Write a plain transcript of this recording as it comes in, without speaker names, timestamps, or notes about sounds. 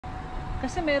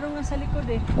Kasi meron nga sa likod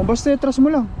eh. O basta itras mo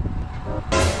lang.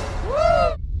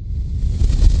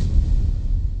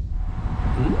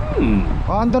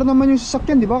 Paandar naman yung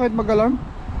sasakyan, di ba? Kahit mag-alarm.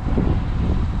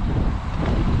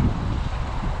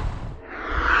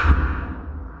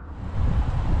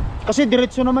 Kasi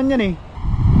diretso naman yan eh.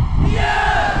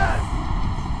 Yes!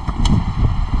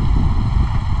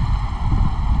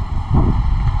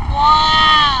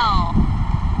 Wow!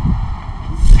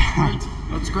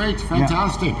 That's great,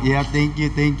 fantastic. Yeah, thank you,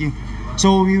 thank you.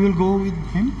 So we will go with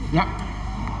him? Yeah.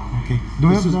 Okay. Do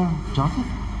we have the jacket?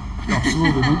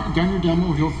 Absolutely. When you've done your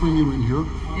demo, he'll bring you in here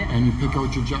and you pick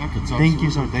out your jackets. Thank you,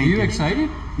 sir. Thank you. Are you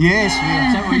excited? Yes.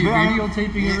 Is that why you're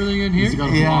videotaping everything in here? He's got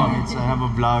a vlog. I have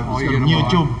a vlog. Oh, It's you on got a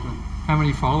YouTube. How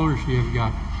many followers do you have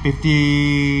got?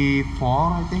 54,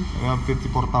 I think. I have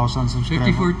 54,000 subscribers.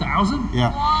 54,000?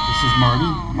 Yeah. This is Marty.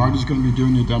 Marty's going to be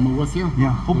doing the demo with you.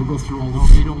 Yeah. We'll go through all the...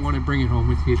 You don't want to bring it home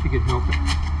with you if you can help it.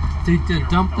 To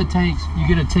dump the tanks, you're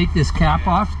going to take this cap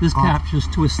off. This cap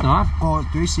just twists off. Oh,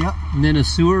 twist, yeah. And then a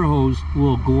sewer hose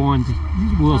will go on to,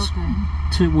 will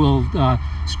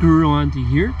screw on to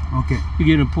here. Okay.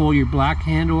 You're going to pull your black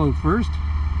handle out first.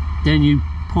 Then you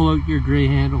pull out your gray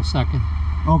handle second.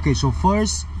 Okay, so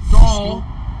first... So,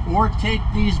 or take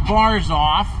these bars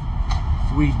off,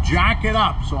 we jack it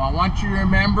up. So I want you to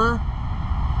remember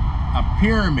a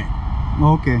pyramid.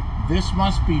 Okay. This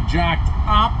must be jacked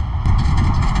up.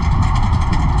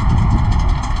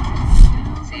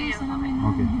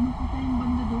 Okay.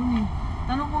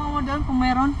 Tanong ko nga doon kung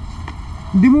meron.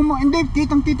 Hindi,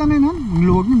 kitang-kita na yun, Han. Ang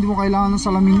luwag niyan, hindi mo kailangan ng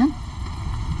salamin yan.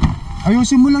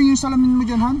 Ayusin mo lang yung salamin mo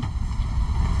dyan, Han.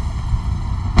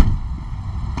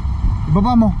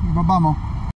 Ibaba mo, ibaba mo.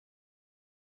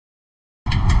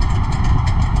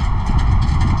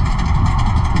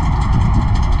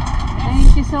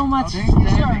 Thank you so much. Thank you,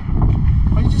 sir.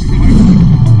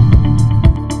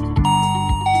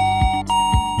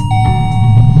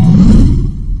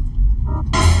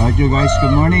 Thank you guys,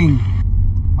 good morning.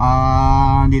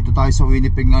 Dito tayo sa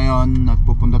Winnipeg ngayon at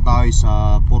pupunta tayo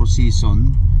sa Four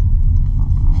Seasons.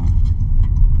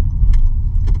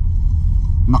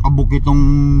 Nakabook itong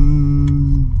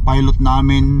pilot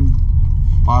namin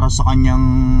para sa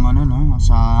kanyang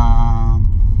sa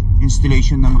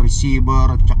installation ng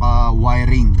receiver at saka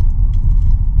wiring.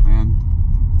 Ayan.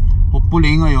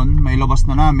 Hopefully ngayon may labas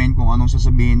na namin kung anong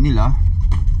sasabihin nila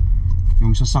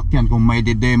yung sasakyan, kung may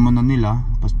de-demo na nila.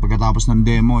 Tapos pagkatapos ng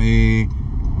demo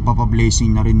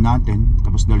papablazing na rin natin,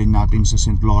 tapos dalhin natin sa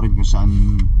St. Laurent kung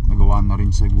saan nagawa na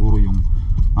rin siguro yung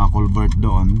culvert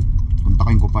doon.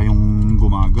 Kontakin ko pa yung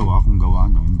gumagawa kung gawa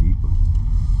na, hindi pa.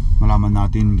 Malaman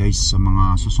natin guys sa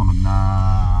mga susunod na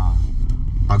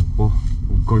tagpo.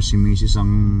 Of course si Mrs.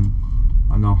 ang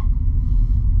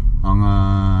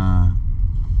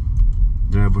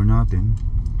driver natin.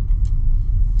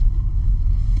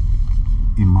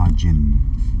 Imagine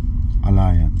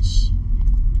Alliance.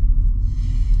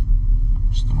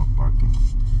 Gusto mag-parking.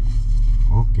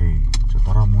 Okay, so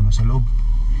tara muna sa loob.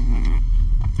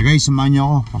 So guys, samahan niyo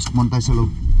ako. Pasok muna tayo sa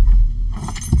loob.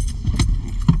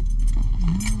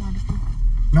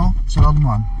 No, sarado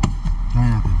mo han.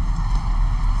 Gaya natin.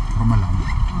 Para malaman.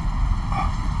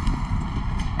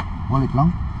 Wallet lang.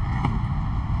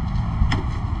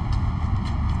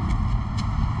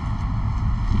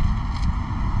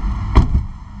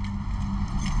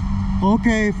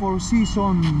 Okay, Four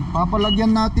Seasons.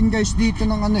 Papalagyan natin guys dito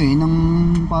ng ng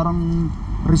parang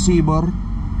receiver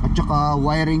at saka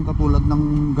wiring katulad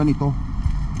ng ganito.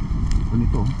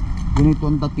 Ganito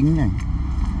ang dating niya eh.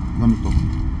 Ganito.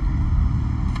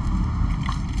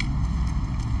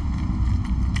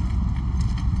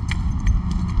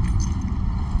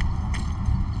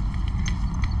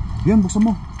 Yan, buksan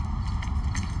mo.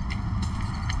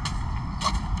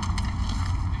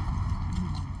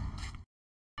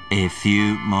 A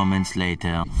few moments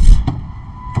later.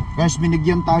 Guys,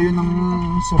 binigyan tayo ng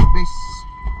surprise.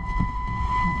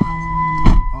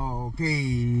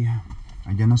 Okay.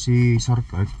 Andiyan na si Sir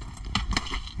Kurt.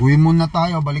 Uwi muna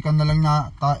tayo. Balikan na lang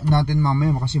natin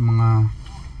mamaya kasi mga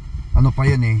pa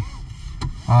yan eh.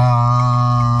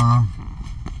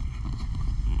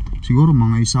 Siguro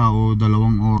mga 1 o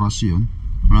 2 oras yun.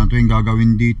 Wala na tayong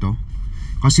gagawin dito.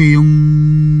 Kasi yung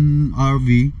RV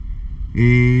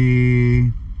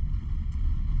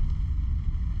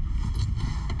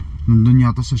nandun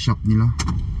yata sa shop nila.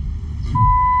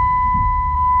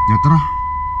 Tara.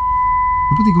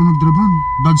 Dapat ikaw nagdraban.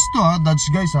 Dads to ha. Dads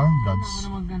guys ha. Dads.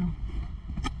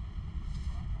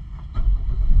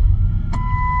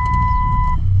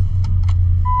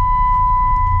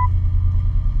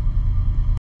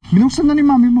 Binuksan na ni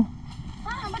mami mo.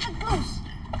 Ba't nag-close?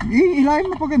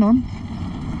 Ilahin mo pa ganon.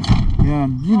 Yan,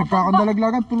 yun,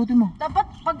 nagkakandalaglagan, pulutin mo. Dapat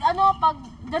pag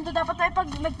ganito dapat tayo pag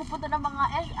nagpupunta ng mga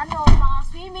mga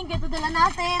swimming, ganito dala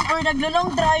natin or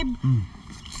naglo-long drive.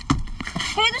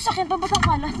 Kaya ito sakyan pa ba't ang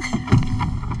kalat?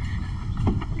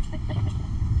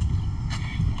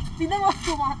 Tignan mo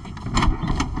automatic.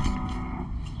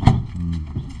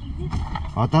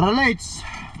 Tara lights.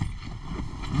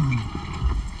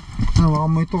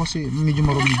 Hawakan mo ito kasi medyo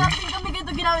marumi din. Nag-camping kami,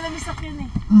 ganito ginamit namin sakyan eh.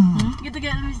 Ganito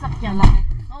ginamit namin sakyan.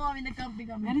 Oo, kami nag-camping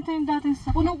kami. Ganito yung dating sa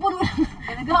Punong-puno lang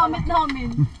gamit namin.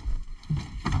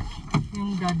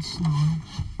 yung Dodge noon.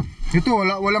 Ito,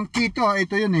 walang kito ha.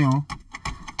 Ito yun eh oh.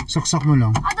 Saksak mo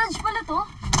lang. Dodge pala to?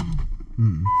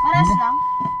 Hmm. Pares lang?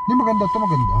 Hindi, maganda to,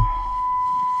 maganda.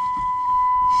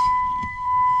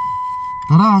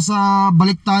 Tara,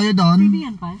 balik tayo doon. TV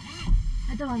yan pa?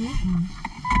 Ito ano?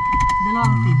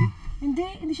 Dalawang TV.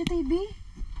 Hindi siya TV.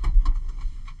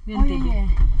 Yan TV. Yeah.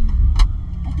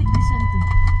 I think this one too.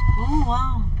 Oh,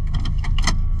 wow.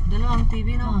 Dalawang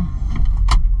TV no?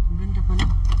 Ang ganda pala.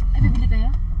 Ay, bibili kayo?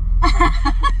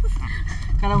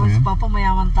 Kala mo si Papa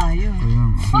mayaman tayo.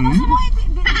 Ayan. Papasok mo yung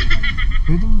TV.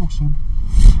 Pwede mo buksan.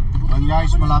 Ayan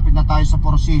guys, malapit na tayo sa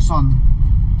 4 season.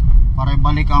 Para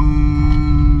ibalik ang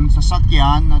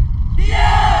sasakyan at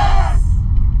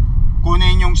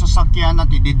kunin yung sasakyan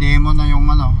at i-demo na yung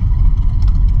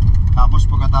tapos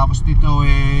pagkatapos dito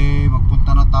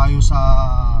magpunta na tayo sa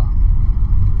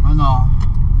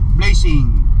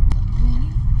blazing.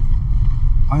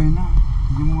 Ayun na,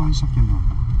 hindi mo nga yung sasakyan na.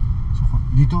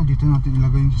 Dito natin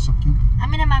ilagay yung sasakyan.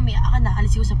 Amin na mami, ako na,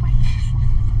 alis yung usapay.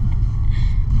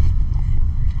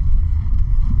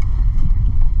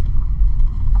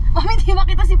 Mami, di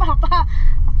makita si Papa.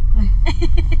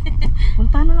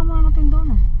 Punta na lang muna natin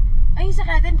doon. Ay, yung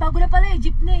sakyan natin, bago na pala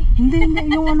jeep na eh. Hindi,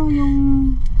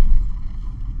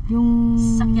 yung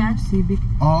Sasakyan? Civic.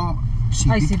 Oo,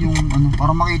 Civic yung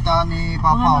para makita ni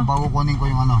Papa bago kunin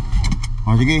ko yung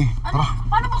O sige, tara.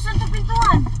 Paano buksan ito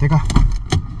pintuan? Teka,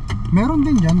 meron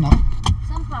din dyan nak.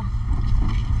 Saan pa?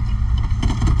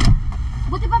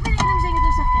 Buti pa pinainom sa inyo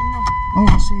itong sakyan, no? Oo,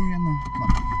 kasi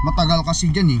matagal kasi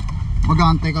dyan eh.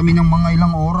 Mag-aantay kami ng mga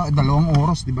ilang oras, 2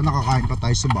 oras, di ba? Nakakain pa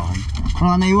tayo sa bahay.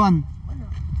 Wala na iwan. Ano?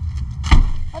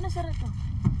 Paano sara ito?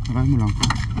 Try mo lang.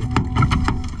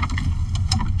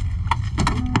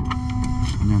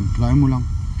 Ayan, try mo lang.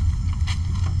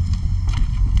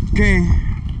 Okay.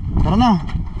 Tara na.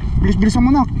 Bilis-bilisan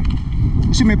mo na.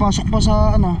 Kasi may pasok pa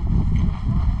sa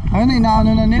ayun,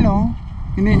 inaano na nila oh.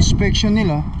 Ini-inspection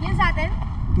nila. Yan sa atin?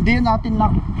 Hindi yan natin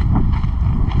nak.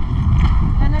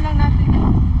 Ano lang natin yung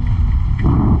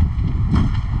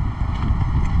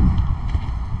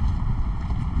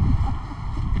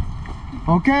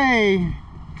Okay.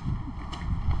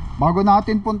 Bago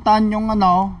natin puntahan yung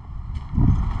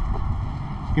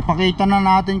ipakita na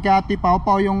natin kay Ate Pau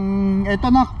Pau yung eto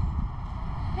nak.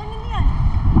 Yan.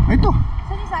 Ito.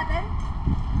 Saan yung sa atin?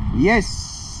 Yes.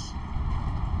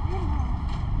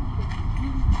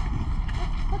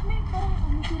 Ba't may parang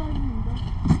sira yung mundo?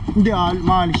 Hindi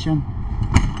maalis yan.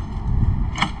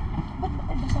 Ba't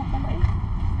basa pala eh?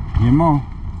 Yan mo.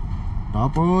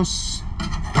 Tapos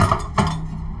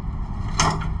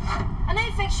Ano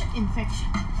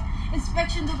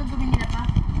inspection daw gagawin nila pa?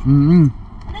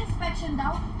 Ano inspection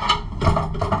daw?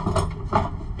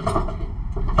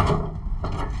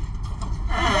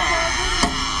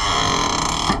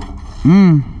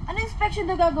 Ano inspection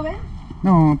daw gagawin?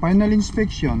 No, final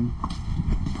inspection.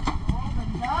 Oh,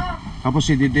 ganda. Tapos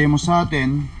i-demo sa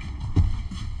atin.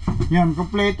 Yan,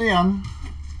 kompleto yan.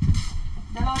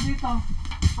 dalawa dito.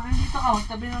 Parang dito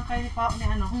tabi ng kay pa ni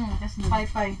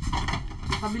Pai.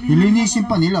 Ilinisin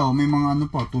pa nila may mga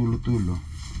pa, tulo-tulo.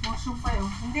 Washroom pa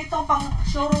Hindi ito pang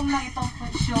showroom lang ito.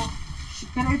 Show.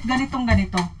 Pero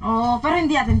ganito. Oh, pero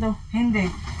hindi atin to. Hindi.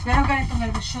 Pero ganito.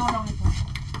 Show lang ito.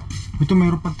 Ito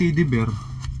mayroon pa teddy bear.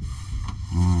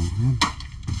 Yan.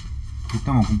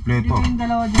 Kita mo, kompleto. Dito yung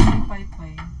dalawa dyan yung Pai.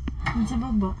 Yan sa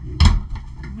baba.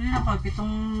 Bili na pa,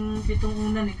 pitong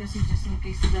unan kasi just in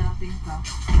case darating ka.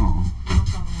 Oo.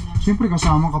 Siyempre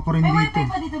kasama ka pa rin May dito. wifi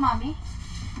pa dito, mami?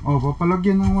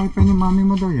 Papalagyan ng wifi ni mami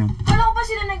mo daw yan. Wala ko pa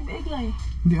sila nagbigay.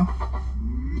 Hindi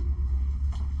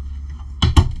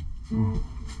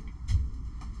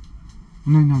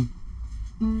Ano yun?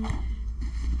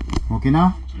 Okay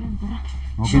na?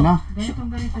 Okay na?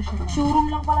 Ganito siya. Showroom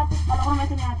lang pala ito. Pala ko naman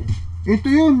ito natin. Ito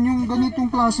yun, yung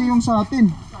ganitong klase yung sa atin.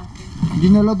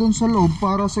 Dinala doon sa loob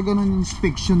para sa ganun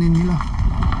inspectionin nila.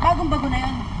 Bagong-bago na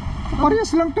yun.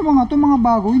 Parehas lang to mga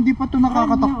bago, hindi pa to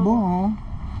nakakatakbo.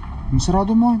 Ang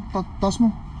sarado mo, taas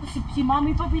mo. Si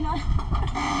mami pa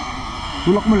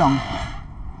Tulak mo lang.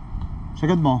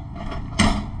 Sagad mo.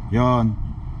 Yan.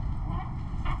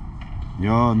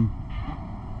 Yun.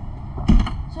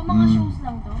 So mga shoes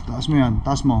lang to? Taas mo yan,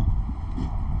 taas mo.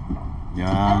 Yan.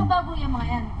 Ano bago yung mga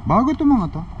yan? Bago to mga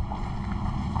to.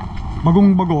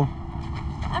 Bagong bago.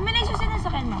 May nagsusi na sa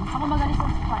akin, ma'am. Ako magalis sa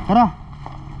spot. Tara.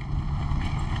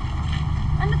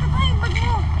 Ano to ba yung bag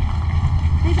mo?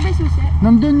 Dito ba yung susi?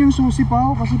 Nandun yung susi pa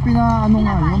ako kasi pinaano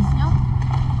nga yun. Pinapais nyo?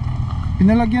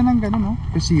 Pinalagyan ng gano'n, no?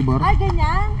 Receiver. Ay,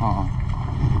 ganyan? Oo.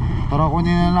 Tara, kunin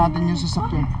na natin yung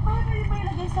sasakyan. Bakit pwede ba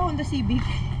ilagay sa Honda Civic?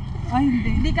 Ay, hindi.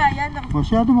 Hindi kaya.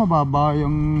 Masyado mababa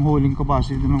yung hauling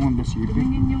capacity ng Honda Civic.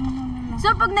 Tingin yung ano lang. So,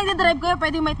 pag nagdadrive kayo,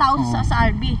 pwede may tao sa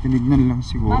RV. Tinignan lang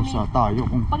siguro Mami. sa tayo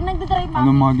kung Pag nagdadrive, mami.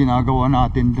 anong mga ginagawa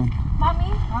natin doon. Mami?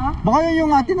 Ha? Baka yun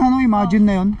yung atin, ano, imagine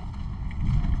na yun.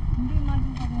 Hindi,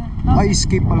 imagine ka yan. Ay,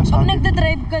 escape pala sa Pag atin.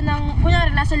 nagdadrive ka ng, kunyari,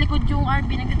 nasa likod yung RV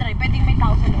nagdadrive, pwedeng may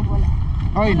tao sa loob, wala.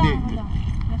 Ay, hindi. Wala.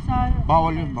 Nasa...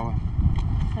 Bawal yun, bawal.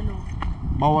 Sa loob.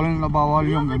 Bawal na bawal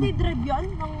Hindi yung ka gano'n. drive yan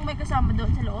nang may kasama doon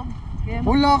sa loob. Kaya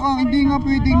Wala kang, hindi nga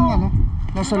pwedeng, ano,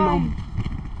 nasa July. loob.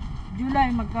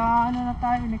 July, magka-ano na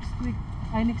tayo next week.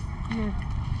 Ay, next year.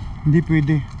 Hindi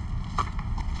pwede.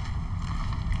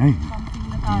 Ay, Something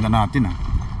na tayo. tingnan natin ah.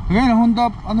 Ngayon, Honda,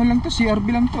 ano lang to, CRV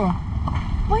lang to ah.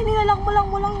 Uy, nilalak mo lang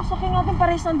yung sakyan natin,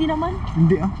 parehas lang din naman.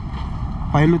 Hindi ah.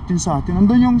 Pilot din sa atin.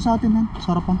 Andun yung sa atin,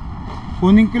 sa harapan.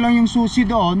 Kunin ko lang yung susi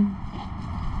doon.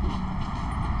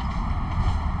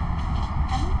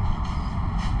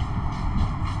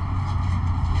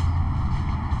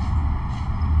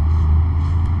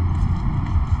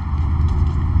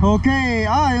 Okay,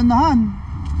 yun na han.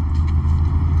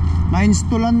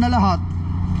 Na-installan na lahat.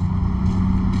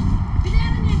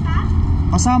 Pinayaran niya ka?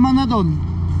 Kasama na doon.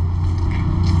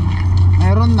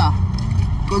 Meron na.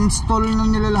 Install na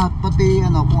nila lahat, pati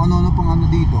ano, kung ano-ano pang ano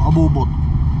dito, abubot.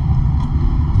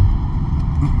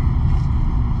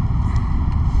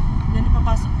 Yan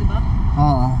ipapasok, di ba?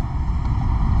 Oo.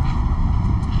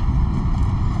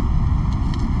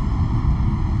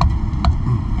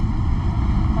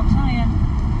 Tapos na yan.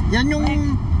 Yan yung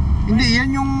hindi, yan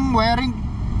yung wiring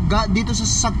dito sa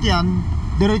sasakyan,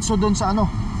 diretso doon sa ano,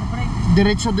 Sa brake.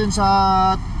 diretso doon sa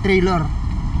trailer.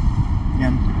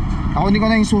 Yan. Ako hindi ko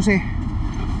na yung susi.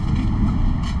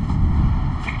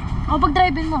 O,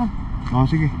 pag-drive mo. Oh,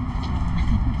 sige.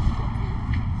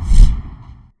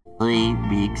 3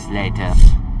 weeks later.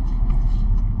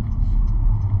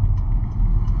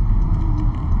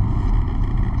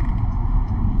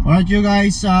 Alright you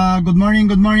guys, good morning,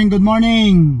 good morning, good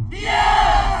morning.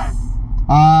 Yes!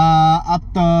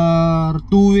 After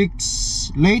 2 weeks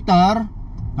later,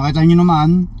 nakita nyo naman,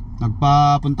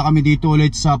 nagpapunta kami dito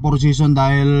ulit sa Four Seasons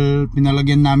dahil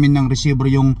pinalagyan namin ng receiver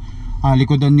yung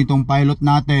likodan nitong pilot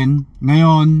natin.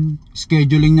 Ngayon,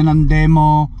 scheduling na ng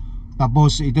demo,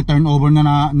 tapos ito turn over na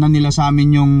nila sa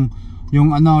amin yung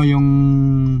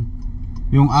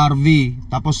RV.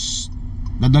 Tapos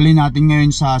dadali natin ngayon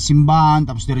sa simbahan,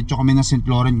 tapos diretso kami na St.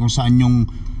 Laurent kung saan yung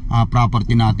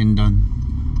property natin doon.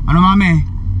 Ano mami?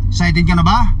 Excited ka na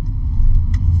ba?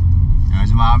 Yan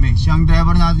si mami. Siyang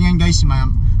driver natin yan guys,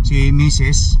 si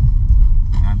Mrs.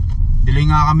 Yan. Delay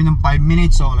nga kami ng 5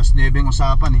 minutes, so alas 9 ang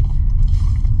usapan eh.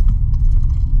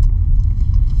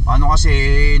 Paano kasi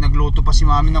nagluto pa si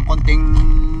mami ng konting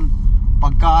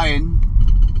pagkain,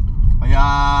 kaya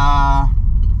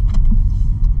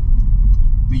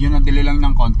medyo na-delay lang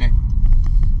ng konti.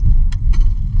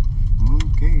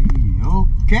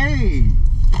 Okay.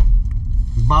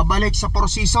 Babalik sa Four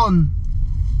Seasons.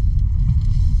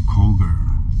 Cougar.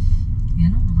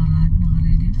 Yan o,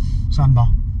 naka-ready na. Saan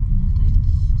ba?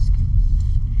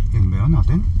 Yan ba yun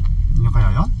natin? Yan kaya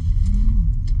yan?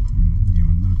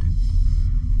 Yan natin.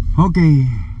 Okay.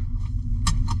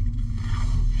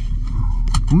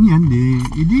 Kung yan,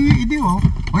 idi oh.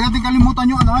 Huwag natin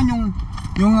kalimutan yung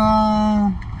yung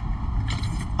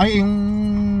yung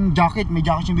jacket, may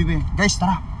jacket yung bibi. Guys,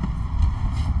 tara.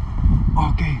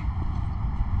 Okay.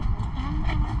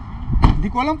 Hindi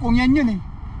ko alam kung yan yun eh.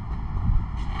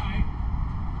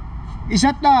 Is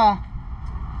that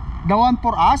the one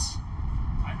for us?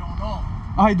 I don't know.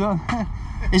 I don't.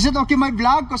 Is it okay my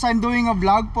vlog? Because I'm doing a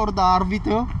vlog for the RV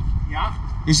too. Yeah,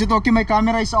 Is it okay my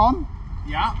camera is on?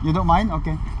 yeah. You don't mind?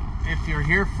 Okay. If you're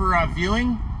here for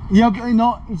viewing, Yeah,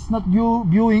 no, it's not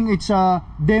viewing, it's a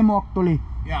demo actually.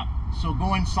 yeah. So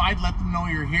go inside, let them know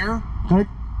you're here, Correct?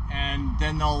 and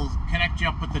then they'll connect you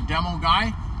up with the demo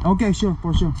guy. Okay, sure,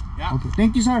 for sure. Yeah. Okay.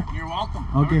 Thank you, sir. You're welcome.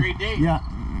 Okay. Have a great day. Yeah.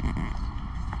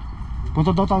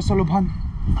 Punta daw tayo sa looban.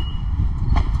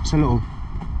 Sa loob.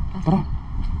 Tara.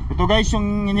 Ito guys,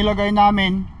 yung inilagay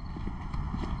namin.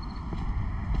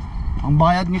 Ang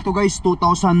bayad nito guys,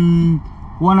 2,101.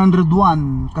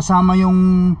 Kasama yung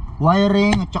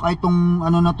wiring at saka itong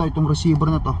ano na to, itong receiver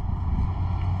na to.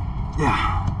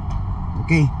 Yeah.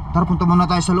 Okay, tara punta muna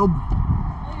tayo sa loob.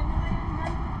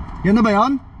 Yan na ba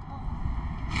yan?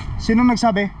 Sino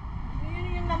nagsabi? Yun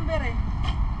yung number eh.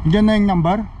 Diyan na yung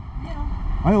number? Yan o.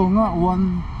 Ay, oo nga,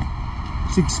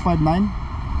 1659.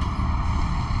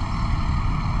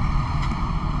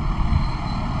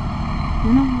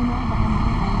 Yun ang muna ako baka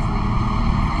makakain.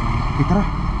 Okay, tara.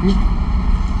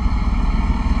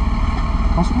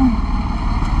 Pasok mo.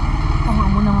 Baka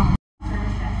muna nga.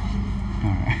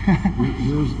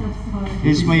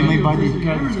 Here's my buddy. This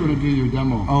guy that's going to do your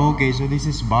demo. Oh, okay, so this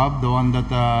is Bob, the one that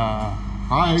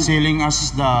Hi. selling us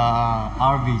the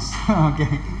RVs. Okay.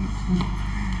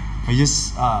 I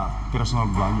just personal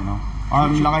vlog, you know.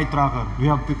 Lakay Tracker. We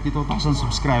have 52,000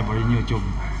 subscribers in YouTube.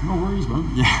 No worries, man.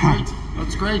 Yeah. Great.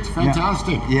 That's great.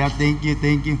 Fantastic. Yeah, thank you,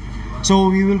 thank you. So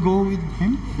we will go with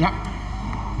him? Yeah.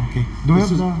 Okay. Do we have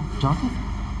This the jacket?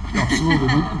 Absolutely.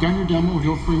 When you've done your demo,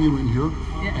 he'll bring you in here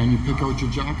and you pick out your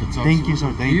jackets. Thank you, sir.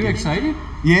 Are Thank you you. excited?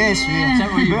 Yes, Is yes. that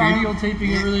why you're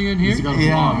videotaping everything in here? He's got a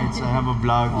Yeah, vlog. I have a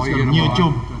blog. Oh, It's you on got a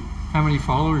YouTube. How many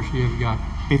followers do you have got?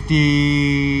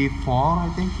 54, I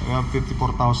think. We have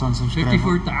 54,000 subscribers.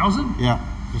 54,000? Yeah.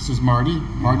 This is Marty.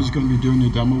 Marty's going to be doing the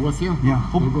demo with you. Yeah.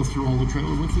 We'll go through all the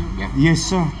trailer with you. Yeah. Yes,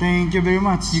 sir. Thank you very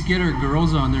much. You get our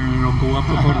girls on there and it'll go up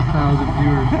about 1,000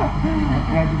 viewers.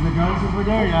 Yeah, the girls over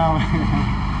there. Yeah.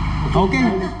 Okay.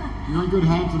 You're in good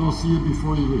hands, and I'll see you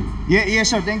before you leave. Yeah, yes,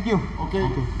 sir. Thank you. Okay.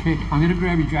 Okay, I'm gonna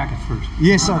grab your jackets first.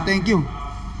 Yes, sir. Thank you.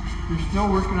 You're still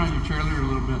working on your trailer a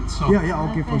little bit, so Yeah, yeah.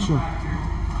 Okay, for sure.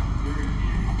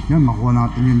 Yan, makuha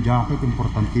natin yung jacket.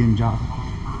 Importante yung jacket.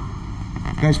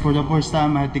 Guys, for the first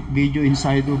time, I take video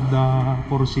inside of the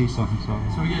Four Seasons. So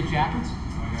we got jackets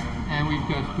and we've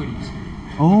got hoodies.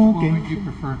 oh, What okay. would you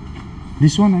prefer?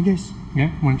 This one, I guess. Yeah,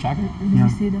 one jacket. Yeah.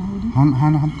 See the hoodie?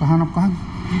 Hanap ka.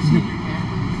 You've seen your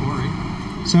camper before, right?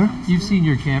 Sir? You've seen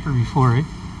your camper before, right?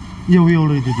 Yeah, we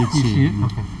already did You see see it?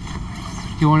 Okay.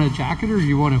 Do you want a jacket or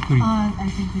you want a hoodie? I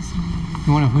think this one.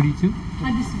 You want a hoodie too?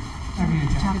 This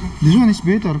jacket. This one is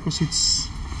better because it's.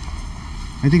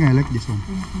 I think I like this one.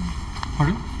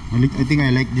 Pardon? I think I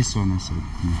like this one. I said.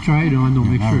 Try it on, don't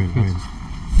make I sure will, it I fits. will.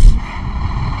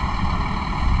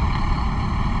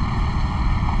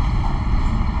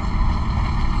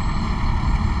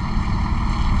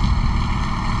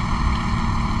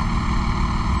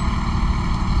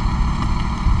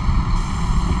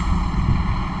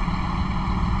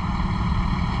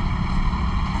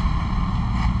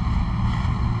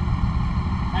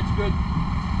 That's good.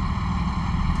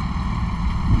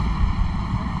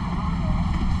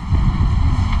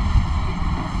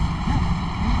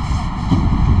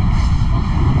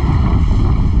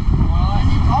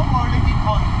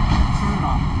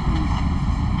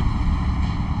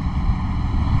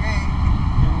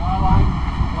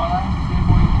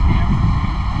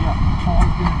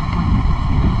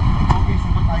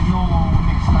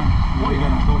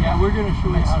 Yeah, we're gonna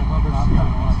show you how to rubber stop.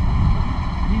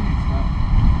 Easy stuff.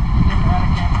 You never had a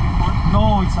camper before?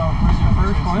 No, it's our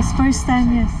first one. It's first time,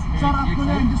 yes. Sir,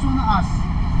 actually, I just wanna ask.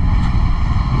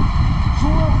 So,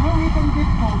 where we can get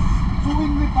those? So,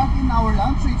 when we park in our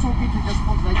land, so it's okay to just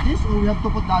put like this, or we have to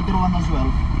put the other one as well?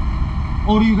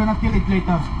 Or you gonna kill it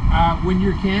later? When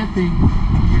you're camping,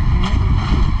 you put the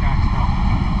jacks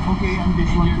down. Okay, and this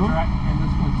And one your too? and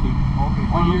this one too. Okay,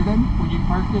 When all you of them? when you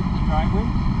park it in the driveway,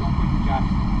 don't put the jacks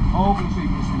down. Okay, so you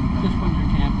just need that. Just when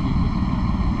you're camping, you put them down.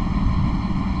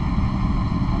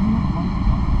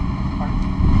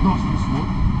 Those is wood?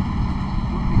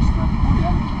 Wood extra. Oh,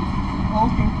 yeah.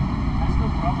 Okay. That's no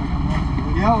problem. I got more to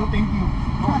do. Yeah, oh, thank you.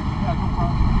 Yeah, no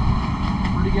problem.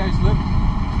 Where do you guys live?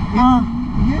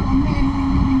 Here only in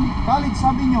college,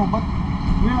 sabi nyo, but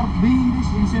we are doing this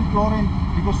in St. Laurent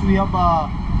because we have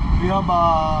a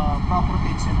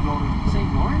property in St. Laurent. St.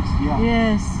 Lawrence? Yeah.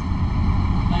 Yes.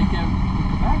 Like in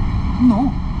Quebec? No,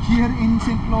 here in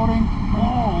St. Laurent.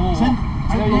 Oh, St.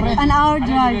 Laurent. An hour I thought you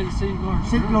drive. meant St. Lawrence.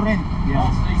 St. Laurent. Yeah.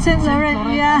 St. Laurent,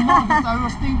 yeah. No, but I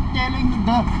was telling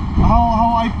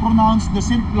how I pronounce the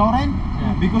St. Laurent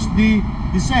Yeah. because they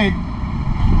said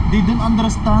they don't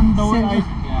understand the way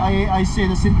Saint- I say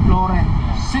the St. Laurent.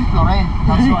 Yeah. St. Laurent.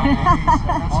 That's why.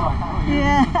 That's why.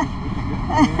 Yeah.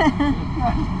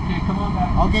 Okay, come on back.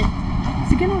 Okay.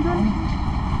 Sige na, doon.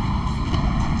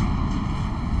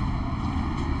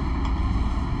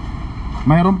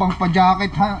 Mayroon pang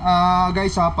pa-jacket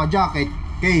guys pa-jacket.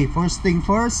 Okay, first thing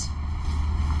first.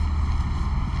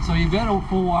 So you've got a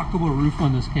full walkable roof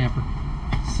on this camper.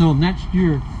 So next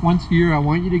year, once a year, I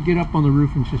want you to get up on the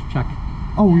roof and just check it.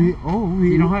 We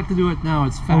You don't have to do it now.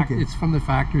 It's Okay. It's from the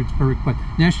factory. It's perfect. But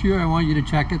next year, I want you to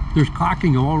check it. There's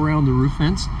caulking all around the roof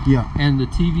vents Yeah. and the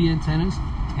TV antennas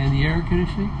and the air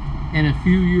conditioning. In a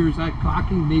few years, that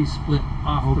caulking may split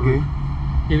off the Okay. roof.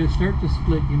 If it starts to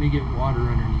split, you may get water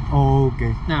underneath.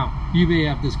 Okay. Now, you may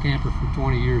have this camper for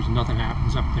 20 years and nothing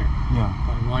happens up there. Yeah.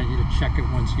 But I want you to check it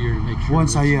once a year to make sure.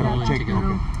 Once a it's year, holding check. together.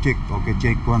 Okay. Check. Okay.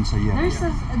 Check once a year. There's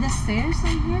the stairs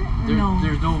in here? No.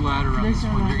 There's no ladder on There's this no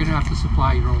one. You're ladder. gonna have to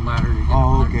supply your own ladder to get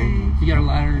Oh, up there. okay. You got a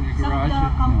ladder in your Some of garage?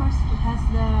 the campers has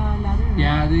the ladder, right?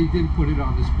 Yeah, they didn't put it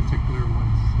on this particular one.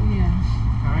 Yeah.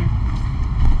 Alright.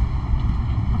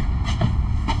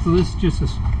 So this is just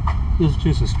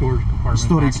a storage compartment.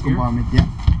 Storage back here. compartment. Yeah.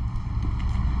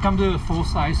 Come to the full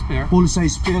size spare. Full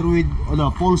size spare with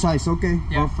the full size. Okay.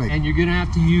 Yeah, Perfect. and you're gonna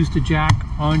have to use the jack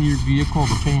on your vehicle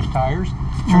to change tires.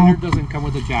 Trailer Oh. doesn't come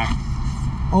with a jack.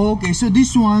 Okay. So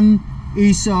this one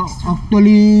is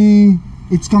actually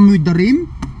it's come with the rim.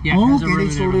 Yeah, Oh, it has a okay, rim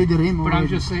it's and already everything. the rim But I'm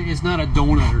already. just saying, it's not a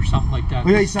donut or something like that. Oh,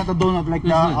 yeah, it's not a donut like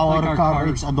This the is our like car. cars.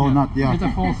 It's a donut. Yeah. It's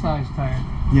a full size tire.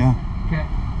 Yeah. Okay.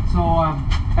 So,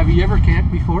 have you ever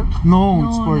camped before? No, No,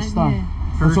 it's first not time. yet.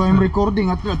 First So I'm time. recording.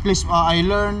 At least I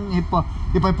learn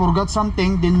if I forgot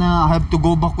something, then I have to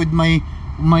go back with my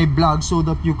blog so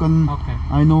that you can. Okay.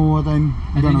 I know what I'm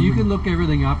And gonna then you do. can look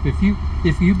everything up. If you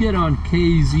get on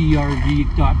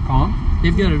kzrv.com,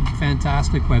 they've got a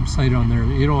fantastic website on there.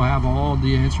 It'll have all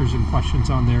the answers and questions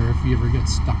on there if you ever get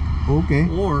stuck. Okay.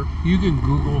 Or you can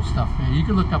Google stuff, man. You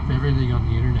can look up everything on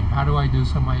the internet. How do I do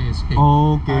semi-escape?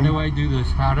 Okay. How do I do this?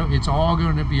 It's all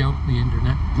going to be out on the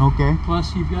internet. Okay.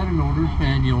 Plus, you've got an owner's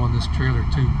manual on this trailer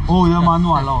too. Oh, the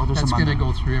manual. Oh, there's a That's going to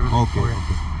manual. go through everything Okay. for you.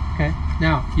 Okay. Okay.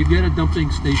 Now, you've got a dumping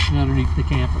station underneath the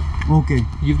camper. Okay.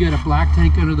 You've got a black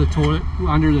tank under the toilet,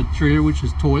 under the trailer, which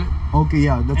is toilet. Okay.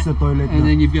 Yeah, that's the toilet. And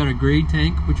then you've got a gray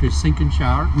tank, which is sink and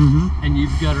shower. Mm-hmm. And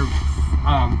you've got a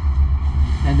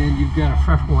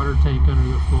freshwater tank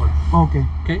under the floor. Okay.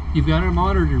 Okay, you've got a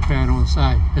monitor panel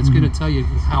inside that's going to tell you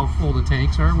how full the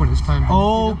tanks are when it's time to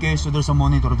Oh, empty them. okay. So there's a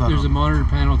monitor there. There's a monitor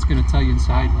panel that's going to tell you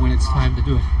inside when it's time to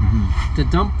do it. To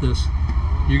dump this,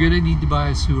 you're going to need to buy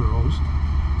a sewer hose.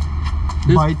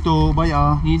 This, buy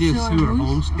a you need a Sewer sewer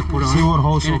hose? hose to put on. sewer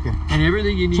hose. And, Okay. and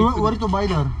everything you need. So for where the- to buy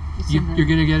there? you're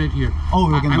going to get it here. Oh,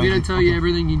 we're gonna I'm buy going it. to tell you Okay.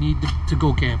 everything you need to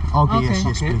go camping. Okay. Okay. Yes.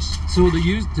 Yes, Okay. please. So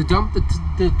to dump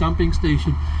the dumping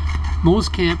station,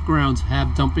 most campgrounds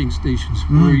have dumping stations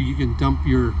where you can dump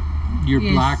your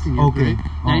Yes. black and your Okay. gray.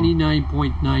 Oh.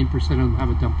 99.9% of them have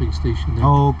a dumping station there.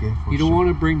 Oh, okay. for You don't sure. want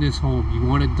to bring this home. You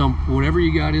want to dump whatever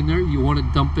you got in there. You want to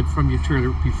dump it from your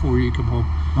trailer before you come home.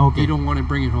 Okay. You don't want to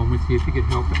bring it home with you if you can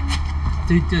help it.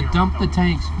 To dump the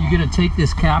tanks, you're going to take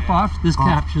this cap off. This Oh.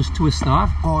 cap just twists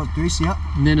off, Oh, twist. Yeah.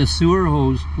 and then a sewer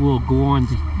hose will go on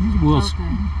to Okay.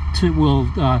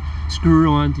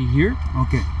 screw onto here.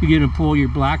 Okay. You're going to pull your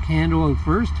black handle out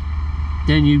first,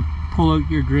 then you pull out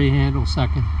your gray handle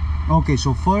second. Okay.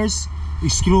 So first,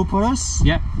 screw first.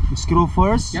 Yep, Screw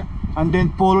first. Yep. And then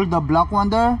pull the black one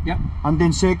there. yep. And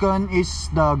then second is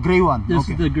the gray one. This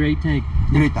Okay. is the gray tank.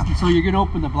 Gray tank. So you're going to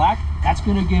open the black. That's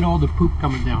going to get all the poop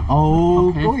coming down. Oh,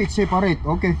 Okay. oh, it's separate.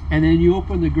 Okay. And then you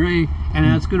open the gray, and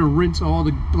that's going to rinse all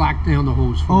the black down the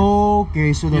hose for you.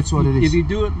 Okay, so that's If what you- it is. If you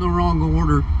do it in the wrong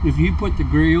order, if you put the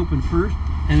gray open first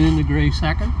and then the gray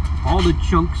second, all the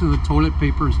chunks of the toilet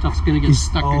paper and stuff's going to get It's-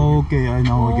 stuck in here. okay, I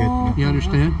know. I get. You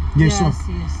understand? Yes, sir.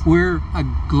 Yes. Wear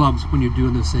gloves when you're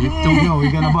doing this. Don't No,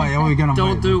 we're gonna buy. We're gonna buy.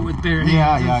 Don't do it with bare hands.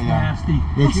 Yeah, It's yeah, yeah. nasty.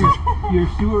 Yes, sir. Your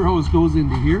sewer hose goes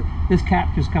into here. This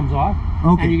cap just comes off.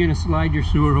 Okay. And you're going to slide your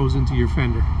sewer hose into your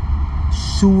fender.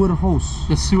 Sewer hose.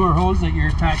 The sewer hose that you're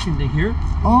attaching to here,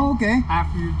 Oh, okay.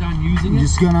 after you're done using it,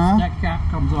 Just gonna. that cap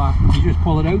comes off. You just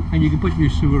pull it out and you can put your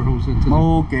sewer hose into it.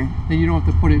 Oh, okay. Then you don't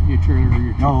have to put it in your trailer or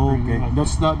your truck. Oh, or anything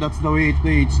okay. like That's the way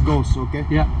it goes. Okay.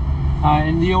 that. Yeah.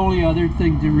 And the only other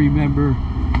thing to remember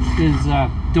is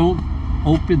don't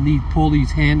pull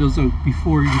these handles out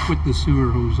before you put the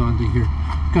sewer hose onto here,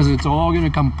 because it's all going to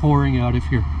come pouring out if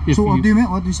So what do you mean?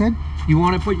 What you said? you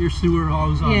want to put your sewer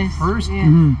hose on Yes. first, Yeah.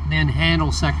 Mm-hmm. then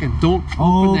handle second. Don't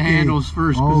open the Okay. handles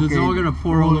first, because it's Okay. all going to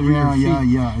pour all Oh, over your feet.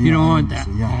 yeah, You don't I want that.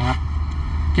 understand, yeah.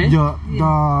 Okay.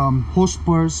 The hose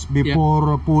first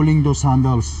before pulling those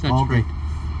handles. That's okay. right.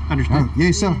 Understand?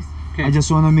 Yes, sir. Yes. Okay. I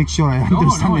just want to make sure I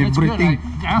understand it's good. everything.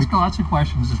 Ask lots of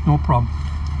questions. It's no problem.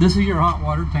 This is your hot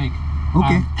water tank.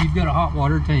 Okay. You've got a hot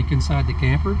water tank inside the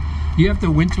camper. You have to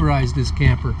winterize this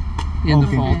camper in the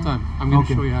Okay. fall time. I'm going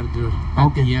to Okay. show you how to do it at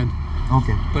Okay. the end.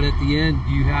 Okay. But at the end,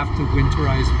 you have to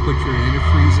winterize and put your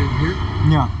antifreeze in here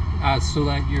Yeah. so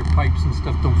that your pipes and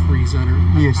stuff don't freeze under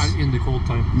Yes. in the cold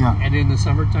time. Yeah. And in the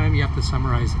summertime, you have to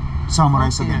summarize it.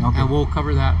 Summarize again. Okay. And we'll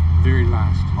cover that very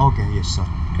last. Okay. Yes, sir.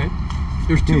 Okay.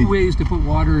 There's two Okay. ways to put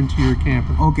water into your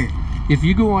camper. Okay. If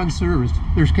you go unserviced,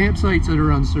 there's campsites that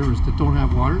are unserviced that don't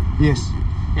have water. Yes.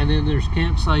 And then there's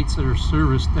campsites that are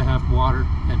serviced to have water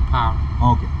and power.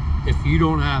 Okay. If you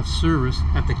don't have service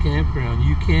at the campground,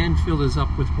 you can fill this up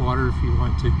with water if you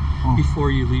want to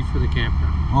before you leave for the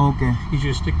campground. Okay. You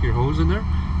just stick your hose in there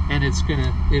and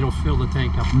it'll fill the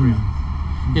tank up for you.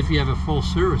 If you have a full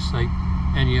service site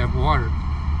and you have water,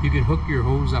 you can hook your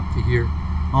hose up to here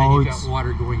and you got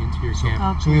water going into your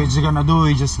camp. So you're just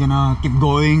gonna keep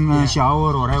going,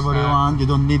 shower, whatever you want. You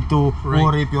don't need to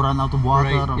worry if you run out of water.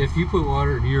 Right. If you put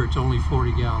water in here, it's only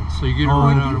 40 gallons, so you're gonna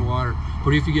run out of water.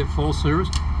 But if you get full service,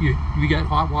 you got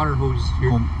hot water hoses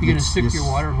here. You're gonna stick your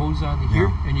water hose onto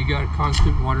here, and you got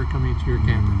constant water coming into your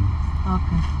camper.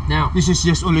 Okay. Now this is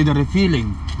just only the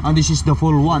refilling, and this is the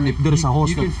full one. If there is a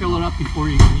hose, you can fill it up before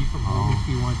you leave from home if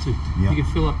you want to. You can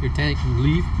fill up your tank and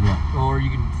leave, or you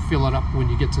can fill it up when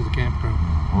you get to the campground.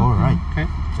 All right. Okay.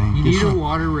 Thank you, need sir. a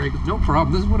water regulator. No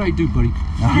problem. This is what I do, buddy.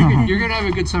 You're gonna have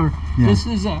a good summer. This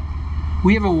is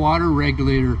we have a water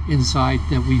regulator inside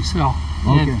that we sell.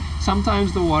 And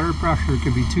sometimes the water pressure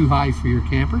can be too high for your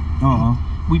camper.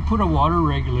 We put a water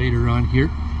regulator on here,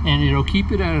 and it'll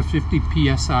keep it at a 50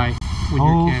 psi when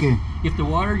you're camping. If the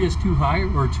water gets too high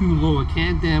or too low, it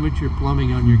can damage your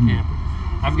plumbing on your camper.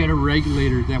 I've got a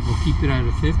regulator that will keep it at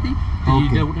a 50, and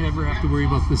you don't ever have to worry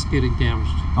about this getting damaged.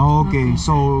 Okay,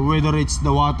 so whether it's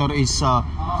the water is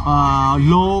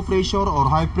low pressure or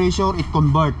high pressure, it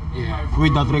convert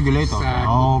with that regulator.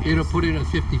 Exactly. It'll put it at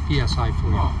 50 psi for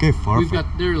you. Okay, perfect. We've got,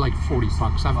 they're like 40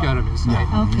 bucks. I've got them inside.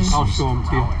 Okay. I'll show them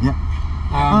to you.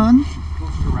 And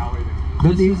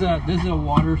This is a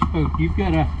water spout. You've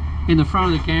got a in the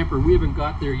front of the camper. We haven't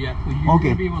got there yet, but you're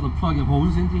gonna be able to plug a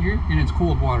hose into here, and it's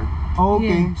cold water.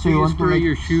 Okay, so you want spray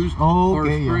your shoes or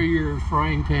spray your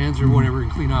frying pans or whatever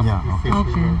and clean up your fish.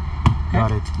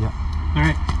 Got it. Yeah. All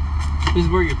right. This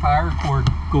is where your power cord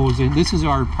goes in. This is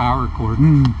our power cord,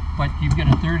 but you've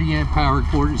got a 30 amp power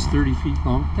cord. It's 30 feet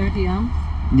long. 30 amp.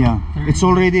 Yeah, it's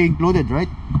already included, right?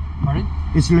 Pardon?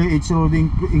 It's already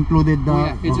included.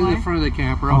 It's in the front of the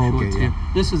camper. I'll show it to you.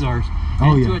 This is ours.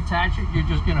 And to attach it, you're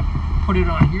just gonna put it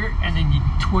on here, and then you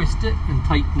twist it and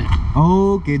tighten it.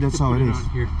 Okay, that's how it is. On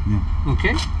here. Yeah.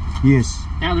 Okay. Yes.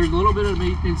 Now there's a little bit of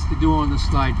maintenance to do on the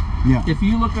slide. Yeah. If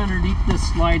you look underneath this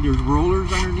slide, there's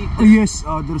rollers underneath there. Yes,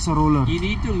 there's a roller. You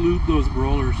need to lube those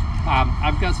rollers.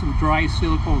 I've got some dry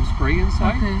silicone spray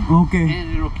inside. Okay.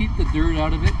 And it'll keep the dirt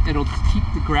out of it. It'll keep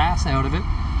the grass out of it.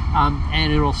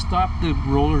 And it'll stop the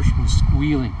rollers from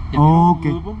squealing. If you don't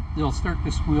lube them, they'll start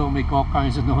to squeal and make all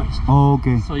kinds of noise.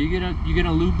 Okay. So you're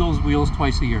gonna lube those wheels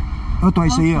twice a year. Oh,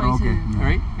 twice a year. Okay. All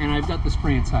right. And I've got the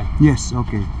spray inside. Yes.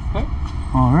 Okay. Okay.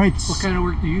 All right. What kind of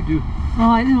work do you do? Oh,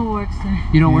 I don't work, sir.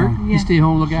 You don't work? You stay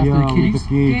home, look after the kitties?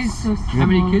 Kids, so How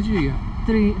many kids do you got?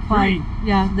 3, 5.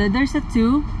 Yeah, there's a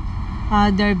 2.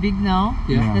 They're big now.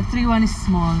 Yeah. The 3 one is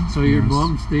small. So your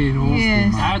mom staying home?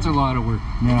 Yes. That's a lot of work.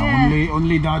 Yeah.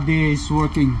 Only daddy is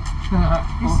working.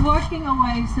 He's working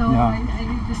away, so I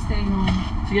need to stay home.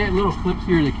 So you got little clips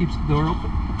here that keeps the door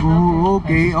open. Oh,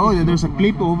 okay. Oh, there's a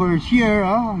clip over here.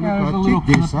 There's a little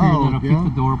clip here that'll keep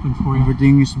the door open for you.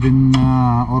 Everything has been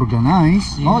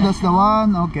organized. Oh, that's the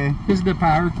one. Okay. This is the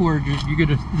power cord. You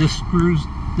get this screws,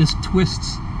 this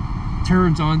twists,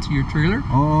 turns onto your trailer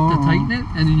to tighten it,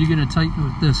 and then you're gonna tighten it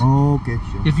with this. Okay,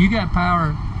 sure. If you got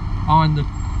power on the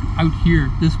out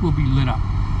here, this will be lit up.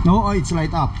 No, it's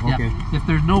light up. Okay. Yeah. If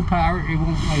there's no power, it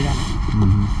won't light up.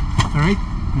 All right.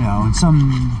 Yeah, on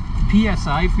some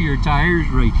PSI for your tires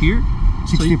right here.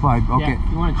 65. So okay.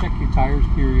 You want to check your tires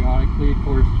periodically, of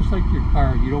course, just like your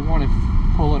car. You don't want to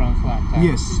pull it on flat tires.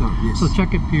 Yes, sir. Yes. So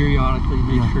check it periodically,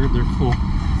 make sure they're full.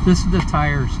 This is the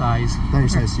tire size. Tire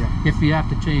size, yeah. If you have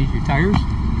to change your tires,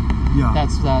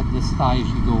 that's the size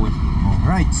you go with. All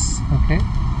right. Okay.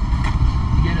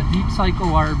 You get a deep cycle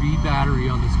RV battery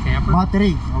on this camper.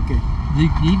 Battery. Okay. You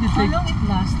need to take. How long it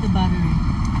lasts, the battery?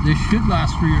 This should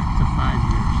last 3 to 5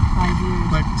 years. 5 years.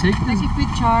 But take like this. if we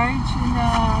charge in the...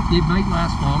 It might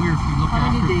last longer if you look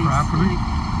after it properly.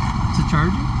 To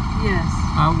charge it? Yes.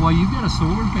 Well, you've got a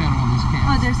solar panel on this camper.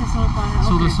 Oh, there's a solar panel.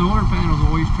 So the solar panel is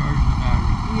always charging the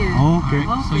battery. Yeah. Okay.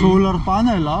 Right? So solar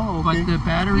panel, okay. But the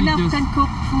battery enough does... can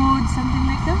cook food, something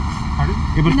like that? Pardon?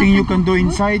 Everything you can do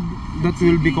inside, that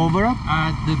will be covered up?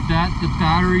 The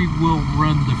battery will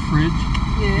run the fridge.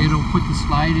 Yes. It'll put the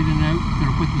slide in and out.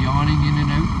 It'll put the awning in and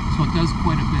out. So it does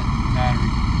quite a bit, the battery.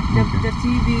 The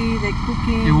TV, like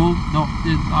cooking. It will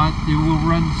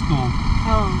run the stove.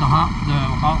 Oh. The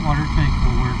hot water tank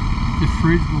will work. The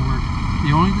fridge will work.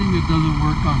 The only thing that doesn't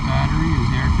work on battery is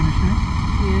air conditioner,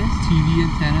 Yes. TV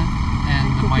antenna, and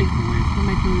the microwave. The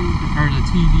microwave. Or the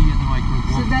TV and the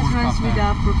microwave. So that runs with the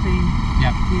propane.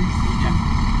 Yep. Yes. Yep.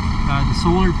 the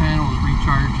solar panel is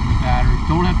recharging the battery.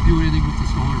 Don't have to do anything with the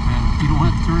solar panel. You don't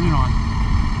have to turn it on.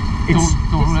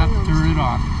 Don't have to turn it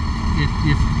off.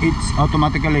 It's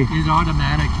automatically. It's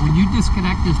automatic. When you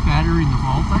disconnect this battery in the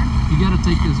fall time, you got to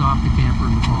take this off the camper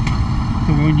in the fall time.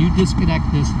 So when you disconnect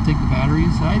this and take the battery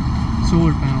inside,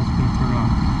 solar panel's going to turn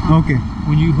off. Okay.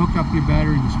 When you hook up your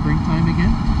battery in the springtime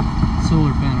again,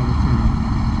 solar panel will turn on.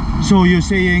 So you're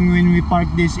saying when we park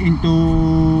this into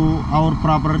our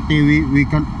property, we're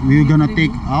gonna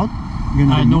take out?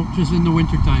 No, just in the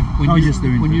winter time. Just the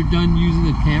winter. When you're done using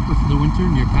the camper for the winter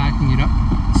and you're packing it up,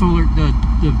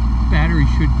 the battery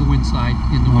should go inside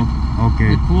in the winter.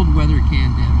 Okay. The cold weather can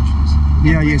damage this.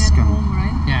 Yeah, yes, Bring it come. home,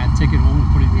 right? Yeah, take it home and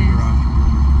put it in the Yes. garage or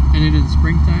whatever. And then in the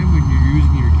springtime, when you're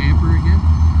using your camper again,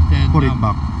 then Put it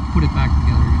back. Put it back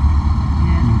together again.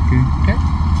 Yeah. Okay. Okay.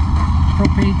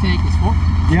 Propane tank is full.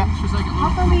 Yeah. It's just like a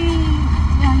How little. can we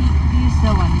use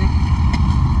the one? Like,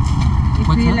 if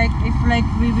What's we that?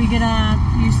 we gonna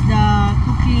use the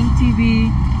cooking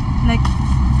TV, like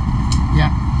Yeah.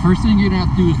 First thing you're gonna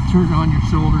have to do is turn on your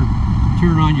solar,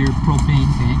 turn on your propane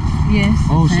tank. yes.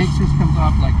 Oh, The tank just comes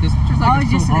off like this, just like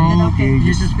a just solar. like that. okay. Okay.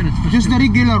 You're just gonna twist Just it. the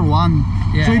regular one.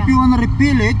 Yeah. So if you wanna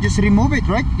refill it, just remove it,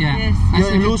 right? Yeah. Yes. That's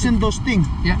You the good loosen those things.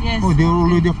 Yeah. Yes. Oh, they okay.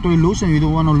 already have to loosen. You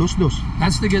don't wanna lose those.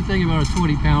 That's the good thing about a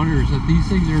 20-pounder is that these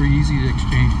things are easy to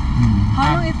exchange.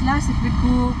 How long it lasts if we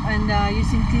cook and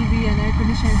using TV and air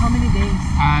conditioner? How many days?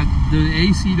 The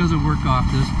AC doesn't work off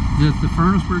this. The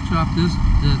furnace works off this.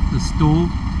 The stove.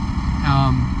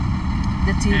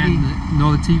 The TV. And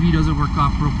no, the TV doesn't work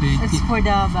off propane. It's for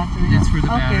the battery. It's for the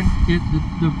Okay. battery.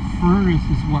 The furnace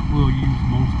is what will use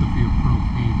most of your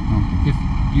propane. Okay. If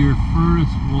your furnace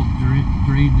will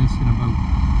drain this in about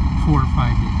 4 or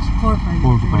 5 days. 4 or 5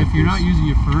 4 or days. But 5 if you're not days. using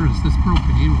your furnace, this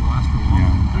propane will last a long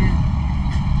Yeah. time.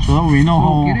 Yeah. So we know So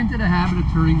how. get into the habit of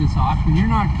turning this off. When you're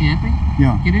not camping,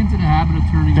 Yeah. get into the habit of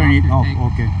turning Turn off it your off. tank.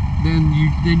 Okay. Then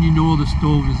you know the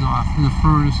stove is off and the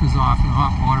furnace is off and the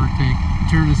hot water tank.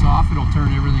 Turn this off, it'll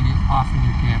turn everything off in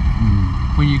your camper.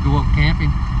 When you go out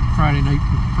camping Friday night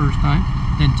for the first time,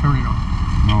 then turn it off.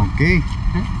 Okay.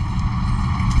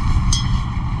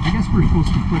 I guess we're supposed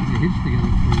to be putting the hitch together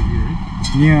for you here,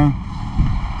 right? Yeah.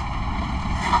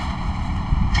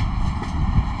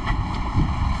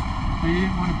 So you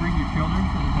didn't want to bring your children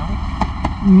for the demo?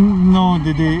 No,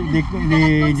 they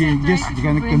just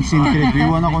gonna concentrate. We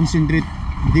wanna concentrate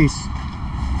this.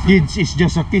 Kids is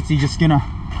just a kids. He just gonna.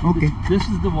 Okay. This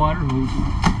is the water hose.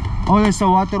 Oh, that's the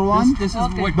water one. This is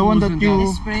Okay. what The one goes that into you-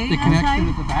 The spray the connection outside?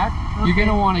 at the back. Okay. You're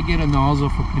gonna want to get a nozzle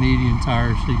for Canadian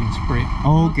Tire so you can spray it.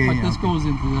 Okay. But this goes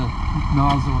into the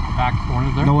nozzle at the back corner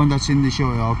there. The one that's in the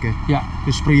show. Yeah, okay. Yeah.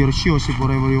 To spray your shoes if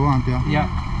whatever you want. Yeah. Yeah,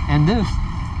 and this is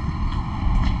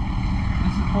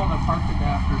called a park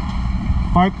adapter.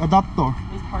 Park adapter.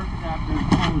 This park adapter is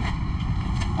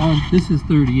closed. This is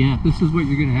 30 amp. This is what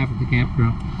you're gonna have at the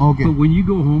campground. Okay. But when you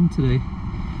go home today,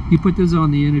 you put this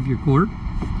on the end of your cord,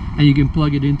 and you can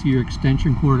plug it into your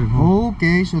extension cord at home.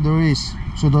 Okay. So there is.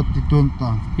 So that it won't.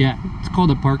 Yeah, it's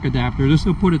called a park adapter. This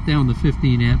will put it down to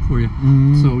 15 amp for you.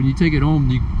 Mm. So when you take it home,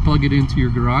 you plug it into your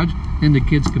garage, and the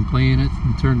kids can play in it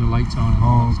and turn the lights on. And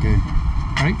all that Okay.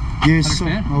 stuff, right? Yes. So,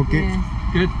 Understand? okay. Yes.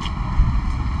 Good.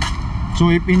 So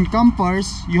if in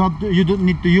campers you don't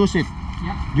need to use it.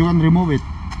 Yeah. You can remove it.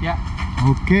 Yeah.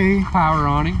 Okay. Power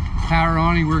awning. Power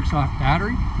awning works off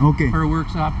battery, Okay. or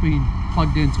works off being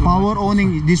plugged into. Power electrical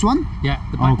awning. This one. source. Yeah,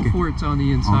 the button Okay. before it's on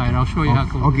the inside. Okay. I'll show you how it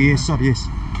goes. Okay. Yes, sir. Yes.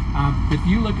 If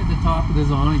you look at the top of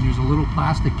this awning, there's a little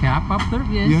plastic cap up there.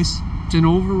 Yes. Yes. It's an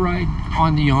override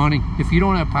on the awning. If you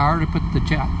don't have power to put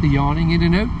the awning in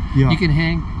and out, Yeah. you can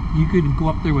hang. You could go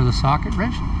up there with a socket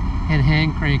wrench and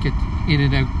hand crank it in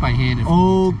and out by hand. If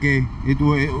Okay.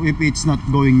 If it's not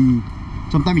going.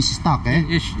 Sometimes it's stuck. Eh.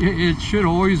 it should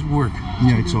always work.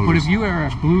 Yeah. It's But always. if you are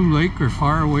at Blue Lake or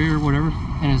far away or whatever,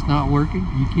 and it's not working,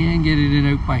 you can get it in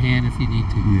and out by hand if you need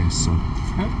to. Yes, sir.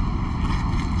 Okay.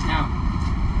 Now,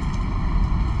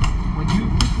 when you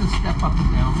put the step up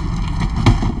and down,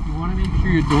 you want to make sure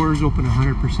your door is open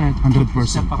 100%. 100%,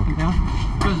 Step up okay. and down.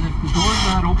 Because if the door's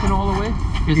not open all the way,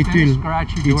 it's It going to will.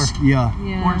 scratch your door. Yeah.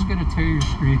 Yeah. Or it's going to tear your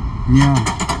screen. Yeah.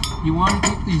 You want to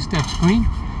keep these steps clean.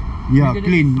 Yeah. You're gonna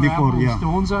Clean get before. gravel and Yeah.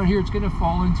 stones on here. It's going to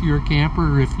fall into your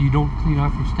camper if you don't clean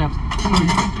off your steps. So you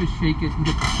can just shake it and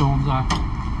get the stones off.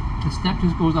 The step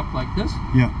just goes up like this.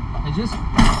 Yeah. And just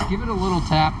give it a little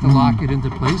tap to lock it into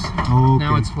place. Okay.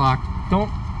 Now it's locked. Don't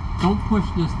push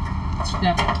this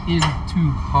step in too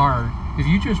hard. If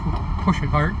you just push it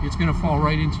hard, it's going to fall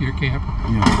right into your camper.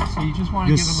 Yeah. So you just want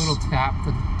to give Just- a little tap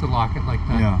to lock it like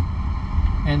that. Yeah.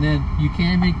 And then you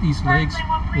can make these legs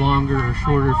longer or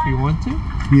shorter if you want to.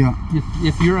 Yeah.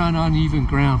 If you're on uneven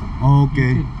ground,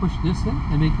 Okay. you can push this in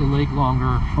and make the leg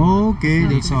longer. Okay,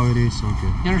 that's how it is.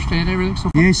 Okay. You understand everything so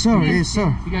far? Yes, sir. Yes, sir.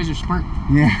 You guys are smart.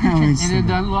 Yeah. And then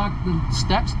to unlock the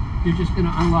steps, you're just going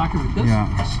to unlock it with this Yeah.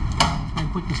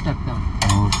 and put the step down.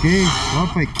 Okay.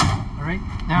 Perfect. All right.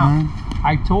 Now,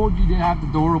 I told you to have the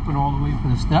door open all the way for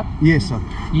the step. Yes, sir.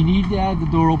 You need to have the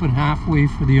door open halfway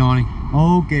for the awning.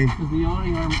 Okay. Because the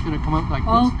awning arm is going to come out like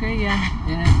this. Okay, yeah.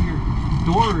 And if your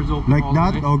door is open Like all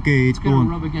that? the way, Okay. it's going to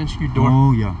rub against your door.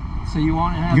 Oh, yeah. So you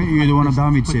want to have You don't want to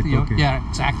damage it. Okay. Yeah,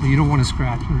 exactly. You don't want to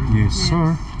scratch it. Yes,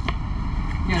 sir.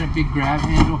 You got a big grab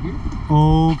handle here.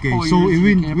 Okay. Oh, So you're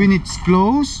using the when it's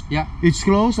closed, Yeah. it's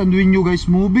closed, and when you guys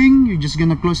moving, you're just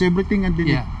gonna close everything and then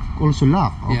Yeah. it also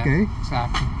lock. Okay. Yeah,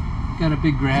 exactly. Got a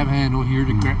big grab handle here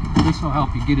to grab. This will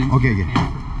help you get into Okay, your okay.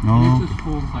 camper. No. And it just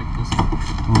folds like this.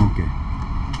 Okay.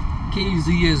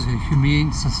 KZ is a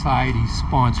Humane Society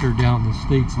sponsor down the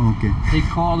States. Okay. They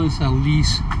call this a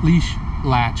leash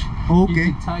latch. Okay.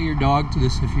 You can tie your dog to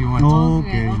this if you want.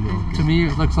 Okay. To me,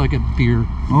 it looks like a beer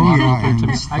Oh, bottle. yeah, I To me. I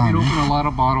understand, can open a lot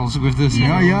of bottles with this.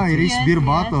 Yeah, it is Yes, beer yes.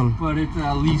 bottle. But it's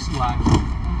a leash latch.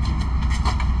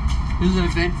 This is a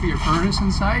vent for your furnace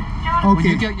inside. When Okay.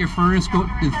 you get your furnace,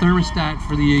 the thermostat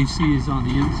for the AC is on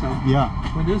the inside. Yeah.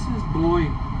 When this is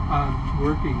blowing,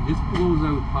 working, this blows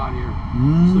out hot air.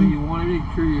 Mm. So you want to make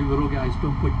sure your little guys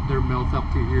don't put their mouth up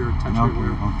to here or touch Okay,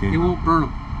 your hair. okay. It won't burn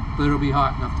them, but it'll be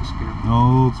hot enough to scare them.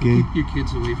 Okay. Keep your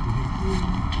kids away from here.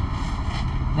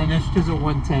 And this is a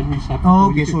 110 receptacle.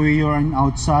 Okay, so you're on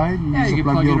outside. yeah, you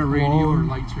can plug in a radio or phone,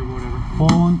 lights or whatever.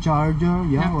 phone charger,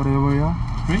 yeah, Yeah. whatever, yeah.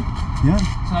 Right? Yeah.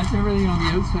 So that's everything on the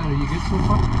outside. Are you good so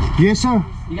far? Yes, sir.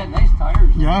 You got nice tires.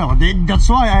 Yeah,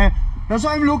 that's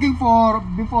why I'm looking for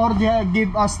before they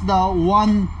give us the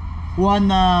one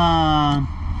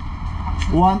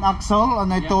axle,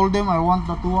 and I Yeah. told them I want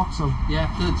the 2 axle. Yeah,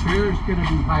 the trailer's going to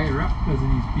be higher up because of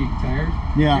these big tires.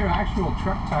 Yeah. They're actual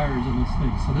truck tires in this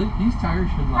thing. So these tires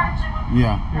should last.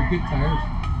 Yeah. They're good tires.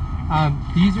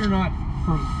 These are not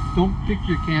for, don't pick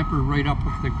your camper right up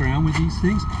off the ground with these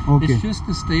things. Okay. It's just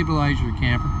to stabilize your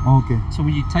camper. Okay. So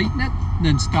when you tighten it,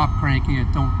 then stop cranking it.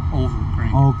 Don't over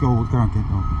crank it. Okay, okay.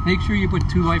 Make sure you put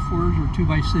 2x4s or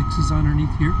 2x6s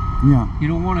underneath here. Yeah. You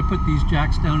don't want to put these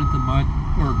jacks down into mud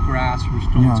or grass or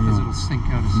stones Yeah, because yeah. it'll sink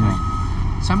out of sight.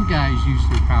 Some guys use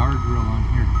their power drill on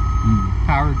here.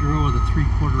 Power drill with a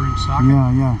 3/4 inch socket. Yeah,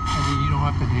 yeah. And then you don't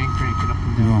have to hand crank it up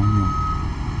and Yeah, down.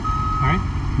 yeah. Alright?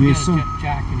 Yes, You sir. got a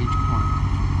jack in each corner.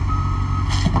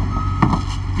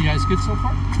 You guys good so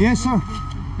far? Yes, sir.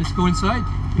 Let's go inside.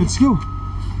 Let's go.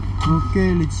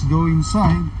 Okay, let's go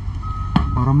inside.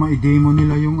 Para ma-demo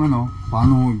nila yung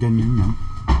paano ganyan yan.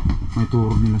 May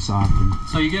turo nila sa atin.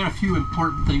 So you got a few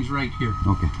important things right here.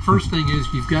 Okay. First thing is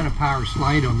you've got a power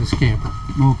slide on this camper.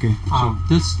 Okay. So,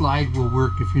 This slide will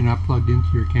work if you're not plugged into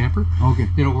your camper. okay.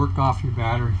 It'll work off your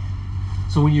battery.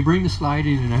 So when you bring the slide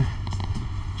in and out,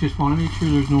 just want to make sure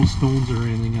there's no stones or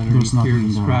anything underneath nothing here to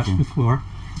there, scratch okay. the floor.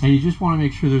 And you just want to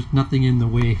make sure there's nothing in the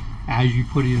way as you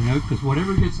put it in and out, because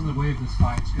whatever gets in the way of the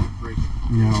slide is going to break it.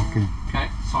 Yeah, okay. Okay,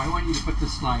 so I want you to put the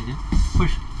slide in,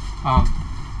 push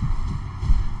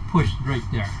right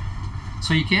there.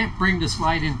 So you can't bring the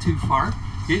slide in too far.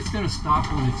 It's going to stop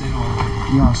when it's in all the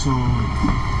way. Yeah, so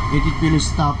it will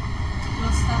stop. We'll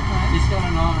stop, right? It's got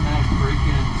an automatic brake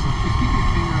in it, so just keep your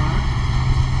finger on it.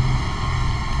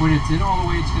 When it's in all the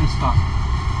way, it's going to stop.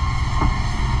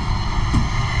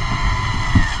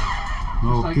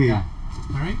 Just like Okay. that.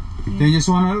 All right. Then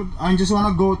I just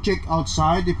wanna go check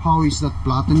outside if how is that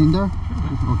flatten in there.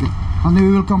 Okay. And then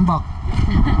we will come back.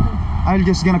 I'll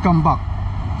just gonna come back.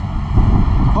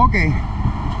 Okay.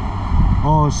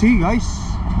 Oh, see guys.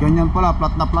 Ganyan pala,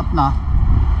 flat na.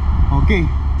 Okay.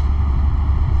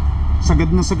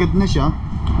 Sagad na siya.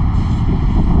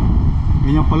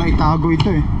 Ganyan pala itago ito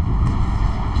eh.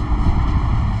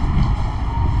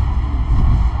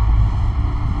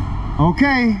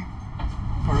 Okay.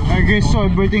 I guess so.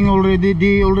 Everything already,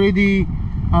 they already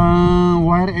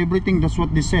wire everything. That's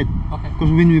what they said. Okay. Because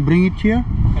when we bring it here,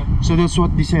 Okay. so that's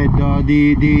what they said.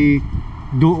 They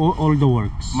do all the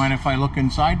works. Mind if I look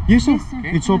inside? Yes, sir. Yes, sir.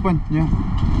 It's open. Yeah.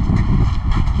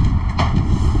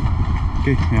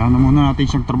 Okay. Hayaan na muna natin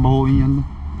siyang trabahoin yan.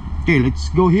 Okay, let's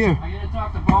go here. I'm gonna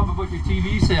talk to Bob about your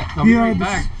TV set. I'll be right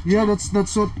back. Yeah, that's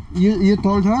what you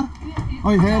told her.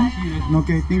 Oh, him.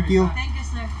 Okay, thank you. Thank you,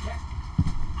 sir.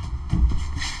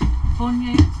 Phone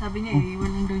niya yun. Sabi niya, iwan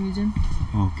lang daw niyo dyan.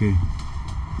 Okay.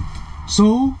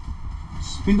 So,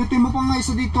 pindutin mo pa nga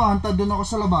isa dito. Anta, doon ako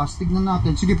sa labas. Tignan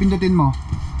natin. Sige, pindutin mo.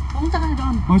 Pumunta ka na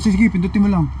doon. Oh, sige, pindutin mo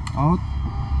lang. Out.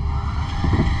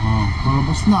 Oh,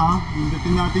 palabas na ah.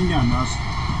 Hindutin natin yan.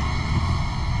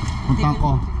 Punta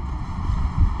ko.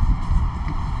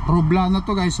 Robla na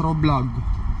to guys, Roblog.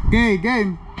 Okay,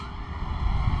 game.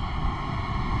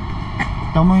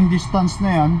 Tama yung distance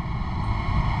na yan.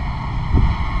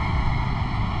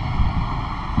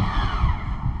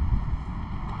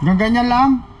 Ganyan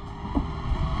lang.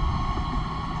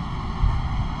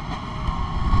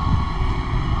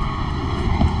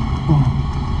 Oh.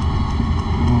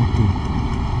 Okay.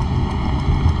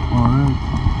 Alright.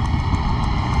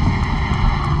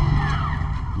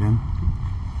 Yan.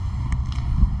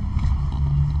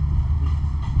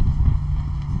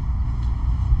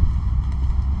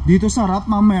 Dito sarap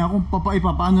mamaya kung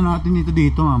ipapaano natin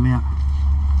dito mamaya.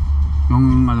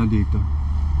 Yung ano dito.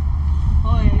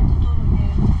 Oh, yeah, ituturo niya.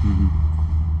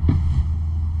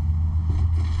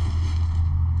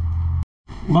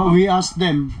 But we asked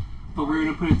them. But we're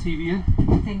gonna put a TV in.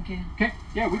 Thank you. Okay.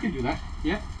 Yeah, we can do that.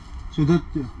 Yeah. So that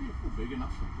Big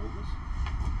enough to hold this?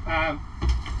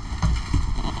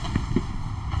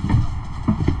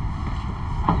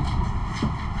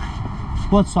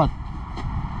 what's that?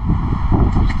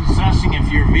 Just assessing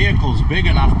if your vehicle's big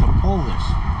enough to pull this.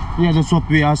 Yeah, that's what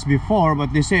we asked before,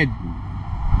 but they said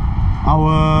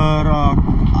our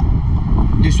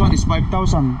this one is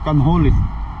 5,000 can hold it.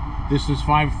 This is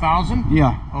 5,000?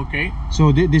 Yeah. Okay.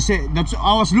 So they say that's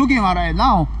I was looking at it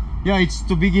now. Yeah, it's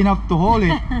too big enough to hold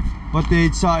it, but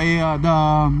it's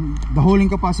the holding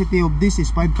capacity of this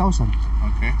is 5,000.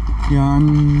 Okay. Yeah,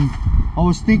 and I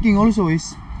was thinking also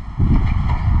is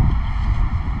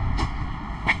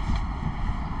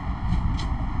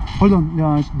hold on.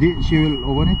 Yeah, she will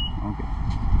open it. Okay.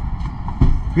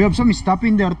 We have some stuff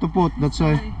in there to put. That's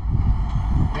why.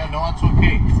 Yeah, no, that's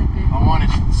okay. It's okay. I want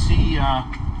to see,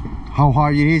 How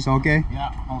hard it is. Okay.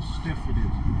 yeah, how stiff it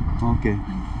is. Okay.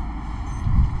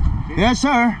 Yes,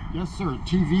 sir. Yes, sir.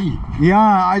 TV. Yeah,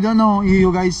 I don't know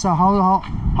you guys how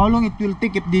long it will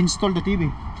take if they install the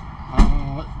TV.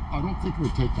 I don't think it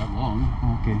would take that long.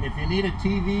 Okay. If you need a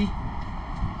TV,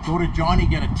 go to Johnny,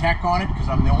 get a tech on it, because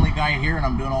I'm the only guy here and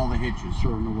I'm doing all the hitches.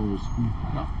 Sure, no worries.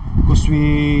 Because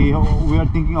we are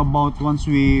thinking about once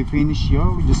we finish here,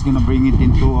 we're just gonna bring it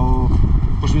into.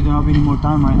 Because we don't have any more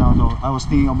time right now. Though I was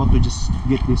thinking about to just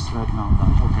get this right now.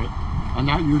 Okay. And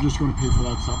now you're just going to pay for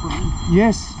that separately?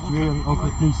 Yes. Okay.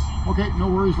 Okay, please. Okay, no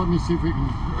worries. Let me see if we can.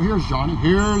 Here's Johnny.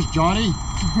 Here's Johnny.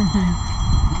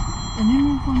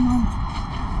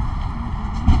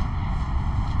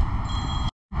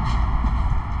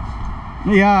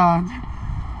 Yeah.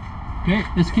 Okay,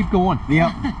 let's keep going.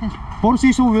 Yeah. Four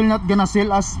Seasons will not gonna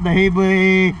sell us the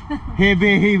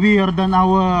heavier than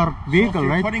our vehicle, So if you're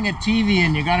right? putting a TV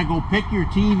in, you got to go pick your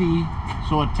TV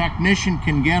so a technician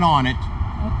can get on it.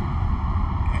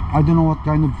 I don't know what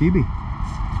kind of TV.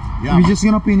 Yeah. We're just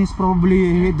gonna finish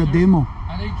probably the demo.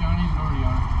 I think Johnny's already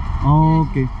on it. Oh,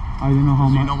 okay. I don't know how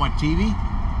Does he much. know what TV?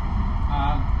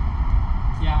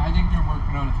 Yeah, I think they're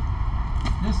working on it.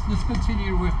 Let's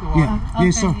continue with the Yeah. Okay,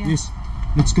 Yes, sir. yeah. Yes.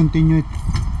 Let's continue it.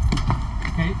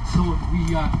 Okay, so we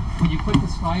when you put the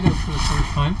slide out for the first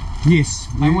time, Yes.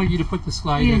 I want you to put the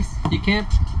slide Yes. in. You can't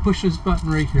push this button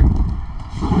right here.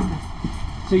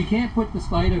 So you can't put the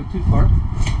slide out too far.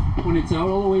 When it's out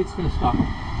all the way, it's going to stop.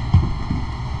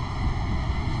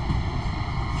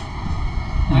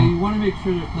 Now you want to make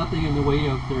sure there's nothing in the way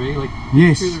out there, eh? Like make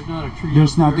Yes. sure there's not a tree.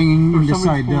 There's out nothing there, in or the somebody's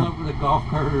side pulling there. up with a golf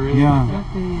cart or anything Yeah.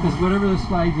 like that. Because whatever the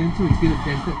slides into, it's going to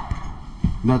dent it.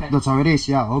 That's how it is.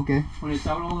 Yeah. Okay. When it's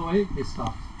out all the way, it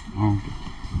stops. Okay.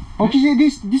 Okay.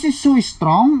 So this is so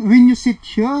strong when you sit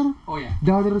here. Oh yeah.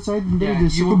 The other side, there, Yeah,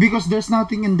 you won't- because there's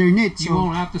nothing underneath. You So.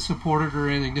 won't have to support it or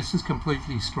anything. This is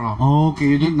completely strong. Okay.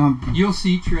 You don't have. You'll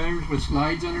see trailers with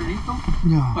slides underneath them,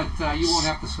 Yeah. but you won't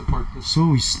have to support this.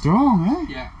 So strong, eh?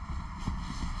 Yeah,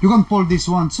 You can pull this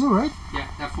one too, right? yeah,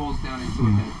 that folds down into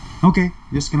it. Then. Okay.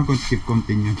 Just gonna keep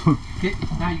continue. Okay,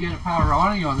 now you get a power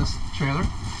awning on this trailer.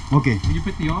 Okay. When you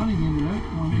put the awning in and out,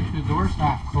 you want to make sure the door's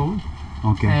half closed,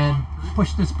 Okay. and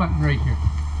push this button right here.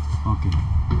 Okay.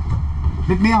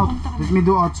 Let me out. Let me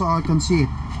do out so I can see it.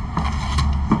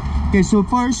 Okay, so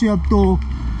first you have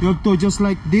to just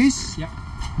like this. Yep.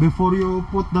 Before you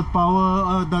put that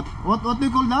power that what do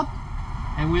you call that?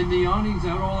 And when the awning's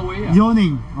out all the way up,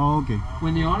 Yawning. Oh, okay.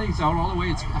 when the awning's out all the way,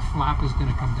 it's a flap is going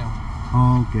to come down.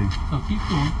 Oh, okay. So keep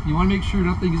going. You want to make sure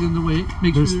nothing's in the way.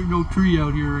 Make There's- sure there's no tree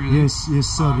out here. Or anything. Yes, yes,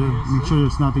 sir. Make sure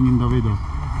there's nothing in the window.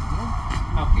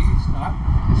 Okay, stop.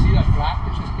 See that flap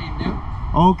that just came down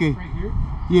Okay. right here?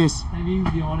 Yes. That means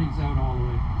the awning's out all the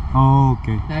way. Oh,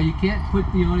 okay. Now you can't put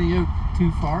the awning out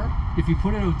too far. If you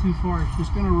put it out too far, it's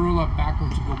just going to roll up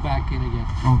backwards and go back in again.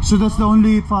 Oh, so that's the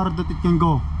only far that it can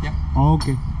go. Yep. Oh,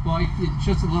 okay. Well, it's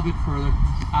just a little bit further.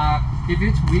 If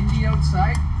it's windy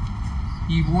outside,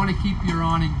 you want to keep your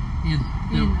awning in.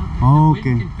 The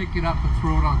Okay. wind can pick it up and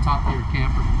throw it on top of your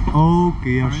camper.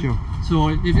 Okay, yeah, Alright? sure. So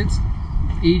if it's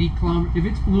 80 kilometers, if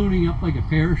it's ballooning up like a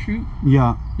parachute,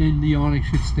 Yeah. then the awning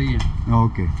should stay in.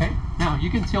 Okay. Okay. Now you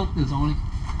can tilt this awning.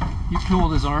 You can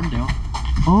hold his arm down,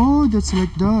 Oh, that's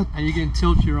like that. and you can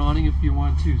tilt your awning if you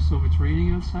want to. So if it's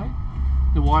raining outside,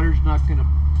 the water's not gonna.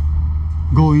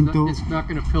 It's not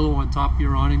gonna pillow on top of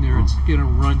your awning there. It's gonna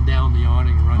run down the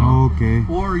awning, and run out. Okay.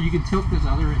 Or you can tilt this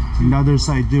other end too. Another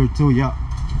side there too, yeah.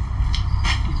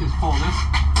 You just pull this,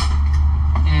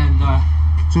 and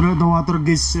So that the water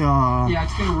gets yeah,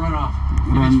 it's gonna run off.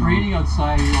 If Run it's off. raining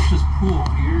outside, it'll just pool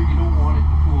here. You don't want it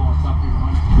to pool on top of your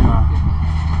awning.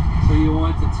 Yeah. So you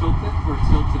want to tilt it or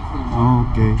tilt it for the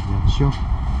water. Okay, yeah, sure.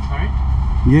 All right.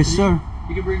 Yes, So sir.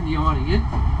 You can bring the awning in.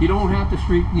 You don't have to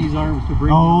straighten these arms to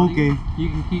bring Oh, the awning okay. in. You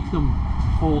can keep them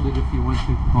folded if you want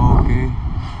to. Okay.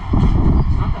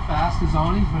 It's not the fastest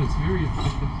awning, but it's very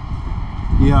effective.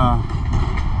 Yeah.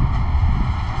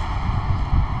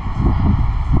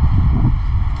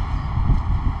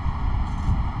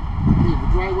 The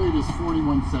dry weight is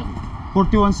 41.7.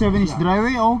 41.7 is Yeah. dry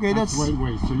way. Okay, That's that's right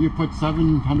weight. So you put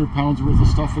 700 pounds worth of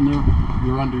stuff in there,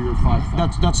 you're under your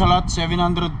 5,000. that's a lot.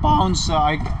 700 pounds.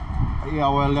 Yeah,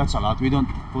 well, that's a lot. We don't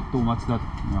put too much. That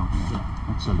no, yeah,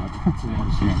 that's a lot. It's in all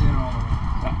the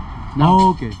way. Now,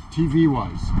 Okay. TV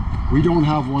wise, we don't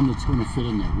have one that's going to fit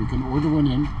in there. We can order one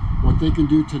in. What they can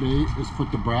do today is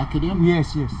put the bracket in.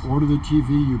 Yes, yes. Order the TV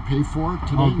you pay for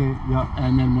today. Okay, yeah.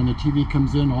 And then when the TV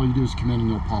comes in, all you do is come in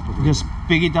and they'll pop it right Just in.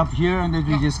 pick it up here and then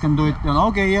we just can do it.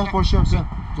 Okay, yeah, for sure, sir.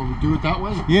 So we do it that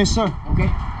way? Yes, sir.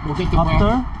 Okay. We'll get the After,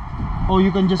 bracket. or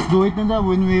you can just do it in there.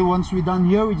 Once we're done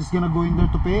here, we're just gonna go in there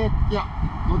to pay it. Yeah.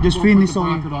 Just we'll finish put the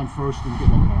all- bracket on first and get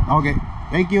it on. Okay,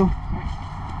 thank you.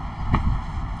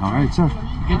 All right, sir.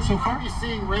 You good so far? Are you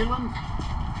seeing Raylan?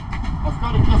 I've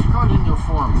got a gift card in your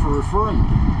form for referring.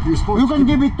 You're supposed You to can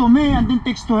give it to me and then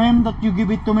text to him that you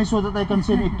give it to me so that I can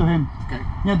send it to him. Okay.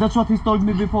 Yeah, that's what he told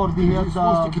me before. He He had, was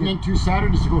supposed to come in 2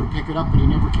 Saturdays ago to pick it up, but he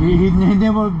never came he in.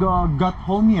 never got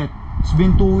home yet. It's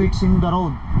been 2 weeks in the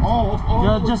road. Oh.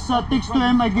 Yeah, just text to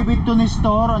him. I give it to the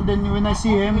store, and then when I see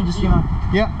him, I'm just gonna.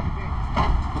 Yeah,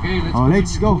 Okay, let's Oh, go. in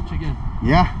let's your go. coach again.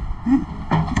 yeah.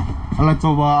 A lot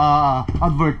of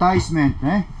advertisement,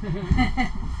 eh?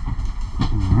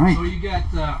 All right. So you got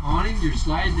awning, your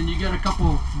slide, then you got a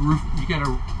couple roof. You got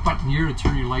a button here to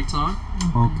turn your lights on.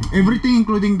 Okay. Everything,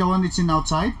 including the one that's in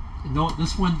outside. No,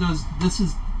 this one does. This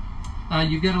is.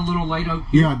 You get a little light out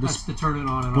here. Yeah, this- That's to turn it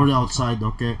on and For the off. outside,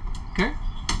 okay. Okay.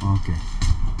 Okay.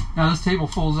 Now this table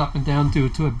folds up and down to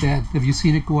a bed. Have you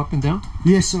seen it go up and down?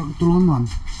 Yes, sir. Tulungan man.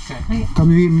 Okay. Can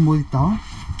we move it down?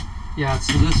 Yeah.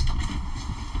 So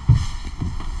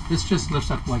this just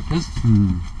lifts up like this.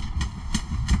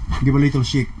 Give a little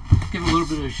shake. Give it a little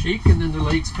bit of a shake, and then the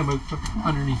legs come out from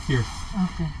underneath here.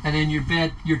 Okay. And then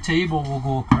your table will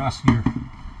go across here,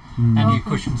 and your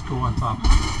cushions go on top.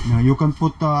 Yeah, you can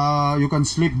put, you can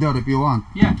sleep there if you want.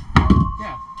 Yeah.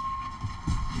 Yeah.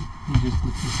 You just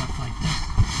lift this up like this.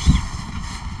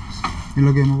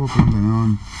 Ilagay mo po parang ganon.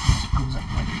 Goes up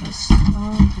like this.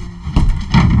 Okay.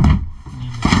 And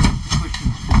then the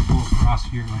cushions just go across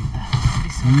here like that.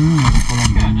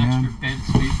 Parang Got an ganyan. extra bed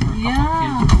space for a couple Yeah.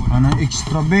 kids or whatever. Ano,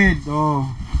 extra bed. Oh.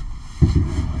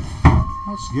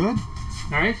 That's good.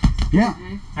 Alright? Yeah.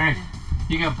 Alright.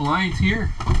 You got blinds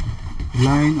here.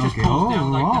 Line, Just okay. pulls Oh,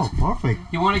 down like wow. this. Perfect.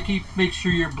 You want to make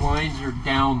sure your blinds are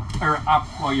down or up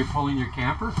while you're pulling your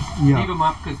camper. Yeah. Leave them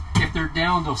up because if they're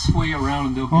down, they'll sway around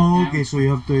and they'll get Oh, down. okay. So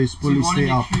you have to So fully you want to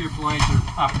stay make up. sure your blinds are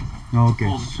up. Okay.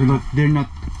 Pull the So that they're not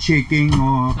shaking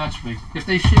or... That's right. If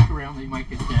they shake around, they might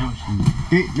get damaged.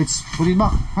 Okay, let's put it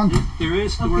back. Hand. There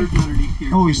is storage underneath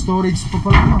here. Oh, storage pa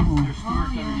pala. Oh. There's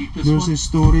storage underneath this There's one. a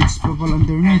storage pa pala And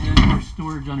underneath. then there's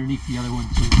storage underneath the other one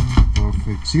too.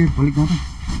 Perfect. Sige, balik natin.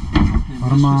 And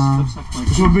Para this ma... just lifts up like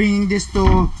So we're bringing this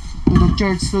to the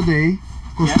church today.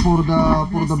 Cause Yeah. for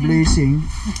the blazing.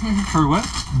 For what?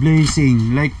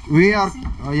 Blazing. Like we are,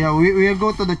 yeah, we are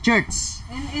go to the church.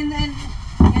 In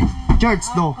Church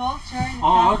our though. culture, in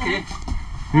Oh, Catholic,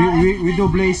 okay. We do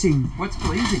blazing. What's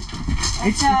blazing?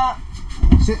 It's a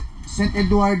St.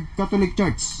 Edward Catholic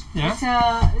Church. Yeah.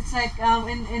 it's like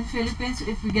in Philippines,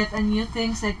 if we get a new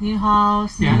things like new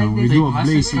house, Yeah. like We this, do a bless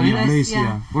it, blazing. right? Yeah, blaze, Yeah.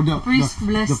 yeah. For the priest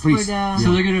bless the priest. for the. Yeah.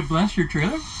 So they're gonna bless your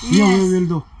trailer? Yeah, we Yes. will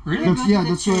do. Really? That's, Go to yeah, the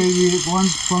that's why we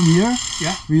once from here.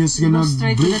 Yeah. We just We gonna go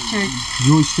straight to bri- the church.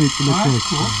 Go straight to the Oh, that's church.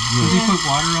 cool. Yeah. Does he put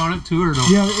water on it too, or no?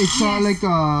 Yeah, it's Yes. like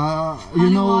you Holy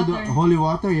know water. the holy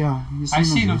water. Yeah, you I've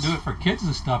seen them this. do it for kids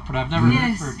and stuff, but I've never done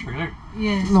it Yes. for a trailer.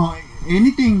 Yes. No,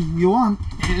 anything you want.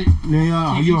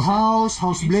 Yeah, TV your set.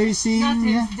 house blazing. Not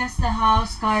Yeah. it's just the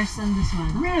house, cars, and this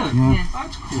one. Really? Yeah. Yes.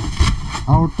 That's cool.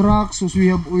 Our trucks, so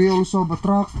we also have a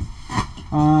truck,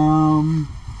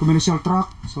 commercial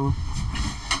truck. So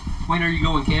When are you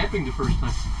going camping the first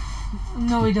time?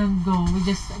 No, we don't go. We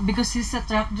just because he's a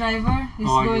truck driver. He's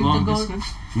Oh, going long to go. distance?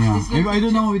 yeah, It's good if I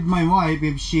don't know with my wife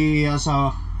if she has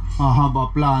have a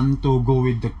plan to go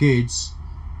with the kids,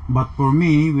 but for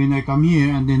me when I come here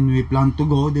and then we plan to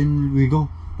go, then we go.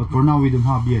 But for now we don't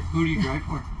have yet. Who do you drive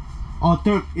for? Oh,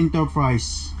 Turk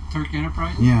Enterprise. Turk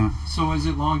Enterprise? Yeah. So is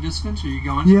it long distance? Are you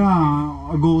going? Yeah,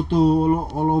 I go to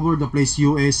all over the place,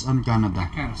 US and Canada.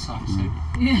 That kind of sucks. eh?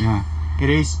 Yeah, it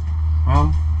is.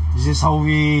 Well, this is how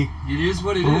we. It is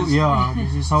what it Oh, is. yeah,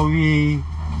 this is how we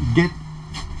get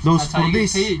those That's how you get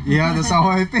this. paid. Yeah, that's how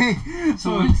I pay.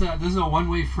 So it's this is a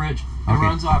one-way fridge. It Okay.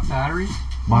 runs off batteries.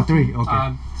 Battery,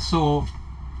 okay. So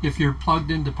if you're plugged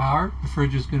into power, the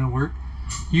fridge is going to work.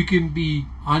 You can be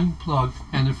unplugged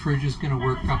and the fridge is going to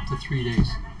work up to 3 days.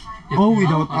 If Oh, you're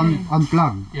without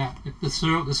unplug. Yeah, if the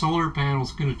solar panel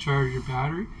is going to charge your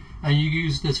battery, and you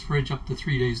use this fridge up to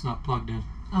 3 days not plugged in.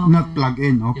 Not plug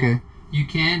in, okay. Yeah. You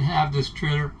can have this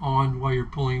trailer on while you're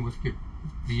pulling with your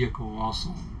vehicle also.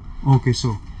 Okay, so.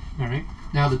 All right.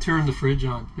 Now to turn the fridge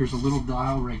on, there's a little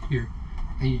dial right here,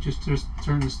 and you just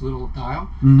turn this little dial,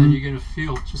 Mhm. and you're gonna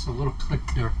feel just a little click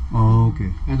there, Oh,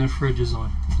 okay. and the fridge is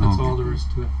on. That's Okay. all there is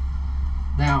to it.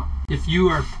 Now, if you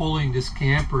are pulling this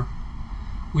camper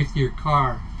with your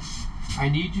car, I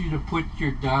need you to put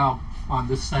your dial on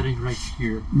this setting right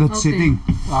here. That's Okay. sitting.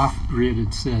 Off grid,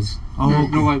 it says. Oh, okay.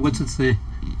 No, what's it say?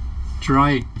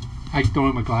 Dry. I don't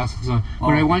have my glasses on.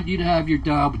 But I Oh. want you to have your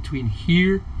dial between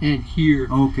here and here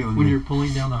Okay, when okay. you're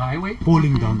pulling down the highway.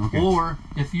 Pulling down, okay. Or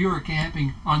if you are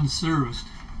camping unserviced,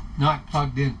 not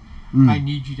plugged in, I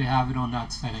need you to have it on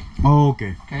that setting. Oh,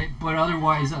 okay. Okay? But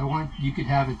otherwise, I want you could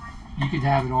have it. You could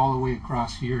have it all the way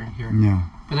across here and here. Yeah.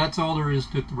 But that's all there is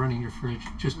to it, running your fridge.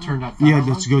 Just turn that dial Yeah,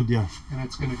 that's on, good, yeah. and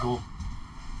it's gonna go.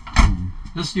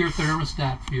 This is your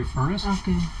thermostat for your furnace.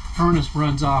 Okay. Furnace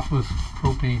runs off of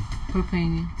propane.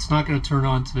 Propane. It's not going to turn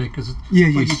on today because Yeah,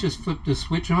 but yes. you just flip the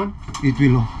switch on, It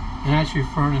will. and that's your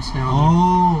furnace down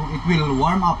Oh, it will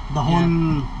warm up the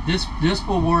whole. there. This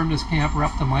will warm this camper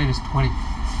up to -20.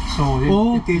 So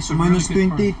Oh, okay. it's So a really minus good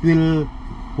 20, furnace. it will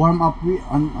warm up.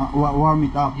 Warm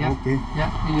it up. Yeah. Okay.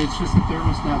 Yeah, and it's just a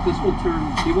thermostat. This will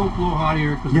turn. It won't blow hot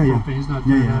air because Yeah, the yeah. propane's not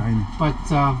Yeah, turning yeah, on. I know. But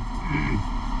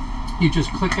you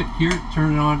just click it here,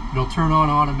 turn it on. It'll turn on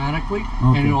automatically,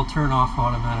 Okay. and it'll turn off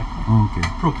automatically. Okay.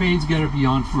 Propane's got to be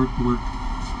on for it to work.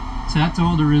 So that's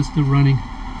all there is to running.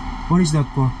 What is that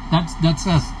for? That's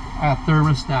a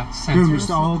thermostat sensor. Thermostat.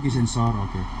 Oh, okay, sensor.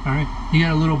 Okay. All right, you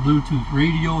got a little Bluetooth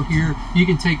radio here. You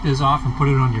can take this off and put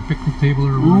it on your picnic table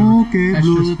or whatever. Okay, That's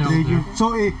just Bluetooth held radio. there.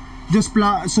 So just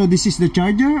plug. So this is the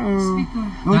charger, or Speaker.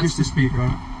 oh, That's just the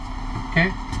speaker.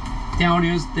 Okay, down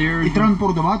is there. It run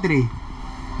for the battery.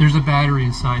 There's a battery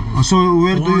inside Oh, this. so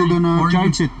where do you gonna or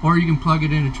charge you it? can, Or you can plug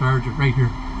it in and charge it right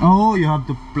here. Oh, you have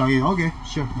to plug it. Okay,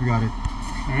 sure, we got it.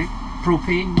 All right,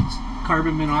 propane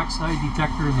carbon monoxide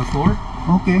detector in the floor.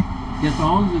 Okay. As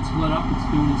long as it's lit up, it's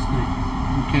doing its thing.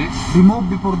 Okay. Remove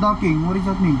before docking. What does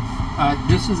that mean?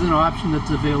 This is an option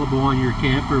that's available on your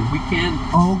camper. We can.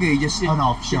 Oh, okay, just an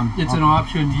option. It's an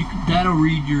option. That'll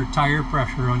read your tire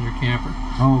pressure on your camper.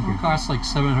 Oh, It okay. costs like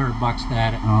 $700 to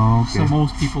add it. Oh, okay. So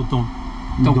most people don't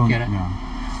get it. Yeah.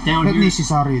 Down Not here,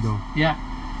 necessary though. yeah,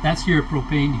 that's your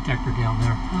propane detector down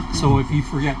there. So if you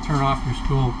forget to turn off your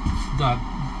stove,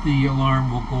 the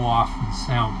alarm will go off and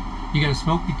sound. You got a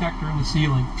smoke detector in the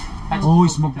ceiling. That's Oh, a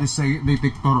smoke detector.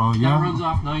 detector. Oh, yeah. That runs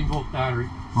off 9-volt battery.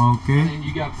 Okay. And then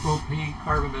you got propane,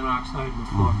 carbon monoxide in the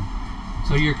floor.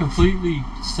 So you're completely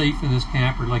safe in this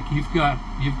camper. Like you've got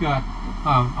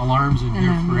alarms in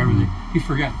here for everything. You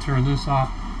forgot to turn this off,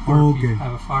 or if you Okay.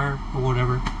 have a fire or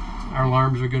whatever, our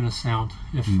alarms are going to sound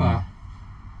if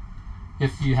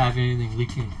you have anything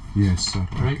leaking. Yes, sir.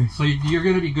 Right? Okay. So you're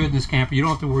going to be good in this camper. You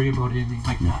don't have to worry about anything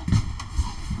like that.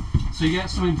 So you got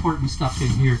some important stuff in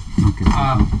here. Okay.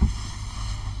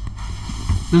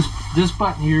 This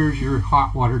button here is your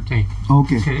hot water tank.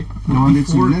 Okay. Okay. The one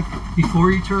that's in left.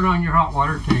 Before you turn on your hot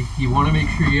water tank, you want to make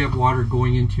sure you have water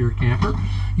going into your camper.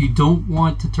 You don't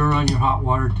want to turn on your hot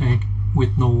water tank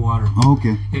with no water.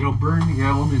 Okay. It'll burn the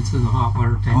elements in the hot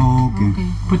water tank. Oh, okay. Okay.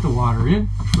 Put the water in,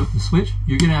 flip the switch.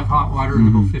 You're going to have hot water in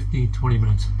about 15-20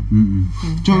 minutes.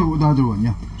 So the other one,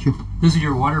 yeah. Sure. This is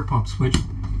your water pump switch.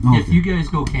 Okay. If you guys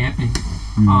go camping,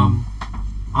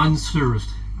 unserviced,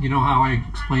 you know how I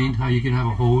explained how you can have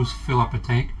a hose fill up a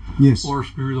tank? Yes. Or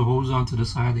screw the hose onto the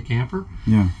side of the camper?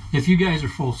 Yeah. If you guys are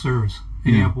full service,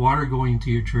 and you Yeah. have water going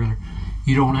to your trailer,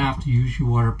 you don't have to use your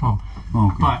water pump.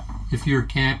 Okay. But if you're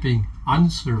camping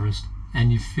unserviced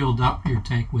and you filled up your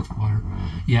tank with water,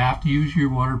 you have to use your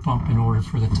water pump in order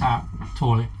for the tap,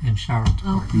 toilet, and shower to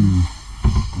work.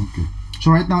 Okay.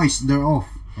 So right now they're off.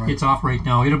 Right? It's off right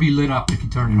now. It'll be lit up if you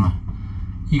turn it on.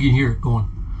 You can hear it going.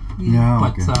 Yeah.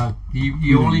 But Okay.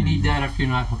 you only need that if you're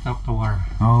not hooked up to water.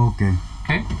 Okay.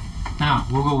 Okay? Now,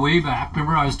 we'll go way back.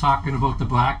 Remember I was talking about the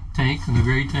black tank and the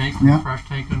gray tank and Yeah. the fresh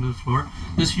tank under the floor?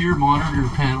 This is your monitor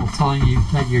panel telling you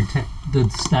that the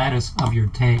status of your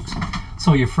tanks.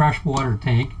 So your fresh water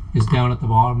tank is down at the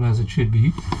bottom as it should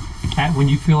be. And when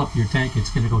you fill up your tank, it's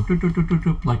going to go doop, doop, doop, doop,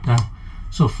 doop, like that.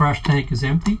 So fresh tank is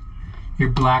empty. Your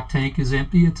black tank is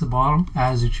empty at the bottom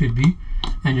as it should be.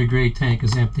 And your gray tank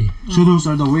is empty. So those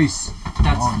are the waste.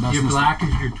 That's that's your the- black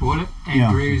is your toilet and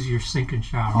Yeah. gray is your sink and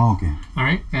shower. Okay. All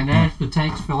right, and then if the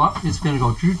tanks fill up, it's going to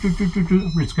go.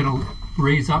 It's going to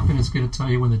raise up, and it's going to tell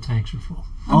you when the tanks are full.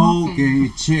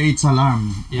 Okay. It's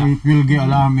alarm. Yeah. It will get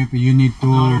alarm if you need to.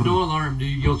 No, there's no alarm,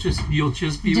 dude. You'll just be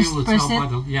Just able to press tell by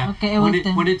it? the Okay,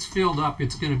 when well, it's filled up,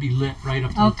 it's going to be lit right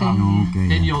up to Okay. the top. Okay.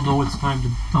 Then Yeah. you'll know it's time to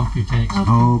dump your tanks.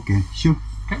 Okay. Sure.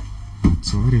 Okay.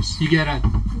 So it is. You get a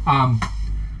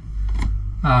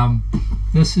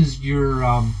this is your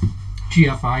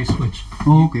GFI switch.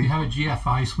 Okay. You have a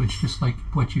GFI switch just like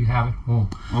what you have at home.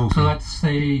 Okay. So let's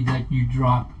say that you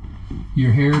drop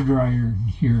your hair dryer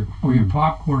here or your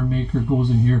popcorn maker goes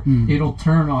in here. It'll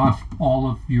turn off all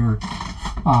of your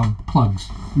plugs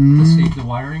to save the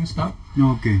wiring stuff.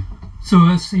 Okay. So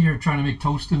let's say you're trying to make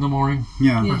toast in the morning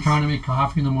Yeah. or trying to make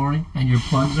coffee in the morning and your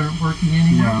plugs aren't working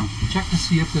anymore. Yeah. Check to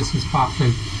see if this has popped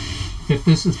out. If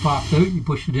this is popped out, you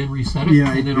push it in, reset it,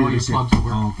 Yeah. and then all your reset. plugs will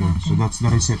work. Okay. So that's the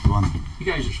reset one. You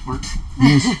guys are smart.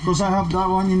 Yes. Because I have that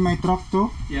one in my truck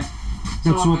too. Yeah.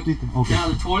 That's So, what it. Okay. Now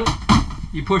the toilet,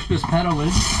 you push this pedal in.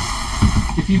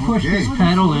 If you push Okay. this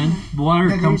pedal in, water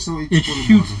Yeah, comes, so it's it full of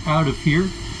shoots water. out of here,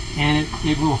 and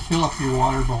it will fill up your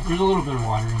water bowl. There's a little bit of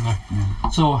water in there.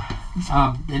 So,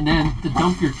 and then to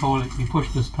dump your toilet, you push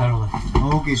this pedal in.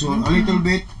 Okay. So a little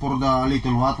bit for the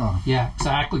little water. Yeah,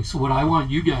 exactly. So what I want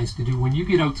you guys to do when you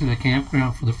get out to the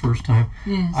campground for the first time,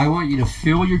 Yes. I want you to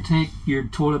fill your tank, your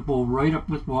toilet bowl right up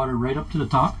with water, right up to the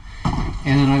top,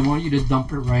 and then I want you to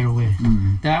dump it right away.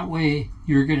 That way,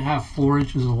 you're going to have 4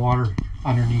 inches of water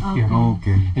underneath here.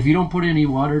 Okay. If you don't put any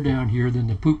water down here, then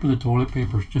the poop and the toilet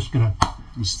paper is just going to,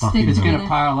 It's stuck Stick in it's there. going to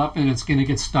pile up and it's going to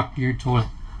get stuck to your toilet.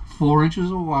 4 inches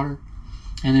of water,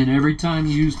 and then every time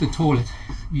you use the toilet,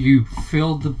 you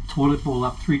fill the toilet bowl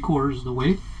up 3/4 of the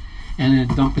way, and then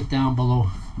dump it down below.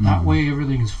 That way,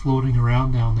 everything is floating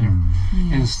around down there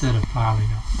instead of piling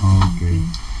up. Okay.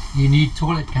 You need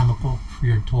toilet chemical for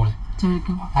your toilet.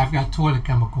 I've got toilet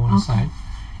chemical inside,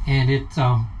 and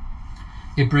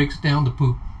it breaks down the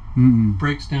poop,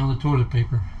 breaks down the toilet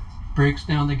paper, breaks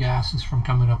down the gases from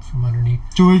coming up from underneath.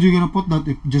 So where are you gonna put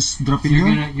that? Just drop it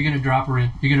You're there? gonna drop her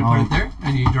in. You're gonna put it there,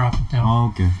 and you drop it down.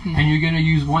 Okay. And you're gonna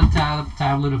use one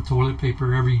tablet of toilet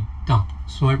paper every dump.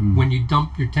 So when you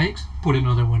dump your tanks, put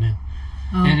another one in,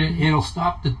 and it'll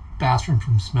stop the bathroom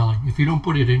from smelling. If you don't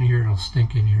put it in here, it'll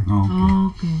stink in here.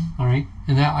 Okay. Okay. All right,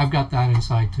 and that I've got that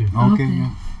inside too. Okay. Okay.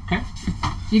 Yeah. Okay.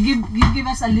 You give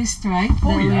us a list, right? Oh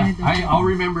That we yeah, need to- I'll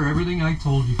remember everything I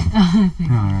told you. All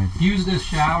right. Use this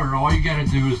shower. All you gotta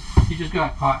do is you just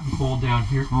got hot and cold down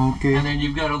here, Okay. and then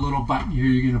you've got a little button here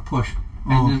you're gonna push,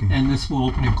 and Okay. and this will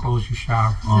open and close your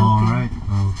shower. All right.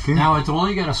 Okay. Now it's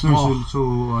only got a so, small. so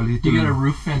a little You got a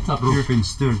roof vent up roof here. and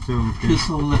stair too. Okay. This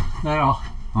will that'll.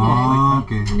 Ah,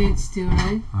 okay. Needs to,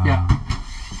 right? Yeah.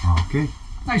 Okay.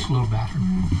 Nice little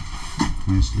bathroom.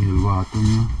 Nice little bathroom.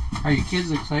 Yeah. Are you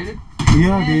kids excited?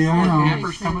 Yeah, they are More now.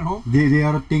 campers coming home? They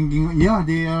are thinking. Yeah,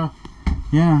 they are.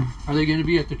 Yeah. Are they going to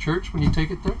be at the church when you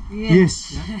take it there?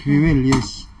 Yes. We will.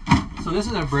 Yes. So this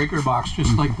is a breaker box,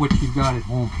 just like what you've got at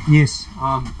home. Yes.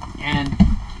 And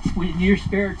when in your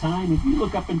spare time, if you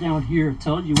look up and down here, it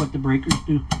tells you what the breakers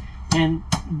do. And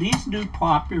these do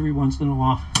pop every once in a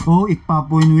while. Oh, it pop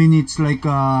when it's like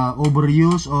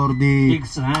overuse or the.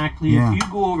 Exactly. Yeah. If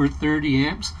you go over 30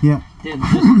 amps, Yeah. then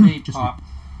this may pop.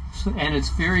 So, and it's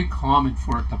very common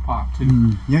for it to pop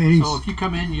too. Yeah, it is. So if you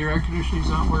come in, your air conditioning's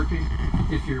not working,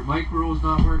 if your micro is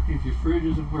not working, if your fridge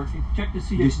isn't working, check to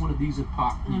see Yes. if one of these have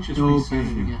popped. You just Okay.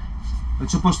 reset it again.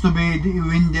 It's supposed to be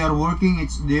when they are working.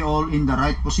 They all in the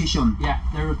right position. Yeah,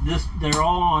 they're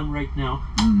all on right now,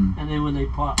 and then when they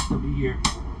pop, they'll be here.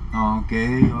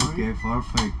 Okay. Okay.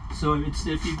 Perfect. So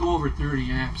if you go over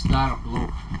 30 amps, that'll blow.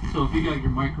 So if you got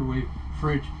your microwave,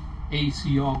 fridge,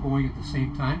 AC all going at the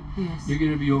same time, Yes. you're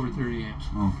going to be over 30 amps.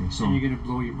 Okay, so And you're going to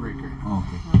blow your breaker.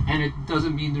 okay. And it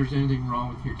doesn't mean there's anything wrong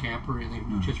with your camper or anything.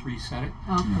 You just reset it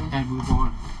Okay. and move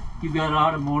on. You've got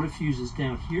automotive fuses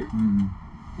down here. Mm.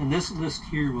 And this list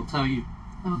here will tell you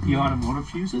Okay. the automotive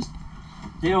fuses.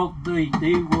 They will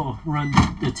run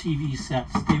the TV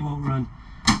sets. They will run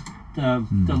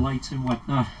the lights and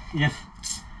whatnot.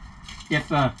 If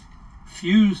a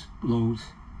fuse blows,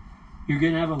 you're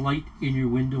gonna have a light in your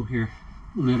window here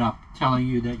lit up, telling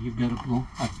you that you've got a blown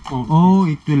Oh,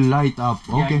 it will light up.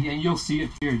 Okay. Yeah, and you'll see it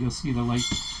here. You'll see the light.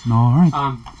 All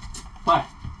right. But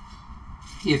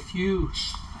if you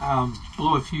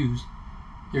blow a fuse,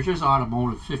 they're just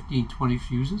automotive 15, 20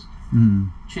 fuses.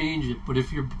 Change it. But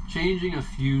if you're changing a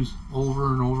fuse over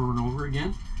and over and over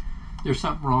again, there's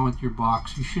something wrong with your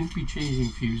box. You shouldn't be changing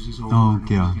fuses over and over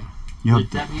again.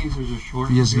 That means there's a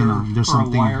shortage there's or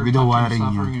something a wire with the wiring.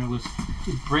 suffering. You know,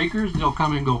 breakers, they'll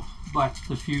come and go, but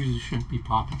the fuses shouldn't be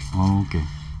popping. Okay.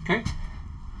 Okay?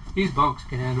 These bunks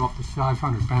can handle up to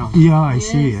 500 pounds. Yeah, I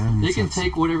see. Yeah, They can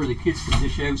take whatever the kids can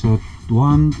dish out. So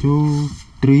 1, 2,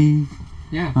 3,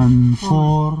 Yeah. and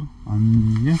 4,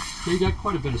 and yeah. They got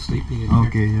quite a bit of sleeping in here.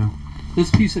 Okay, yeah. This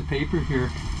piece of paper here,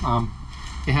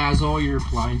 it has all your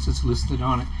appliances listed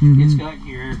on it. Mhm. It's got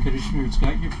your air conditioner, it's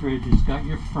got your fridge, it's got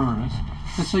your furnace.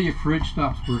 Let's say your fridge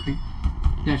stops working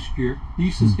next year.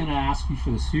 This is going to ask you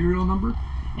for the serial number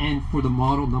and for the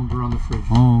model number on the fridge.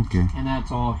 Oh, okay. And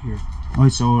that's all here. Oh,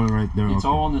 it's all right there. It's okay.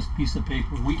 all on this piece of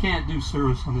paper. We can't do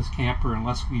service on this camper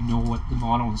unless we know what the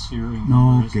model and serial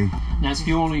No, number okay. is. And that's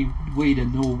the only way to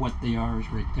know what they are is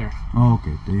right there.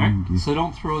 Okay, Right? thank you. So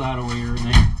don't throw that away or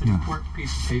anything. It's an Yeah. important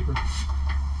piece of paper.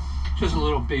 Just a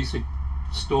little basic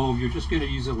stove. You're just going to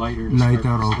use a lighter. To Lighter,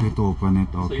 start the okay, stove. to open it.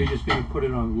 So Okay. you're just going to put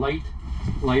it on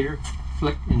lighter,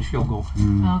 flick, and she'll go.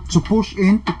 So push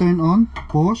in to turn on.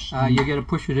 Push. You got to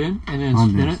push it in and then On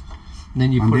spin this. it. And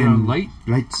then you And put it then on light,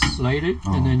 Lights. light it,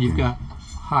 Oh, and then you've okay. got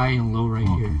high and low right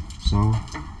Okay. here. So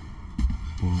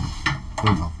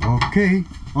turn off. Okay.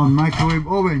 On microwave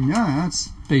oven. Yeah, that's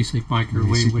Basic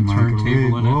microwave basic with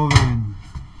turntable in it. oven.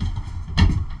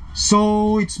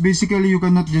 So it's basically you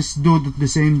cannot just do it at the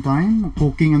same time,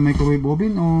 cooking and microwave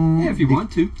oven, or Yeah, if you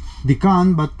want to. they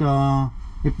can, but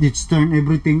if it's turn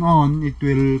everything on, it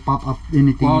will pop up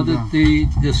anything. Well,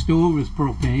 the stove is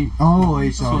propane. Oh,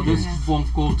 it's So okay. this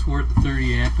won't go toward the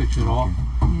 30 ampage at all.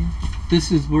 This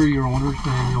is where your owner's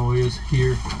manual is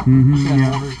here. Mhm, It's got yeah.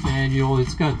 an owner's manual.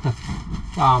 It's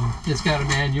got a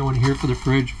manual in here for the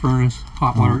fridge, furnace,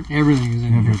 hot water. Everything is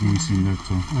in here. Everything's in there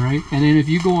too. All right, and then if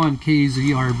you go on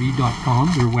kzrv.com,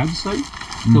 their website,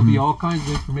 there'll be all kinds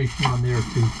of information on there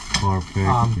too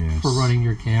Perfect. Yes. for running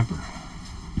your camper.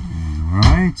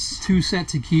 Right. 2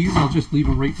 sets of keys. I'll just leave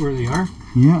them right where they are.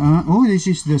 Yeah. Oh, this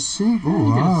is the sink. Oh,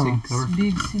 You got a wow. sink cover.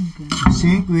 Big sink.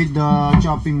 Sink with the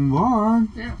chopping board.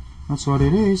 Yeah. That's what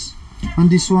it is. And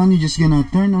this one, you just gonna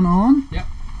turn on. Yep.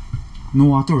 No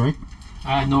water, right?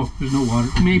 No, there's no water.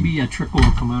 Maybe a trickle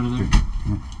will come out of there.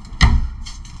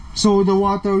 So the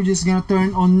water, you're just gonna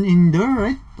turn on in there,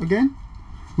 right? Again,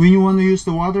 when you want to use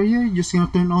the water here, you're just gonna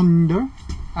turn on in there.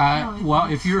 Well,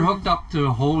 if you're hooked up to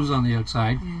a hose on the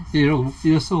outside,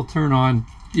 this will turn on.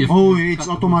 If Oh, you it's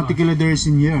cut the hose on. automatically there is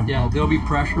in here. Yeah, there'll be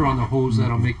pressure on the hose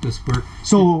that'll make this work.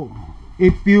 So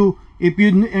if you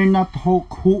are not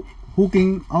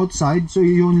hooking outside, so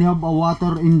you only have a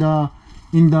water in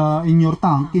your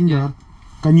tank in there,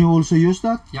 can you also use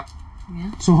that? Yep.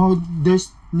 Yeah. So how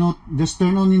there's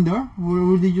turn on in there?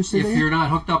 Where did you say If that? you're not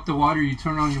hooked up to water, you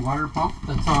turn on your water pump.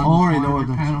 That's on. Oh, the right,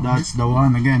 water panel. that's the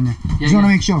one again. Yeah, Just wanna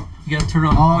yeah. make sure. You gotta turn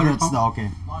on. the Oh, water that's pump. the okay.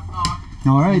 Knock, knock.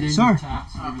 All And right, then sir. your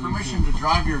taps and everything. Permission to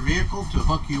drive your vehicle to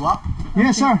hook you up?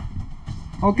 Yes, sir.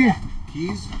 Okay.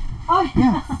 Keys? Oh,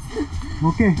 Yeah.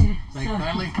 Okay. Thank you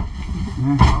kindly.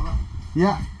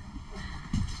 Yeah.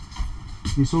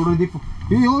 He's already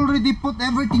you already put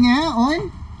everything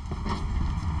on?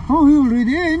 Oh, you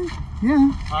already in?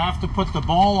 Yeah. I have to put the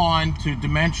ball on to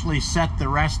dimensionally set the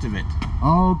rest of it.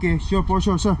 Okay, sure, for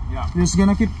sure, sir. Yeah. Just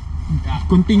gonna keep Yeah.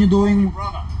 continue doing.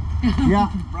 Brother, Yeah,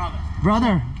 brother.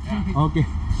 brother. Yeah. Okay.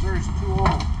 Sir's too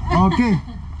old. Okay.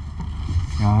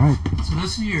 All right. So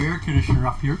this is your air conditioner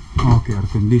up here. Okay, air You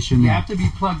conditioning. have to be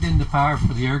plugged into power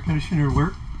for the air conditioner to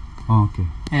work, Okay.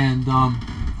 and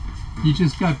you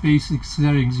just got basic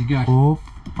settings. You got Off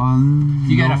on.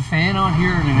 you got a fan on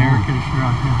here and an air conditioner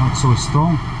on here. Not so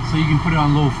strong. So you can put it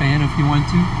on low fan if you want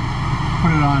to.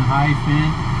 Put it on high fan.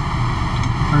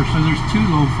 Or so there's 2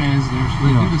 low fans there, so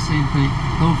they Yeah. do the same thing.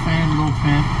 Low fan,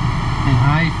 and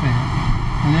high fan.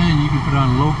 And then you can put it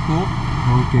on low cool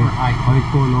Okay. or high cool. High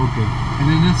cool. Okay. And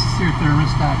then this is your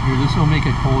thermostat here. This will make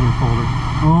it colder.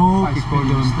 Oh, By okay, spinning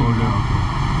colder this and thing colder. around.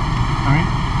 Okay. Alright?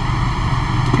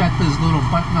 Got this little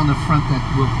button on the front that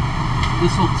will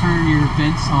turn your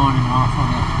vents on and off on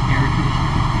the air conditioner.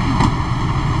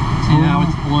 See now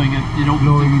it's blowing it. It opens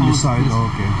Blowing and in the closes side, this.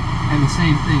 okay. And the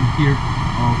same thing here.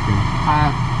 Okay.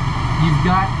 You've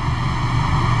got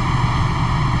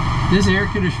this air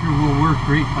conditioner will work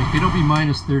great. Like it'll be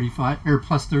minus 35 or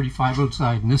plus 35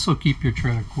 outside, and this will keep your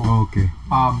trailer cool. Okay.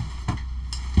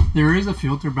 There is a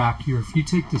filter back here. If you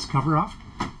take this cover off,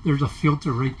 there's a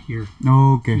filter right here.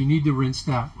 Okay. You need to rinse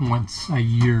that once a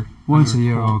year. Once a under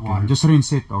year, cold okay. water. Just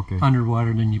rinse it, okay.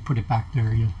 Underwater, then you put it back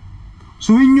there again.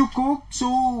 So when you cook, so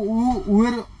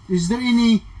where is there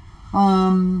any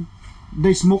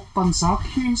the smoke pansak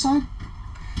here inside?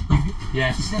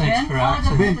 Yes, The thanks vent? for Oh, the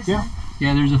asking. vent. Vent, yeah.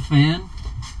 Yeah, there's a fan.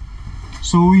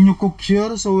 So when you cook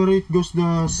here, so where it goes the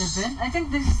The vent? I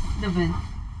think this is the vent.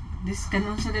 This can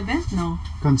also the vent? No.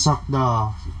 can suck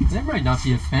the. There might not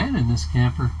be a fan in this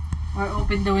camper. Or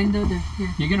open the window there. Here.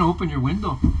 You're gonna open your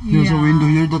window. There's a window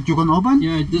here that you can open.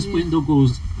 Yeah, this window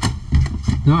goes.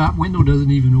 No, that window doesn't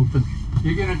even open.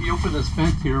 You're gonna be open this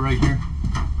vent here, right here,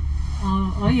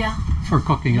 Oh yeah. for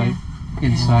cooking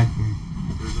inside.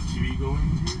 There's a TV going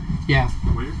in here? Yeah.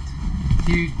 Where?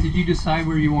 Did you decide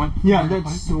where you want? Yeah, your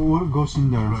that's pipe? what goes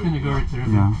in there. It's gonna go right there.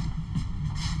 Yeah.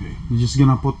 Okay. You're just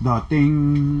gonna put the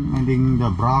thing, I think the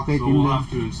bracket So in we'll there. have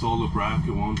to install the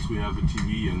bracket once we have the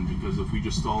TV in, because if we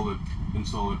just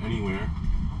install it anywhere,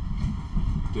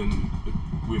 then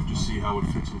we have to see how it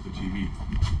fits with the TV.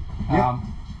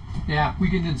 Yeah, we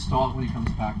can install it when he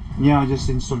comes back. Yeah, just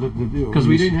install it. Because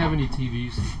we didn't have any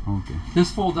TVs. Okay.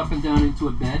 This folds up and down into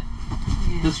a bed.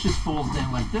 Yeah. This just folds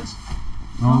down like this.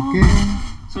 Okay.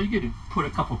 So you could put a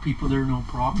couple people there, no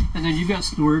problem. And then you got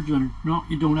storage under. No,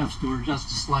 you don't have storage. That's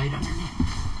the slide underneath.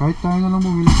 Kahit tayo na lang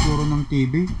bumili siguro ng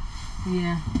TV.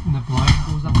 Yeah. And the blind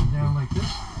goes up and down like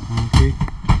this. Okay.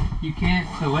 You can't.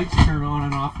 The lights turn on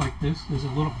and off like this. There's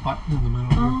a little button in the middle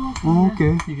here. Oh,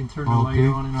 Okay. You can turn the Okay.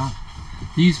 light on and off.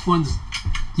 These ones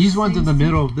in the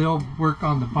middle, they'll work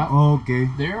on the button Okay.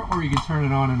 there, or you can turn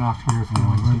it on and off here if you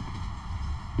want to.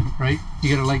 Right? You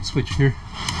got a light switch here,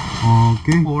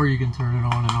 Okay. or you can turn it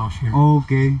on and off here.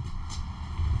 Okay.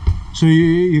 So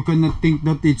you cannot think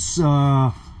that it's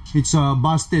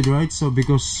busted, right? So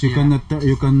because you Yeah. cannot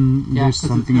you can Yeah, there's because it's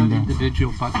something got in there.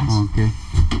 individual buttons. Okay.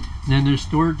 And then there's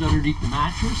storage underneath the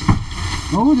mattress.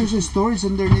 Oh, there's a storage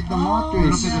underneath the A little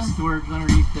mattress. bit of storage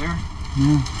underneath there.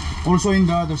 Yeah. Also in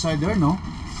the other side there, no?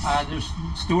 There's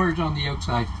storage on the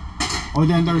outside. Oh,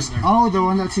 then there's There. the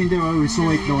one that's in there. Oh, we saw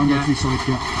it. The one that we saw it.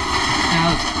 Yeah. Now,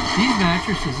 these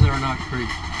mattresses are not great.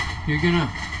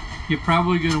 You're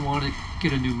probably gonna want to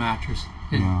get a new mattress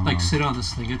and Yeah. like sit on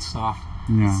this thing. It's soft.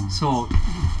 Yeah. So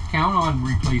count on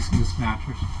replacing this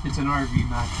mattress. It's an RV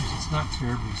mattress. It's not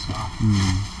terribly soft.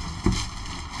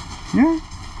 Yeah.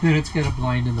 Then it's got a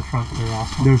blind in the front there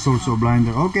also. There's also a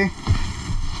blinder. Okay.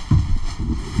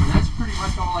 And that's pretty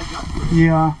much all I got for you.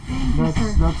 Yeah.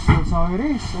 That's how it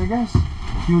is, I guess.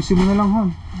 Yusin mo na lang, hon.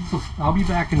 So I'll be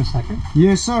back in a second.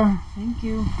 Yes, sir. Thank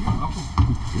you.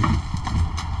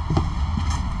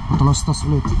 Patalastas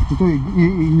ulit. Ito,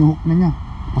 inuhook na niya.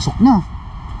 Pasok na.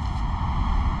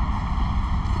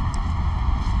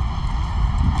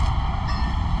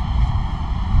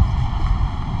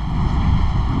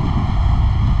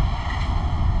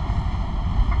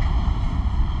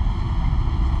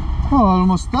 Oh,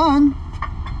 almost done.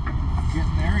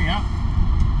 Getting there, yeah.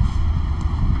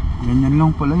 Ganyan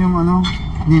lang pala yung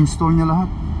ni-install niya lahat.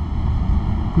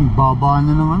 Yung baba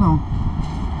na ng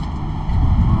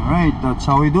Alright, that's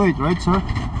how we do it, right, sir?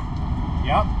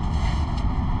 Yep.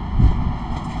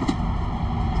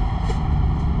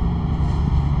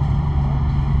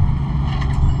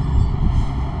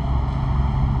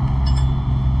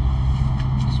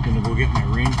 Just gonna go get my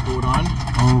raincoat on.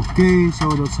 Okay, so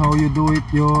that's how you do it.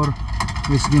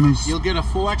 You'll get a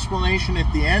full explanation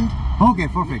at the end. Okay,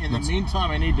 perfect. In the meantime,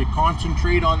 I need to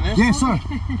concentrate on this. Yes, sir.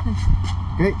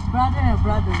 Okay,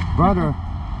 brother.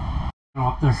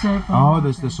 Up there. Oh,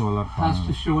 that's the solar That's panel.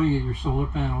 just showing you your solar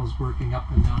panel is working up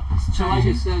and down. So like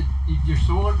I said, your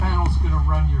solar panel is going to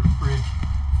run your fridge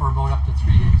for about up to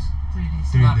 3 days. 3 days.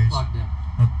 It's 3 not days. plugged in.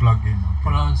 Not plug in.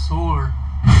 But Okay. on solar,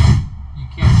 you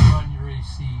can't run your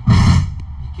AC.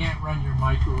 You can't run your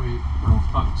microwave or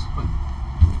plugs. But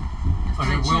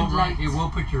it will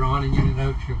put your on and in and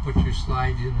out. You'll put your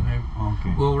slide in and out.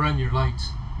 Okay. We'll run your lights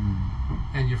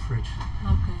and your fridge.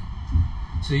 Okay.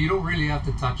 So you don't really have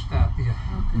to touch that. Okay.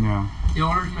 Yeah. The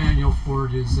owner's manual for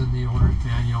it is in the owner's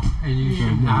manual, and you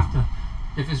shouldn't have to.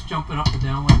 If it's jumping up and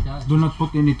down like that, Do not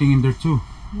put anything in there too.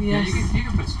 Yeah, Yes. you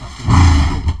can put stuff in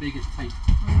it. Make it tight.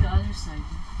 On the other side.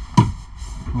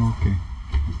 Okay.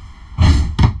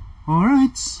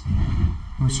 Alright.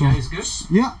 You guys good?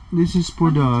 Yeah, this is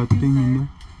for the thing in there.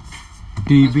 That's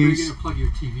where you're TVs. gonna plug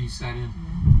your TV set in.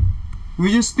 We're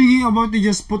just thinking about to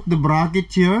just put the bracket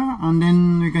here and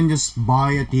then we can just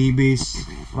buy a TVs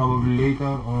probably later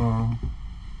or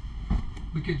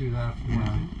We could do that if you yeah.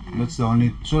 want. That's the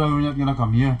only so that we're not gonna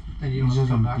come here. Then you It's don't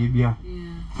just have on to come back. TV, yeah.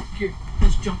 Yeah. Here,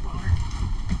 let's jump on her.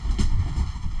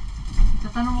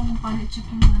 Tatanong mo kung paano i-check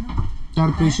yung ano.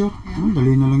 Tire pressure?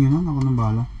 Dali na lang yun, ako nang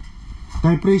bahala.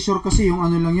 Tire pressure kasi yung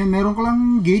ano lang yan, meron ka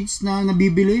lang gauge na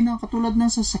nabibili na katulad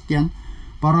ng sasakyan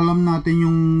para alam natin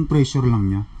yung pressure lang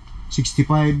niya.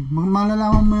 65,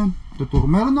 malalaman mo yun.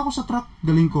 Tuturo. Meron ako sa truck,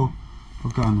 galing ko.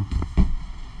 Pagka ano.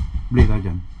 Bili tayo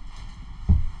dyan.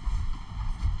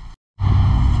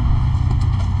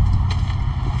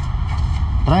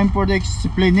 Time for the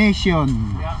explanation.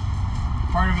 Yeah.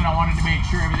 Part of it, I wanted to make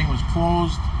sure everything was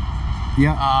closed.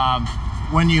 Yeah.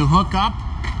 When you hook up,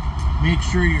 make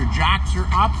sure your jacks are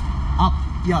up. Up.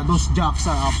 Yeah, those jacks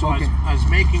are up. So Okay. I was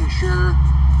making sure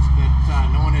that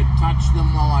no one had touched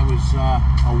them while I was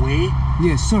away.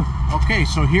 Yes, sir. Okay,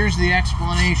 so here's the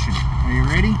explanation. Are you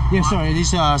ready? Yes, sir. It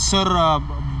is Sir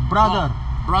Brother.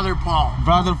 Brother Paul.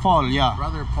 Brother Paul, yeah.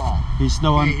 Brother Paul. He's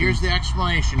the one. Okay, here's the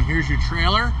explanation. Here's your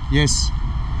trailer. Yes.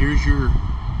 Here's your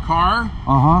car.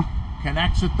 Uh-huh.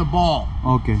 Connects at the ball.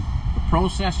 Okay. The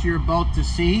process you're about to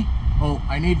see. Oh,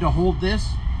 I need to hold this.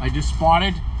 I just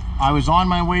spotted. I was on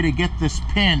my way to get this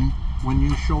pin when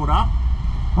you showed up.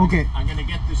 Okay. I'm gonna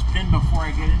get this pin before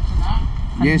I get into that.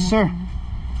 Yes, sir.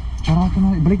 Tsara ito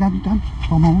na. Ibalik natin ito, Han.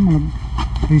 Baka mamaya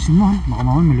ayusin mo, Han. Baka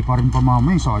mamaya maliparin pa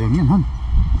mamaya. Sayang yan, Han.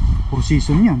 4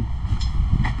 season yan.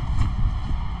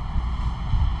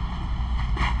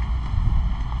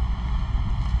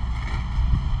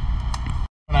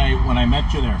 When I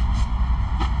met you there.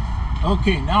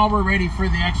 Okay, now we're ready for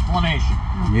the explanation.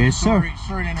 Yes, sir.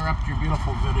 Sorry to interrupt your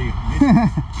beautiful video.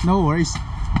 No worries.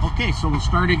 Okay, so we'll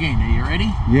start again. Are you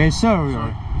ready? Yes, sir.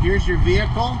 So here's your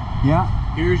vehicle. Yeah.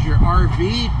 Here's your RV.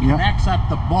 Yeah. Connects at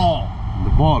the ball.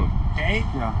 The ball. Okay?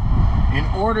 Yeah. In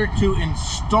order to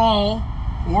install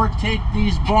or take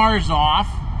these bars off,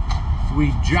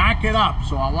 we jack it up.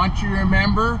 So I want you to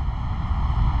remember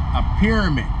a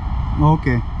pyramid.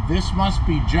 Okay. This must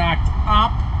be jacked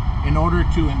up in order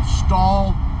to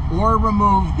install or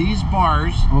remove these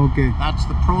bars. Okay. That's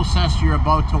the process you're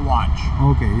about to watch.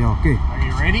 Okay. Yeah. Okay. Are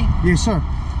you ready? Yes, sir.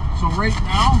 So right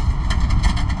now,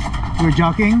 We're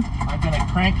jacking. I'm going to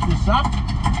crank this up.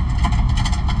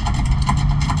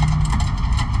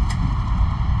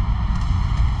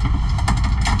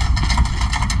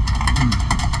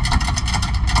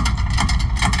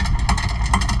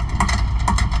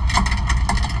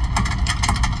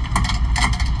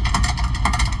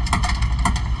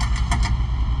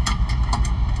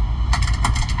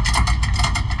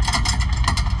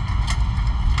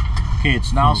 Okay,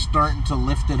 it's now starting to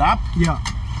lift it up. Yeah.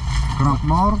 Crank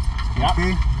more. Yep.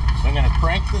 Okay. So I'm going to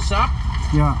crank this up.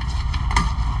 Yeah.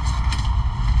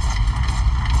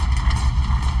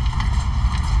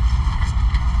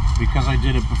 Because I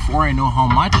did it before, I know how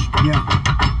much. Yeah.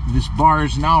 This bar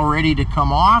is now ready to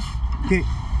come off. Okay.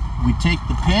 We take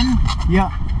the pin,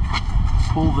 Yeah.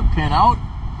 pull the pin out.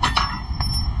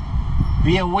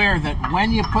 Be aware that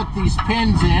when you put these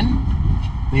pins in,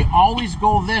 they always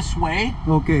go this way,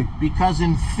 Okay. because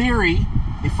in theory,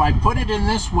 if I put it in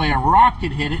this way, a rock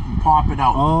could hit it and pop it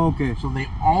out. Okay. So they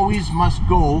always must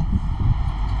go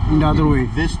In the other way.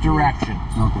 this direction.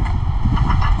 Okay.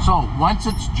 So once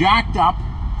it's jacked up,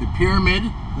 the pyramid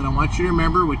that I want you to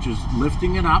remember, which is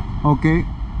lifting it up, Okay.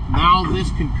 now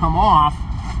this can come off,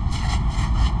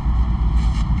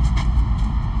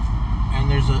 and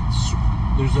there's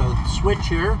a switch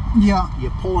here. Yeah.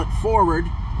 You pull it forward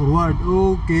Forward.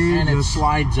 Okay. and it Just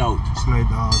slides out, slide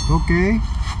out. Okay.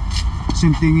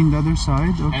 Same thing in the other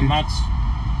side. Okay. and that's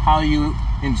how you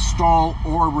install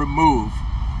or remove.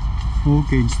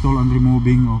 Okay. Install and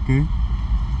removing. Okay.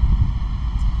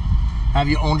 Have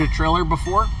you owned a trailer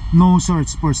before? No, sir.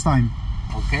 It's first time.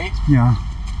 Okay. Yeah.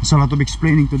 There's a lot of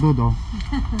explaining to do, though.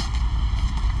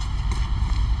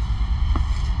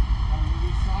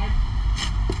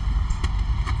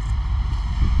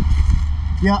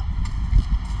 Yeah.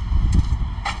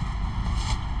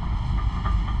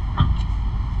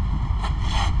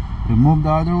 Remove the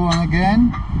other one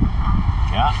again.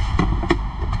 Yeah.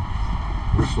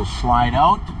 This will slide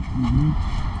out.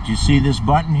 Do you see this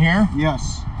button here?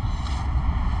 Yes.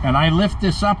 And I lift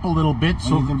this up a little bit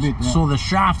so little bit, yeah. so the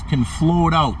shaft can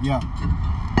float out. Yeah.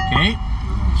 Okay.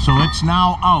 So it's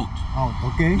now out. Out,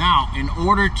 okay. Now, in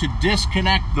order to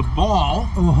disconnect the ball,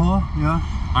 Yeah.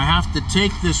 I have to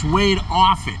take this weight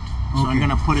off it. So I'm Okay. going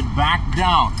to put it back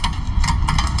down.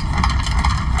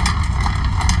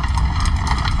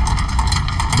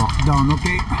 Back down,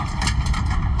 okay.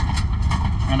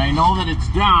 And I know that it's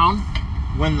down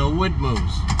when the wood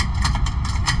moves.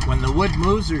 When the wood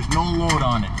moves, there's no load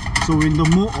on it. So when the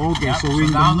move, okay. Yep, So so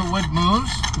when now the the wood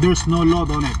moves. there's no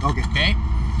load on it. Okay. Okay,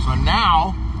 so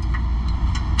now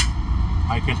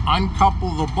I can uncouple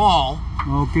the ball,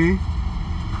 Okay.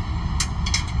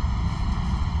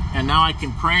 and now I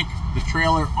can crank the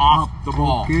trailer off the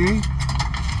ball. Okay.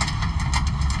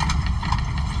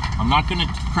 I'm not going to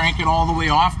crank it all the way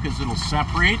off because it'll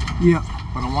separate, Yeah.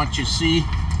 but I want you to see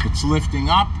it's lifting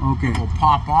up. Okay. It will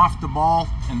pop off the ball,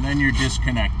 and then you're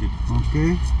disconnected.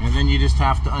 Okay. And then you just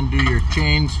have to undo your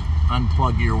chains,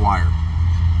 unplug your wire.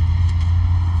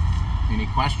 Any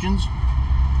questions?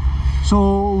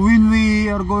 So when we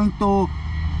are going to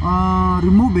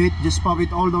remove it, just pop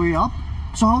it all the way up.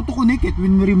 So how to connect it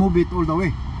when we remove it all the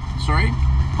way? Sorry?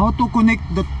 How to connect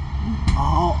the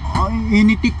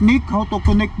any technique? How to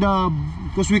connect the,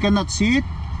 because we cannot see it.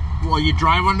 Well, you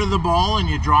drive under the ball and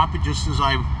you drop it just as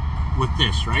with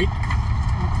this, right?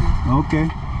 Okay.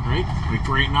 Right? Like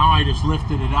right now I just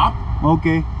lifted it up.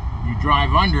 Okay. You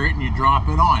drive under it and you drop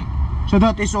it on. So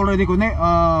that is already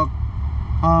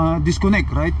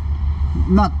disconnect, right?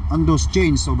 Not on those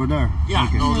chains over there. Yeah,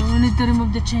 Okay. no, We need to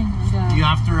remove the chain. you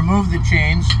have to remove the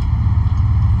chains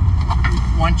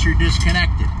once you're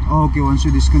disconnected. Okay, once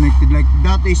you disconnected, like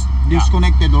that is Yeah.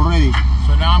 disconnected already.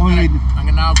 So now I'm Only-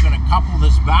 now gonna couple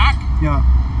this back, Yeah.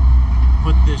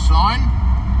 put this on.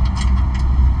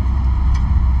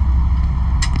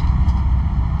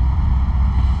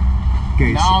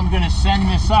 Okay. Now I'm gonna send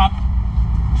this up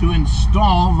to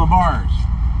install the bars.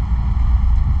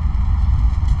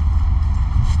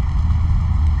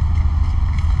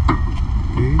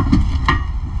 Okay.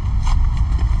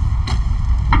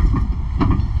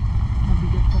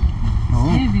 Mabigat pala. Oh,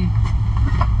 Heavy.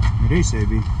 it is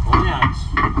heavy. Oh yeah, it's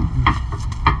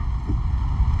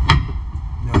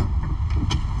Yeah.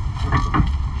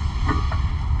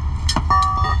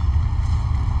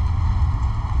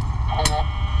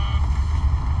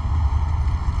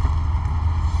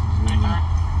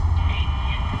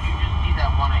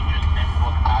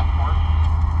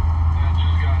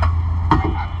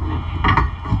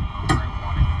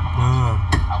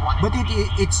 But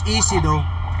it's easy though.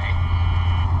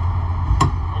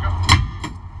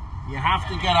 you have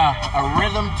to get a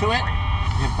rhythm to it.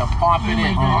 You have to pop it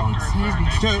in. It's heavy.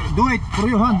 So, do it for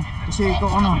you, Han. Kasi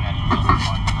ikaw ano.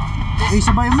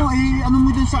 Sabay mo, ano mo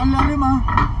dun sa alalim ah.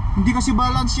 Hindi kasi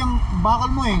balance yung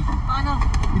bakal mo eh. Paano?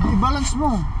 I-balance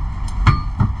mo.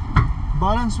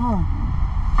 Balance mo.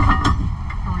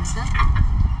 Oh, is that?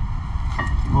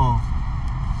 Oh.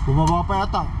 Bumaba pa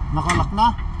yata. Nakalak na.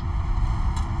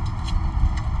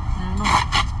 Ano?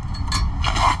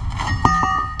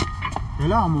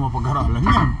 Kailangan mo mapag-aralan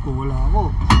yan. Kung wala ako.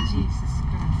 Jesus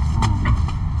Christ.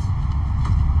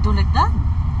 Do like that?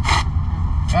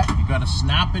 Yeah, you gotta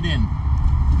snap it in.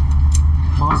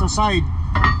 Baka sa side.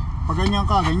 Pag ganyan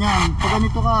ka, ganyan. Pag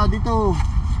ganito ka, dito.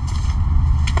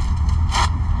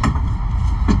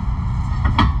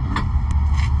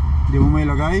 Hindi mo may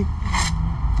lagay?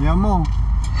 Yan mo.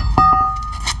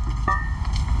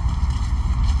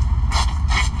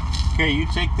 Okay, you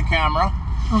take the camera.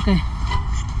 Okay.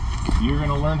 You're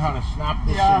gonna learn how to snap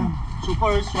this Yeah. in. So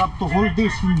first, you have to hold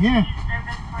this in here.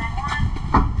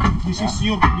 This is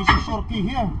your key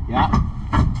here. Yeah.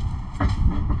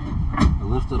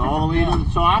 Lift it all the way to the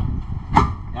top.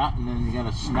 Yeah, and then you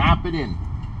gotta snap it in.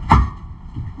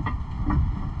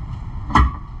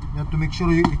 You have to make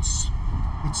sure it's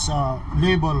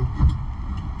label.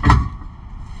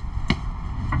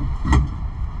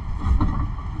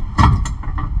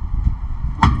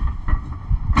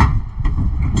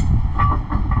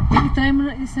 Try mo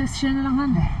na, siya na lang,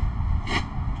 Han.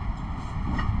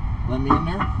 Let me in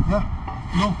there. Yeah.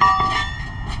 No.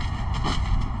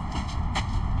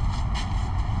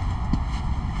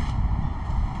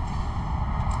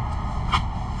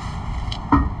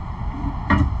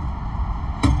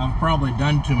 I've probably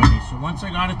done too many. So once I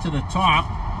got it to the top,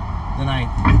 then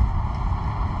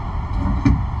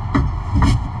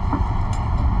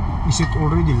Is it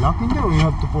already locked in there or you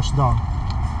have to push down?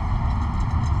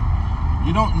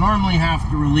 you don't normally have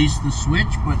to release the switch,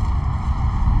 but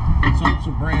it's also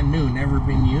brand new, never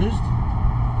been used.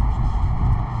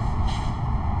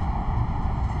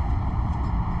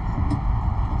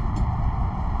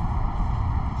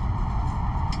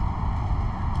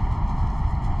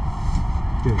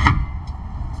 Okay.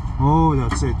 Oh,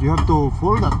 that's it. You have to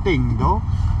fold that thing though.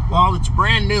 Well, it's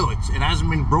brand new. It hasn't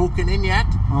been broken in yet.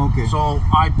 Okay. So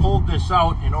I pulled this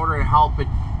out in order to help it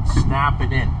snap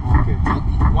it in. Okay.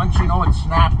 Once you know it's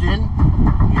snapped in,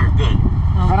 you're good.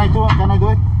 Can I do it? Can I do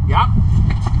it? Yep.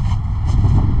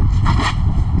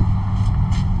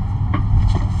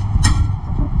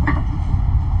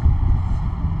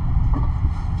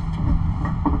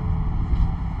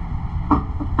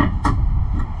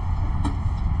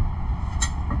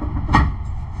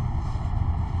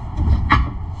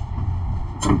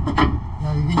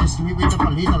 Now you can just leave it up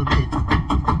a little bit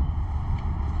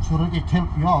so that it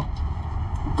helps you out.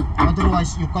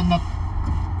 Otherwise, you cannot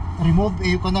remove.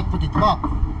 You cannot put it back.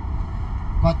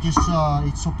 But just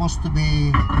it's supposed to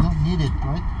be not needed,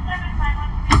 right?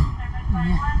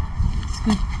 It's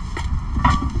good.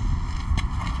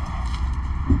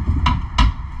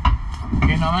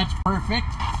 Okay, now that's perfect.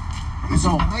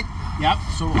 So, yep.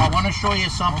 So I want to show you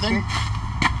something. Okay.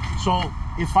 So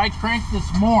if I crank this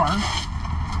more,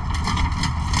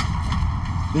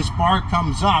 this bar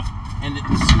comes up and it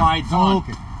slides on.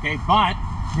 Okay. Okay, but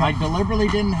I deliberately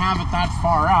didn't have it that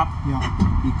far up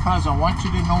because I want you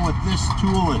to know what this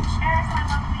tool is.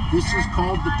 This is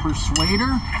called the persuader.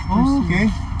 Oh,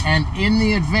 okay. And in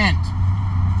the event,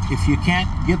 if you can't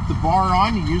get the bar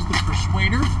on, you use the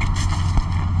persuader.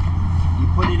 You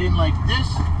put it in like this.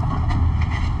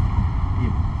 You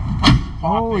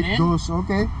pop it in. Goes,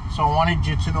 okay. So I wanted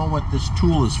you to know what this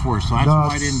tool is for. So that's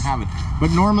why I didn't have it.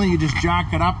 But normally you just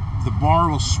jack it up, the bar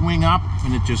will swing up,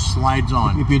 and it just slides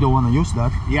on. If you don't want to use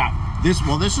that. Yeah. This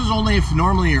is only if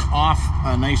normally you're off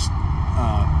a nice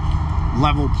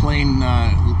level plain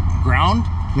ground.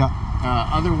 Yeah.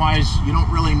 Otherwise, you don't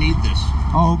really need this.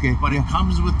 Oh, okay. But it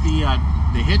comes with the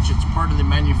hitch. It's part of the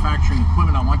manufacturing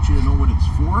equipment. I want you to know what it's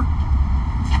for.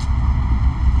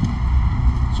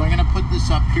 So I'm going to put this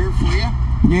up here for you.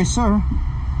 Yes, sir.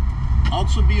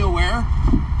 Also be aware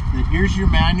that here's your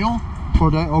manual. For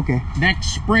that, okay.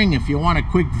 Next spring, if you want a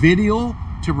quick video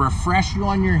to refresh you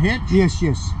on your hitch, Yes,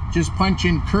 yes. just punch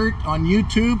in Kurt on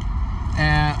YouTube,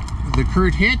 the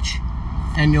Kurt hitch,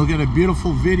 and you'll get a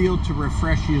beautiful video to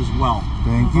refresh you as well.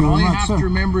 Thank But you all very you much, have sir. to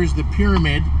remember is the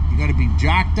pyramid. You got to be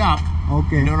jacked up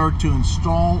Okay. in order to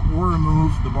install or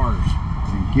remove the bars.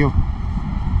 Thank you.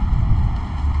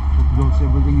 It goes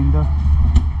everything in there.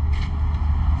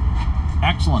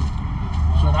 Excellent.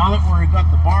 So now that we've got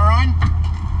the bar on,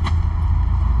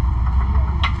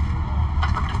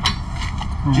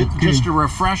 just a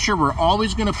refresher, we're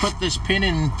always going to put this pin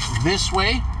in this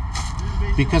way,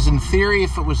 because in theory,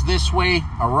 if it was this way,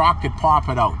 a rock could pop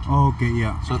it out. Okay,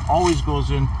 yeah. So it always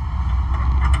goes in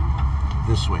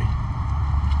this way.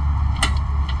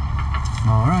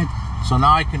 All right. So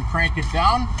now I can crank it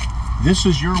down. This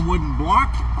is your wooden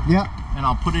block, Yeah. and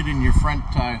I'll put it in your front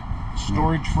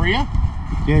storage for you.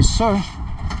 Yes, sir.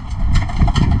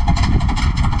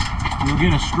 You'll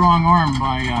get a strong arm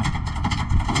by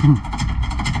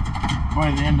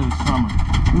the end of the summer.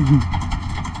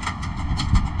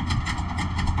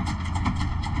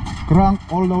 Crank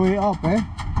all the way up, eh?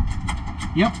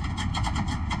 Yep.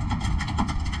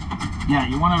 Yeah,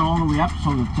 you want it all the way up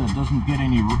so that it doesn't get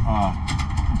any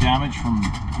damage from,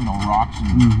 rocks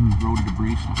and road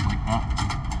debris, stuff like that.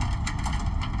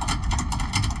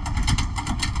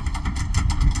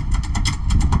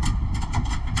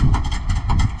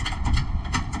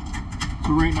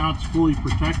 So right now it's fully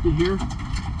protected here.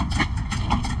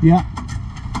 Yeah.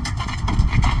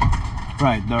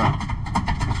 Right there.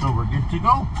 So we're good to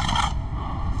go.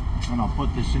 And I'll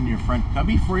put this in your front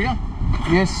cubby for you.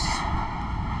 Yes.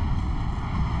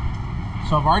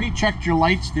 So I've already checked your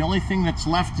lights. The only thing that's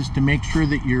left is to make sure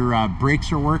that your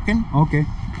brakes are working. Okay.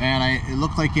 And it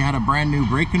looked like you had a brand new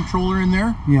brake controller in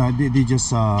there. Yeah, they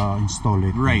just install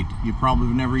it. Right. You probably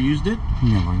have never used it.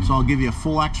 Never. So I'll give you a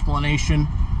full explanation.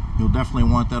 You'll definitely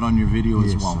want that on your video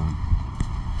as well. Sir.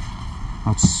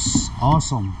 That's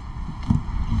awesome.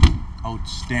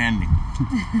 Outstanding.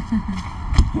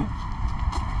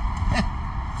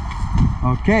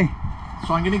 Okay.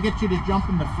 So I'm going to get you to jump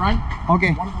in the front.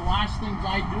 Okay. One of the last things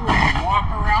I do is walk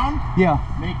around, Yeah.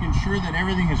 making sure that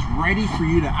everything is ready for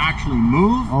you to actually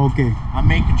move. Okay. I'm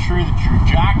making sure that your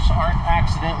jacks aren't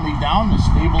accidentally down, the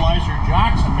stabilizer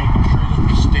jacks. I'm making sure that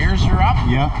the stairs are up.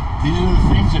 Yeah. These are the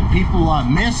things that people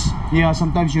miss. Yeah,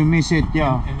 sometimes you miss it,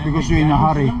 yeah, and then because they you're in a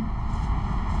damage hurry. them.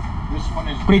 This one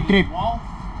is Pre-trip. good as well.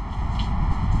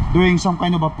 Doing some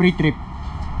kind of a pre-trip.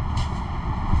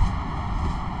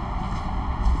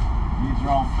 These are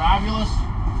all fabulous.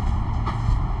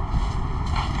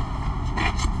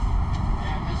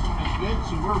 And this one is good,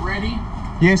 so we're ready.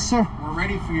 Yes, sir. We're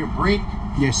ready for your brake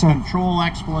Yes, sir. control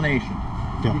explanation.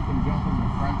 Yeah. You can jump in the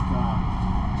front.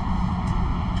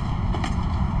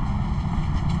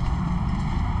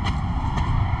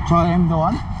 So I am the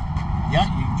one? Yeah,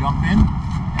 you can jump in.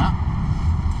 Yeah.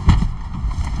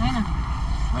 Ayun na.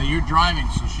 Now you're driving,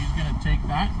 so she's gonna take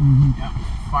that. Yeah.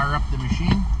 Fire up the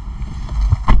machine.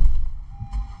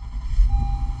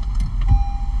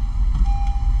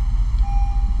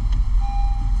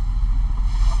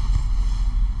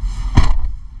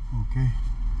 Okay.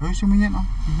 Ayusin mo yan, ah.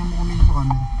 Tignan mo kami sa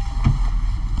camera.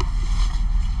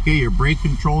 Okay, your brake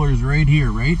controller is right here,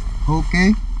 right?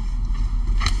 Okay.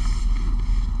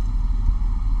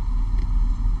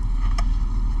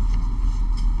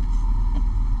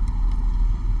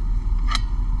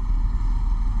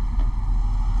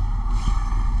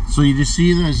 So you just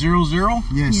see the 0, 0?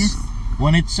 Yes. Yes.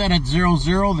 When it's set at 0,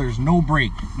 0, there's no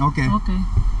brake. Okay. Okay.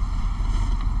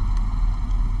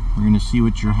 We're gonna see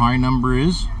what your high number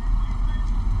is.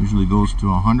 Usually goes to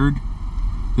 100.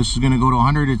 This is gonna go to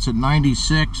 100. It's at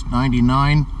 96,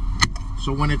 99.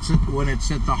 So when it's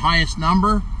at the highest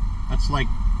number, that's like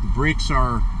the brakes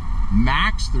are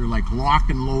max. They're like lock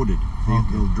and loaded.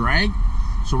 They'll drag.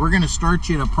 So we're gonna start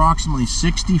you at approximately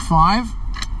 65.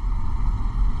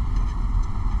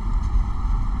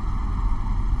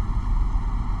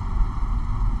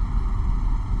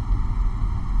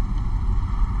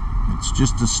 It's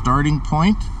just a starting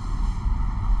point.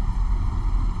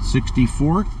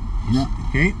 64. Yeah.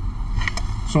 Okay.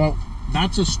 So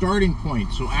that's a starting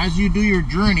point. So as you do your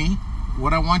journey,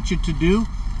 what I want you to do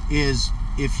is,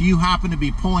 if you happen to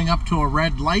be pulling up to a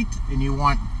red light and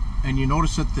you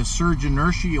notice that the surge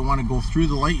inertia, you want to go through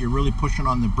the light, you're really pushing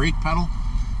on the brake pedal,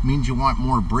 means you want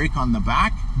more brake on the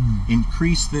back.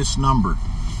 Increase this number.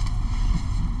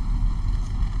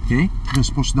 Okay.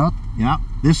 Just push that. Yeah,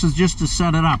 this is just to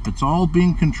set it up. It's all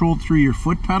being controlled through your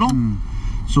foot pedal.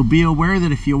 So be aware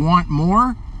that if you want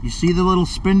more, you see the little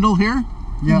spindle here?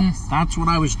 Yeah. Yes. That's what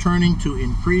I was turning to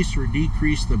increase or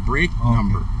decrease the brake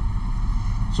number.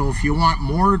 So if you want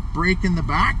more brake in the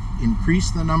back,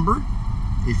 increase the number.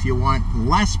 If you want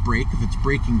less brake, if it's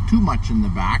braking too much in the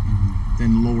back,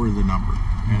 then lower the number.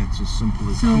 And it's as simple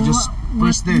as So that. You just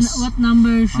press this. what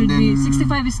number should be? then-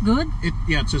 65 is good?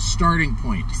 Yeah, it's a starting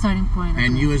point. Starting point.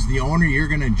 And okay. you as the owner, you're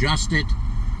going to adjust it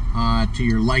to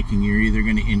your liking. You're either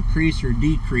going to increase or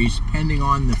decrease depending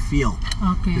on the feel.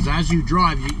 Okay. Because as you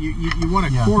drive, you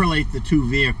want to correlate the two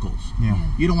vehicles. Yeah.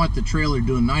 You don't want the trailer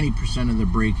doing 90% of the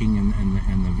braking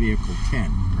and the vehicle 10,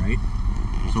 right?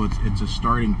 So it's a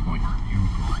starting point.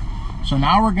 So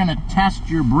now we're going to test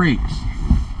your brakes.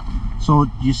 So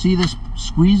you see this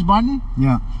squeeze button?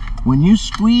 Yeah. When you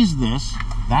squeeze this,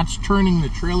 that's turning the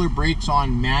trailer brakes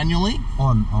on manually.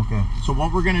 On. Okay. So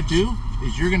what we're going to do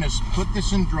is you're going to put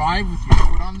this in drive with your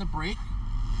foot on the brake.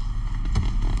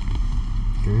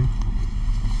 Okay.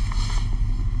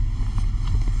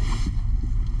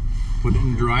 Put it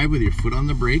in drive with your foot on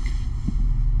the brake.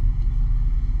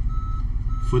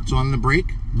 Foot's on the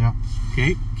brake. Yeah.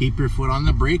 Okay. Keep your foot on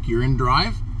the brake. You're in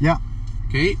drive. Yeah.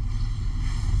 Okay.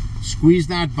 Squeeze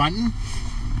that button.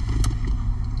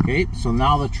 Okay. So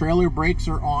now the trailer brakes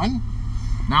are on.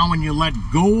 Now when you let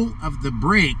go of the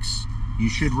brakes, you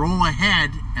should roll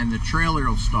ahead and the trailer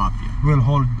will stop you. We'll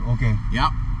hold. Okay. Yep.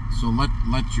 So let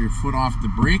your foot off the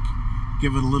brake.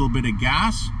 Give it a little bit of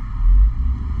gas.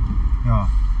 Yeah.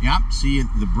 Yep. See,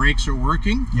 the brakes are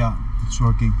working. Yeah. It's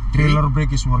working. Trailer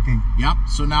brake is working. Yep.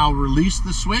 So now release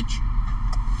the switch.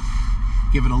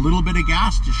 Give it a little bit of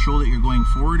gas to show that you're going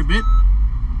forward a bit.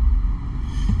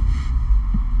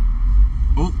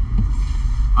 Oh,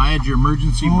 I had your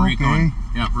emergency brake on.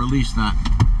 Yeah, release that.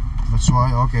 That's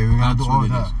why. Okay, we're gonna That's do all what it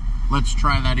that. is. Let's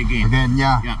try that again. Again,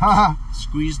 yeah. Yeah.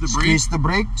 Squeeze the brake. Squeeze the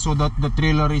brake so that the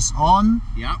trailer is on,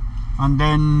 Yep. and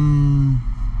then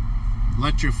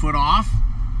Let your foot off,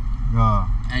 yeah,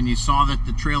 and you saw that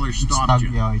the trailer it's stopped you.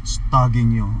 yeah, it's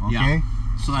tagging you. Okay. Yeah.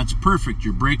 So that's perfect.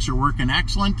 Your brakes are working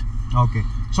excellent. Okay.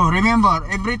 So remember,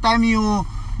 every time you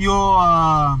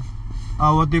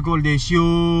what do you call this?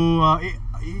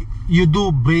 You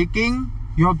do braking.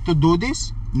 You have to do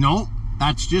this. No,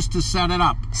 that's just to set it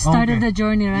up. Started Okay. the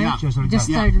journey, right? Yeah. Just like Just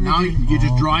that. started the Now journey. you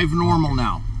just drive normal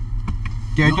now.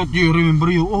 Okay, I thought you remember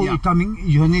you. Oh, Yeah. you're coming.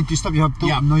 You need to stop. You have to.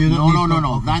 Yeah. No, you don't need to.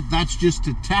 No. Okay. That's just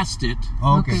to test it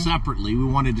Okay. separately. We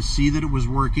wanted to see that it was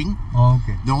working.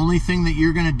 Okay. The only thing that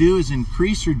you're going to do is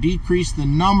increase or decrease the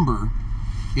number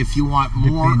if you want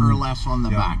more Depend- or less on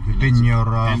the Yeah, back. And depend it's-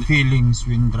 your and- feelings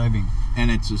when driving.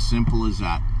 and it's as simple as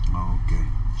that. Okay.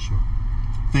 Sure.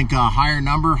 Think a higher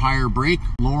number, higher brake,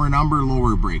 lower number,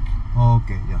 lower brake.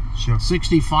 Okay. Yeah. Sure.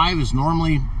 65 is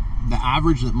normally the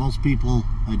average that most people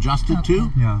adjust it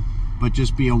to. Yeah. But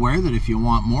just be aware that if you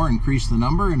want more, increase the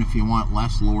number, and if you want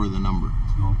less, lower the number.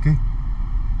 Okay.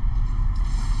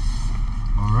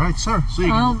 All right, sir. So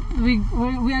you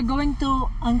can, We are going to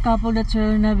uncouple the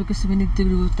trailer now because we need to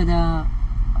go to the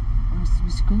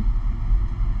what's it called?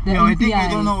 The Yeah, I think, I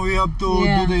NPI. don't know, we have to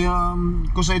Yeah. do the,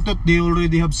 because I thought they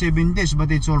already have 7 days,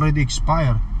 but it's already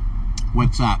expired.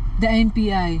 what's that? The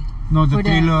NPI No, the For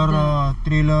the-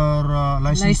 trailer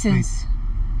license plate. license.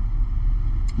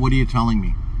 What are you telling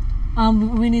me?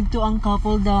 We need to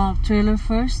uncouple the trailer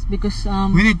first because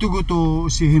We need to go to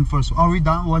see him first. Are we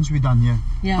done? Once we're done, yeah.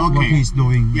 yeah, Okay. What he's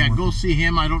doing. Yeah, what- go see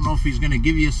him. I don't know if he's going to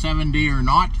give you a 7-day or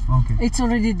not. Okay. it's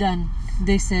already done.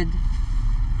 They said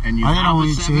And you I don't have know,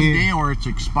 a it's 7-day or it's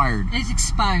expired. it's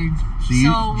expired. So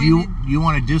we you need, you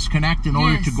want to disconnect in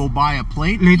order Yes. to go buy a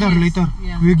plate? Later, Yes, later.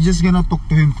 yeah. We're just gonna talk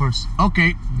to him first.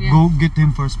 Okay, yeah. Go get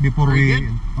him first before Very we.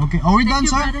 good. Okay. Are we done,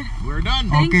 Thank you, sir? brother. we're done.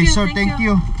 Thank Okay, you, sir. thank Thank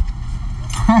you.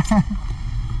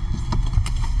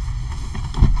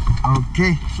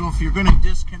 Okay. So if you're going to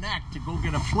disconnect to go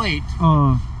get a plate,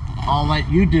 I'll let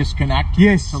you disconnect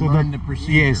Yes. to so learn that, the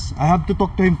procedure. yes, I have to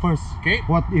talk to him first. Okay.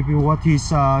 What he's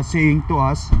saying to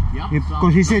us? Yep,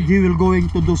 Because he sounds said great. he will going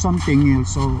to do something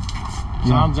else. So.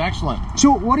 Sounds excellent.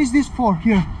 So what is this for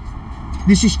here?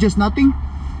 This is just nothing.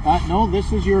 No,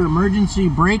 this is your emergency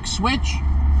brake switch.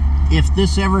 If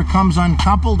this ever comes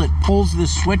uncoupled, it pulls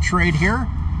this switch right here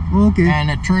Okay. and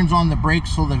it turns on the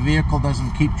brakes so the vehicle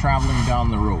doesn't keep traveling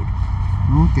down the road.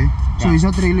 Okay. So Yeah. is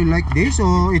that really like this,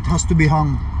 or it has to be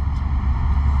hung?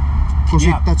 Because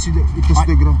Yeah. it touches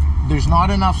the ground. There's not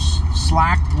enough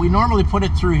slack. We normally put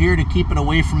it through here to keep it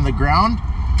away from the ground,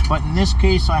 but in this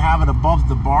case I have it above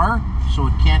the bar so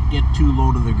it can't get too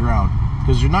low to the ground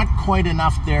because there's not quite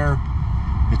enough there.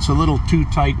 It's a little too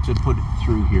tight to put it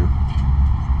through here.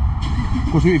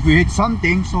 Because if we hit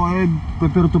something, so I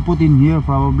prefer to put in here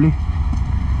probably.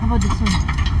 How about this one?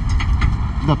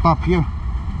 The top here.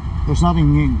 There's nothing.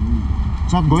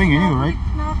 It's not going anywhere, right?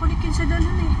 Nakakulikin sa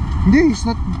dalon eh. Hindi, it's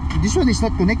not. This one is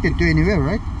not connected to anywhere,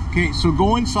 right? Okay, so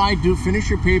go inside, finish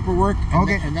your paperwork, and,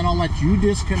 Okay. and then I'll let you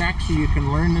disconnect so you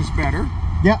can learn this better,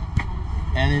 Yeah.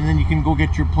 and then you can go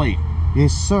get your plate.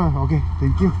 Yes, sir. Okay.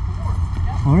 Thank you.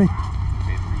 All right.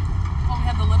 Oh, we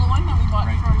have the little one that we bought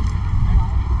from.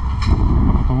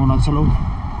 Ito muna sa loob.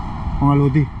 Mga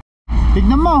lodi.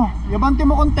 Tignan mo. Yabante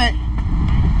mo konti.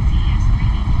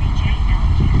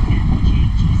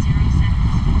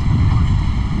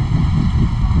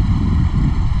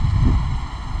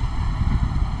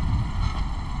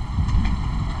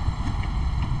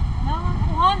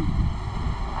 Kuhan.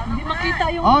 Hindi makita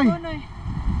yung Ay. doon eh.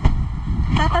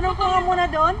 Tatanong ko nga muna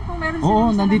doon kung meron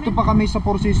Oo, silang nandito salamin. pa kami sa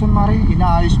Four Seasons, Mari.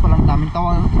 Inaayos pa lang namin.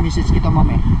 Message kita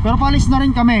mamaya. Pero palis na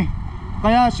rin kami.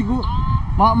 Kaya siguro,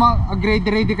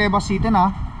 ready kayo ba sitin ha?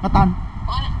 Katan?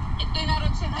 Itinuro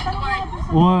siya na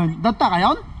Wan, data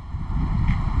kayon?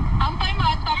 Ampay mo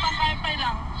at papangkay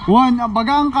lang. Wan,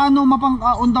 bagang kano mapang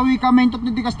undawi kami tot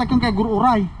di kastakon kay guru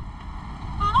uray.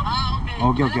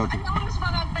 Okay. Ano oras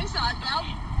maragpay sa atlaw?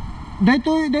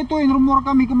 Dito in rumor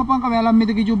kami kumapang kami alam mi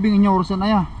dagi jubing inyo orsan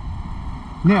aya.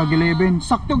 Ni ag 11.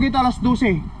 Sakto kita alas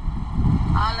 12.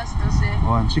 Alas 12.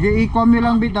 Wan, sige ikuha mi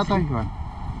lang bit datoy. Wan.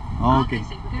 Okay.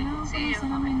 Kailangan ko ng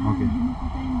salamin. Okay. Hindi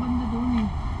makita yung banda doon eh.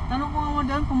 Tanong ko nga mo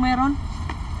doon kung meron.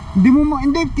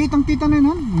 Hindi kitang-kita na yun,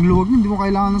 Han. Ang luwag niyan, hindi mo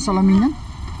kailangan ng salamin yan.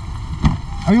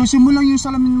 Ayusin mo lang yung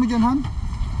salamin mo dyan, Han.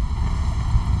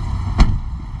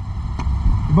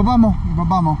 Ibaba mo.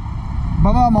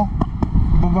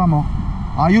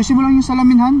 Ayusin mo lang yung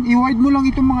salamin, Han. I-wide mo lang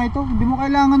itong mga ito. Hindi mo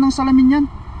kailangan ng salamin yan.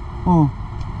 Oh.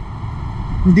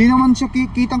 Hindi naman siya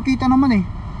kitang-kita naman eh.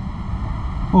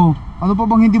 Oh, ano pa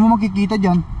bang hindi mo makikita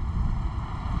dyan?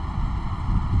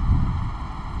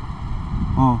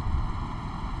 Oh.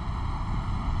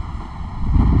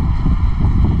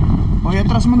 O,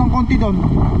 atras mo ng konti doon.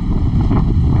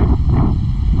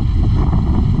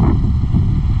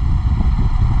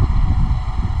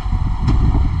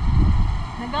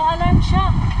 Nag-a-alarm siya.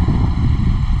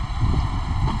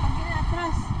 Pag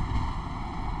ina-atras.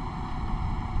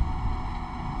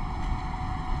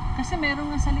 Kasi meron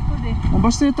nga sa likod eh. O,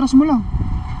 basta atras mo lang.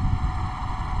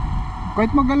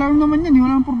 Kahit mag-alarm naman yan,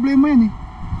 wala nang problema yan eh.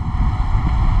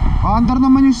 Andar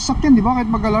naman yung sasakyan, di ba?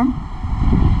 Kahit mag-alarm.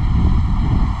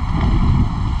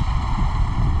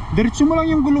 Diretso mo lang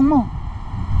yung gulong mo.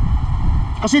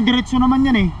 Kasi diretso naman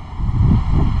yan eh.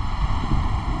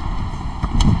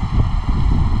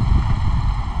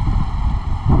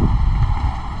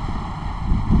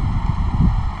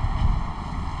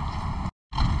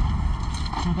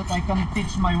 So that I can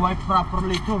teach my wife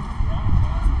properly too.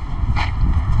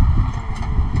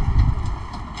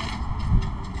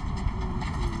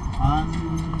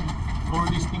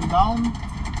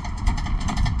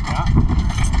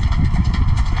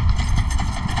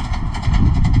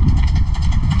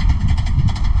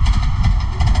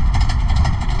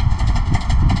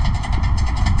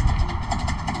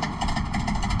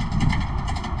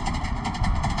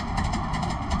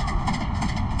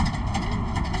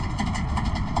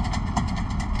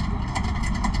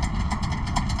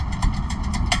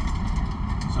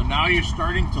 now you're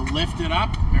starting to lift it up.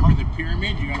 Remember the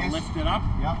pyramid? You gotta Yes. lift it up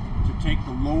Yeah. to take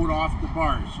the load off the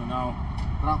bars. So now,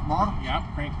 Crank more. yeah,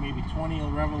 crank maybe 20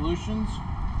 revolutions.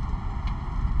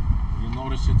 You'll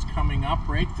notice it's coming up,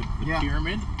 right? The Yeah.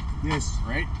 pyramid, Yes.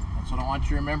 right? That's what I want you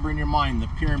to remember in your mind, the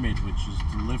pyramid, which is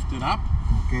to lift it up.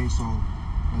 Okay, so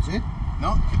that's it.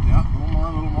 No, yeah, a little more,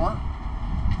 a little more.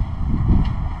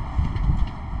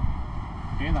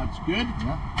 Okay, that's good.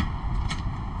 Yeah.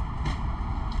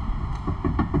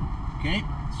 Okay,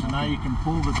 so now you can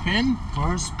pull the pin.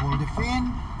 First, pull the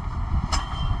fin.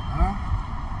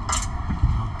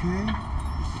 Okay.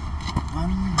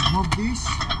 And move this.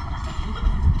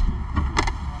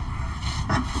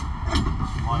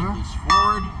 Slide this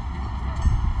forward.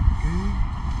 Okay.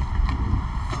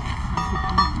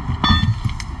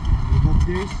 Remove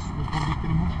this. We forget to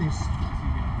remove this.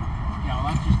 Yeah,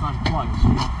 well, that's just unplugged, so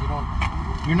you don't,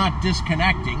 you're not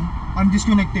disconnecting, I'm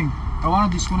disconnecting. I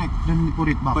want to disconnect, then put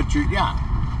it back. but you're, yeah.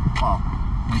 Well,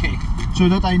 okay. So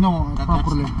that I know That's,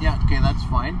 properly. yeah, okay, that's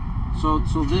fine. So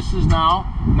this is now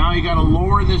you got to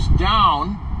lower this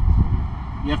down.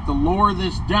 You have to lower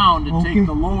this down to Okay. take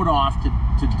the load off to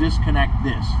disconnect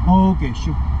this. Oh, okay,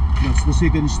 sure. That's the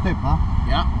second step, huh?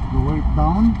 Yeah, Lower it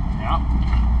down. yeah.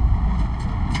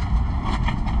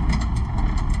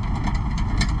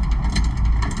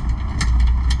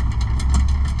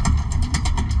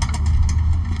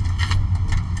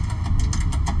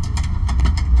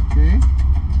 Okay.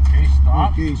 Okay,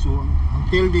 stop. Okay, so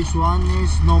until this one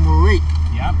is no more weight.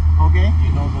 Yep, Okay.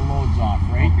 you know the load's off,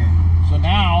 right? Okay. So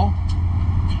now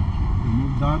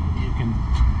Remove that. you can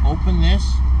open this,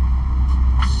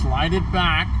 slide it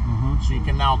back, Uh-huh. so you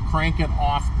can now crank it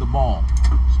off the ball.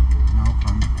 Now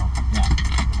crank it off. Yeah.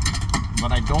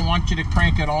 But I don't want you to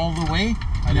crank it all the way.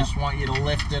 I Yeah. just want you to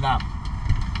lift it up.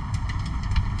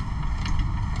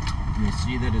 You'll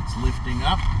see that it's lifting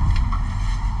up.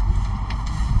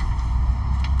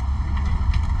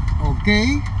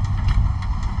 Okay.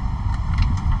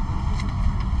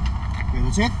 Okay,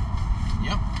 that's it.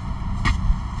 Yep.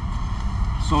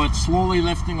 So it's slowly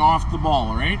lifting off the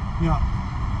ball, right? Yeah.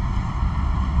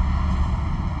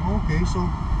 Okay, so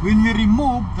when we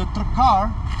remove the car,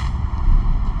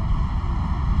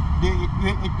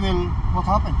 it will, what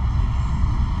happened?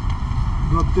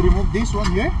 You have to remove this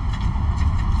one here?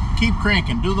 Keep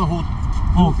cranking. Do the whole.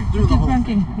 Okay. Do the Keep whole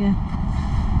ranking, thing. yeah.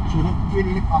 So that will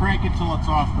lift up. Crank it till it's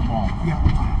off the ball. Yeah.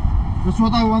 That's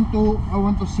what I want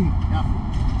to see. Yep.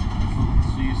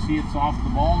 So you see it's off the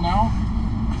ball now.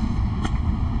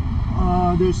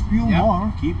 There's few Yep.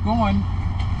 more. Keep going.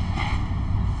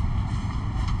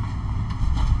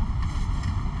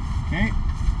 Okay.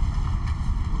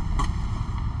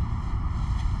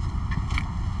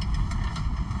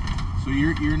 So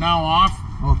you're now off.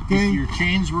 Okay. If your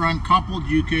chains were uncoupled,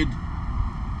 you could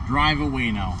drive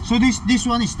away now. So this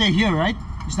one is stay here, right?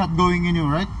 It's not going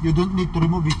anywhere, right? You don't need to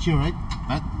remove it here, right?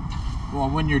 Well,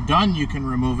 when you're done, you can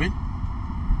remove it.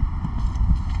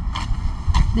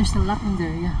 There's a lock in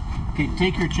there, yeah. Okay,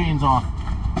 take your chains off.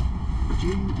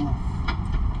 Chain off.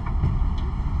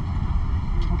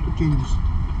 How to change this?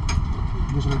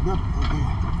 Just like that. Okay.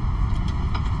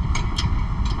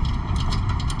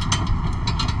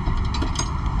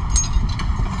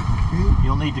 Okay.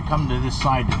 You'll need to come to this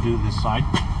side to do this side.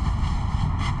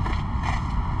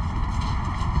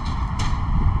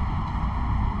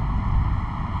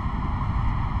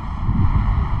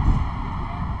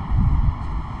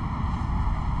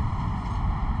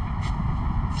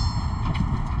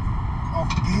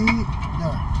 Okay.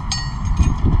 There.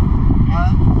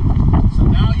 So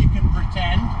now you can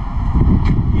pretend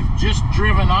you've just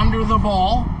driven under the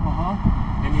ball,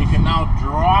 and you can now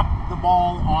drop the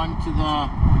ball onto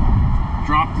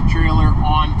drop the trailer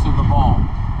onto the ball.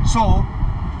 So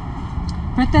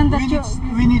Pretend that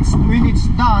when it's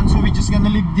done, so we're just gonna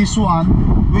leave this one.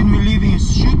 When we're leaving,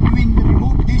 should we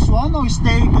remove this one or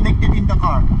stay connected in the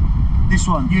car? This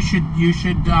one. You should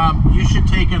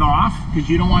take it off because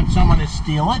you don't want someone to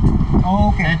steal it.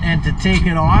 Oh, okay. And to take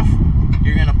it off,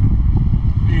 you're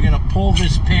gonna pull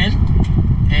this pin,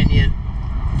 and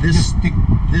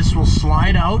this will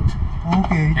slide out.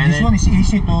 Okay. And This then- one is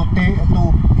easy to take.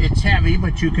 It's heavy,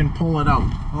 but you can pull it out.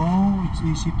 Oh, it's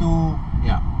easy to.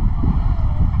 Yeah.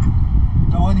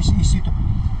 The one is easy to.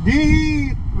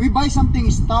 We buy something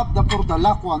stop for the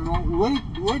lock one. No?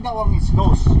 Where that one is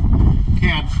goes?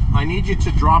 Ken, I need you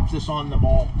to drop this on the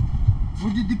ball.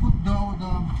 Where did they put the lock?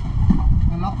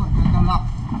 The lock.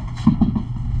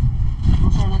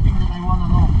 Those are the things that I wanna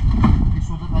know. Okay,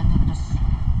 so that I can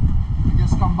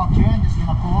just come back here and just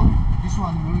gonna call this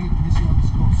one. Where this one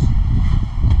is goes?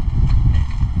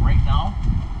 Right now,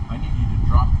 I need you to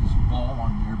drop this ball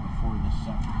on there before this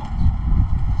second ball.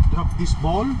 Drop this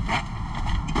ball.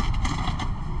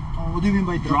 Oh, what do you mean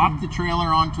by Drop dropping? the trailer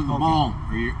onto the ball,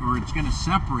 or it's going to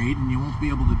separate and you won't be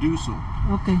able to do so.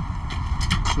 Okay.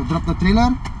 So drop the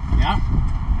trailer. Yeah.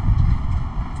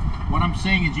 What I'm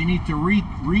saying is you need to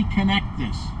reconnect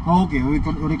this. Okay,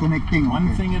 reconnecting. One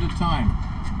Okay. thing at a time.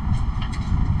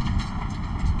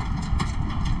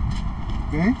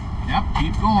 Okay. Yep,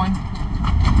 keep going.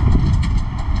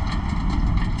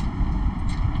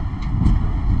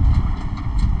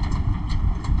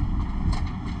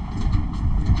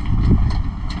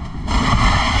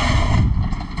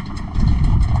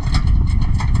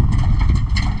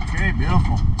 Okay,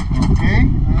 beautiful. Okay.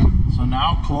 And So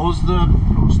now close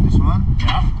this one.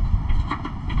 Yep,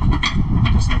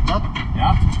 Just like that.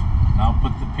 yep. Now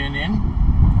put the pin in.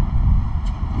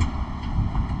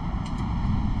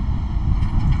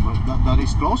 That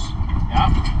is close.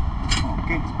 Yep.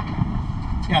 Okay.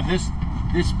 Yeah,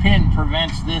 this pin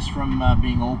prevents this from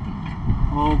being opened.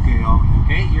 Okay. Okay.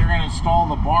 Okay, you're going to install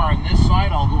the bar on this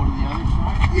side. I'll go to the other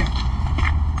side. Yeah.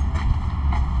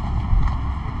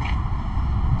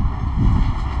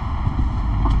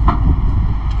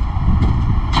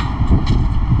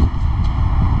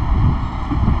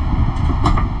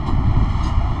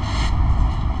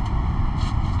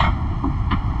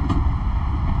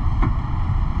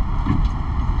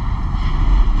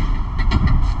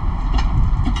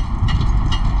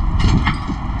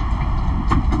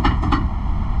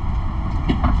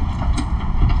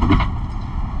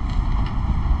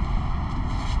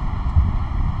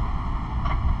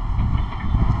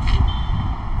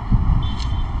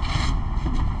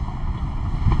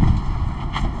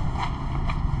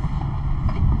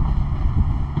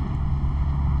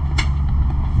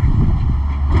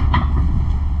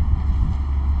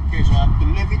 Okay, so I have to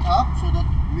lift it up so that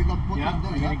we can put Yeah, it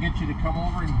there. I'm going to get you to come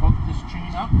over and hook this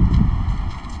chain up.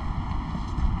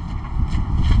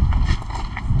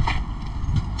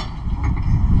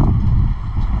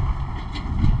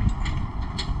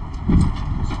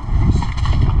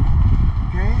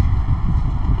 Okay.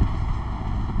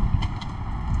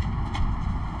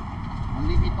 And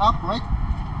lift it up, right?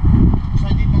 So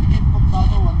I did not put the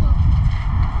other one there.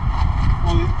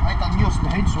 Oh, I can use the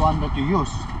hedge one that you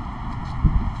use.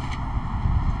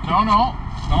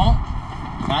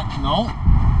 No.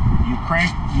 You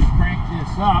crank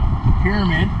this up, the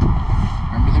pyramid.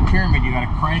 Remember the pyramid, you got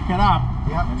to crank it up.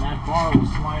 Yep. And that bar will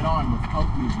slide on without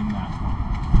using that one.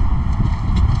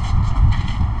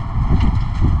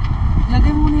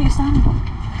 Lagay mo muna yung isang.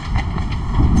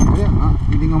 Ayan ha,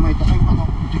 hindi nga maitakay ano,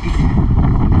 dikit eh.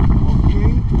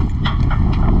 Okay.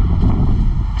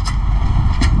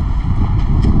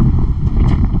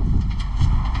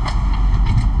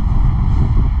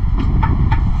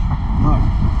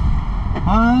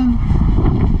 And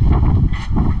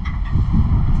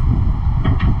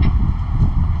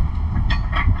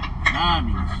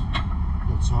Fabulous.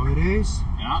 that's how it is.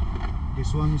 Yeah,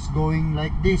 This one is going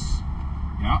like this.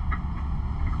 yeah.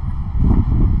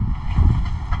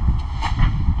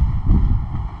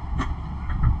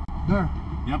 There.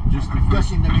 Yep, just the first.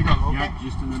 Just in the middle, okay? Yep,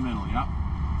 just in the middle, yep.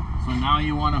 So now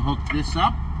you want to hook this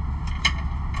up.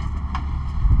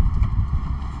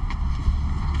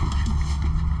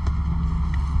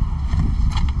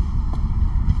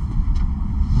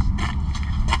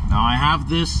 Now I have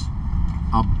this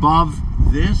above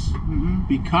this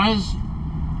because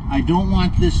I don't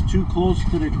want this too close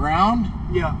to the ground.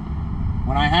 Yeah.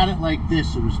 When I had it like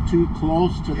this, it was too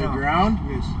close to the ground.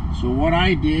 Yes. So what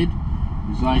I did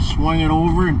is I swung it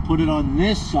over and put it on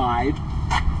this side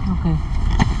Okay.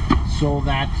 so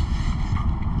that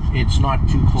it's not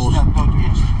too close. It's not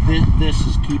too close. This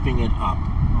is keeping it up.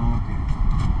 Okay.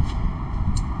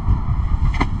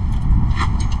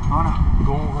 Anna.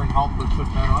 Go over and help her put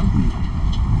that on.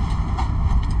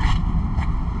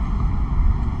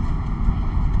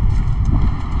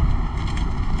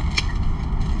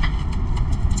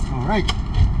 All right.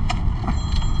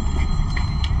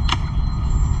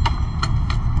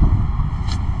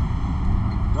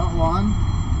 That one.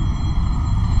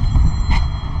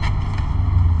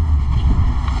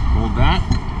 Hold that.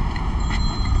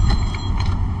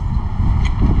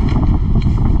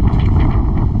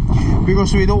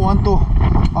 Because we don't want to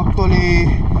actually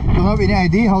don't have any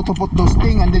idea how to put those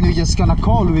things, and then we just gonna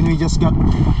call when we just got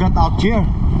out here.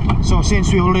 So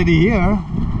since we already here,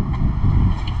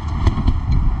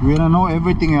 we don't know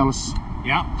everything else.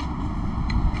 Yeah.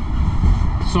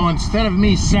 So instead of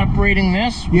me separating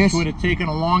this, which Yes. would have taken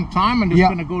a long time, I'm just Yeah.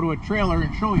 going to go to a trailer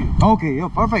and show you. Okay, yeah,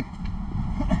 perfect.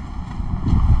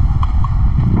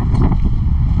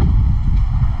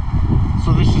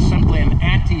 So this is simply an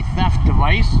anti-theft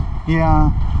device,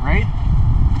 Yeah. right?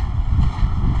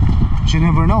 But you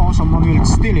never know, someone will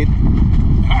steal it.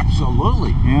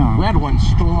 Absolutely. Yeah. We had one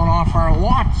stolen off our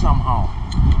lot somehow.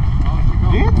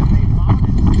 Did?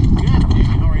 Good, Jamie.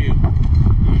 How are you?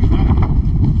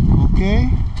 Okay.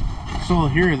 So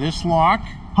here, this lock.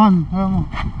 Han, alam mo.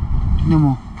 Tignan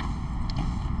mo.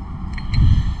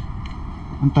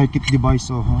 Anti-tip device,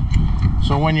 oh, huh?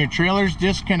 So when your trailer's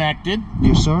disconnected,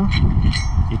 Yes, sir.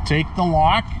 you take the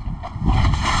lock,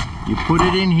 you put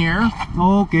it in here.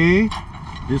 Okay.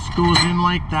 This goes in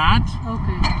like that.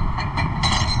 Okay.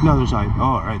 The other side.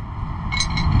 All right.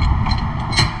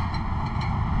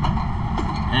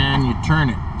 And you turn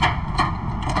it.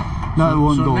 That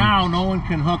won't So go. now no one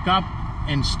can hook up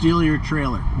and steal your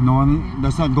trailer. No one.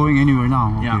 That's not going anywhere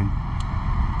now. Okay. Yeah.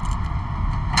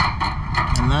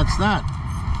 And that's that.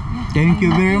 Thank you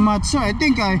very much, sir. I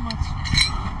think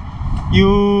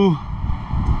you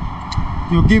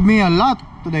give me a lot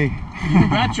today. You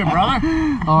betcha, brother.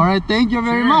 All right. Thank you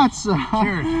very much.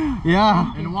 Cheers.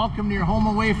 Yeah. And welcome to your home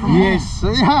away from Yes.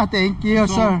 Yeah. Thank you, home.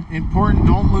 So sir. important,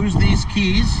 don't lose these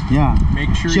keys. Yeah.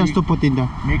 Make sure Just to you put in there.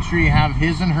 make sure you have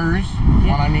his and hers,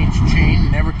 one on each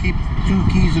chain. Never keep two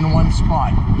keys in one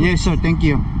spot. Yes, sir. Thank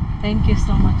you. Thank you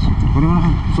so much. Kunin mo na.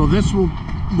 So this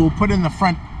we'll put in the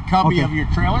front cubby Okay. of your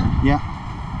trailer. Yeah.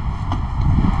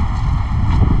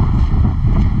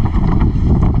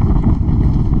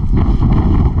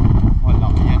 Wala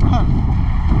ko yan, Han.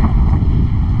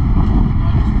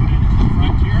 I'll just put it in the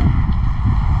front here.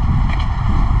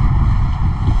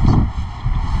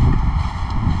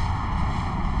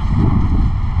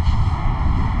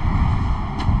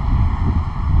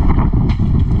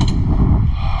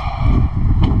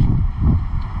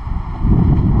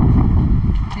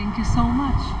 Thank you so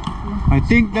much. I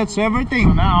think that's So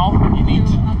everything. now you need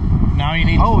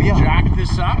to Oh, yeah. jack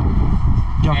this up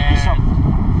Jack this up.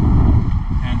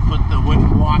 and put the wooden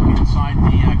block inside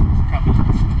the cubby.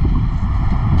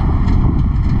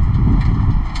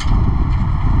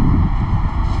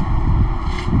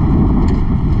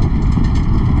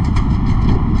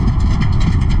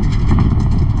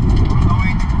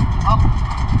 Going up.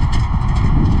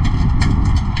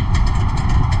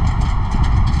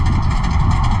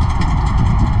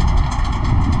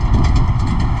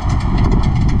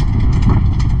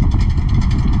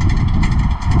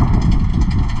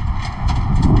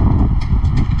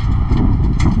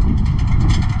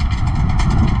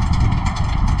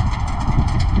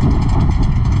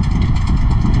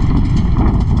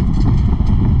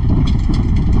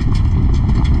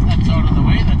 That's out of the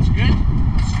way. That's good.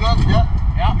 It's good, yeah.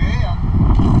 Yeah.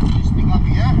 Okay, this thing up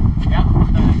here. Yeah.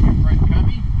 Put that in your front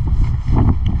cubby.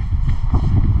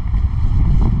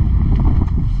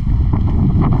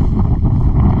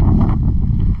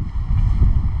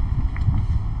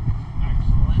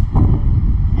 Excellent.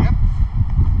 Yep.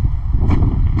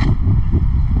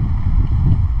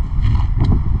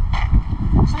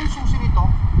 Saan yung susi nito?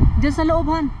 Diyan sa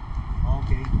looban.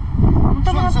 Okay. Punta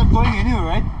So mo it's na. not going anywhere,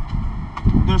 right?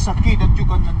 There's a key that you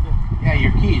can under. Yeah,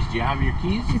 your keys. Do you have your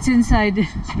keys? It's inside.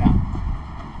 Yeah.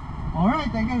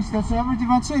 Alright, I guess that's everything.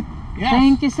 That's it. Yes.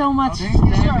 Thank you so much. Thank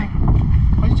you, sir.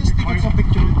 Can you just take some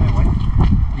picture with my wife?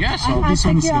 Yes. I'll This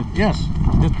take one's you good. up. Yes.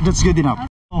 That's good enough.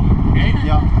 Okay.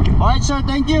 Yeah. Alright, sir.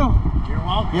 Thank you. You're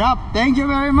welcome. Yep. Thank you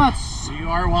very much. You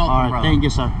are welcome, Alright, brother. thank you,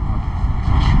 sir.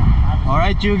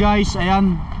 Alright, you guys.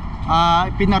 Ayan.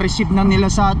 Pinareceive na nila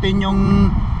sa atin yung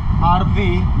RV.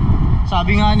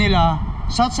 Sabi nga nila,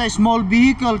 such a small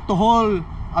vehicle to haul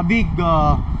a big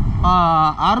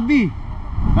RV.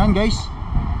 Ayan, guys.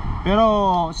 Pero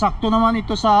sakto naman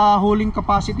ito sa hauling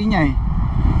capacity niya eh.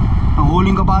 Ang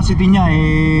hauling capacity niya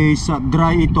is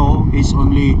dry ito is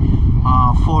only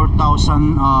 4,000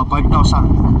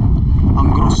 5,000 ang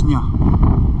gross niya.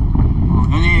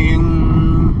 Yan eh, yung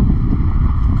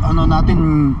ano natin,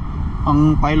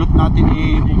 ang pilot natin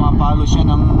eh pumapalo siya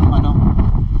ng ano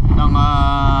ng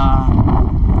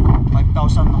 5,000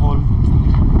 haul.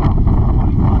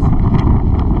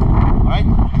 Alright.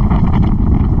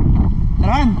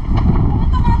 Tarahan.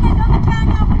 Pumunta ka na tayo.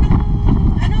 Magkano ako ng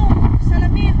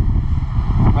salamin.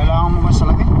 Kailangan mo ba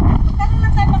salamin? Magkano na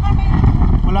tayo baka may...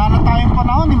 Wala na tayong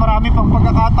panahon, marami pang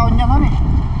pagkakataon niyan ano eh.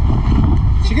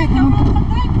 Sige, pumunta.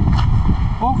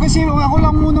 O kasi ako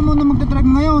lang muna magdadrive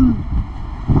ngayon.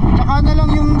 Tsaka na lang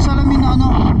yung salamin na ano.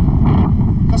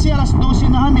 Kasi alas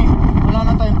 12 na han eh. Wala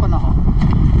na tayong panahon.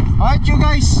 Alright you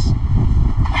guys.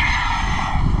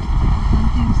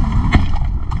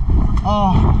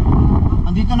 Oh,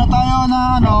 andito na tayo na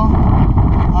ano.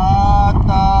 At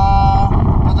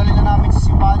nadali na namin sa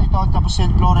simbahan ito. Tapos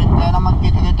St. Laurent. Kaya naman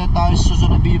kita-kita tayo sa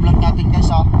susunod video vlog natin guys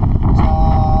ha. Sa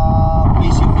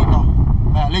placing nito.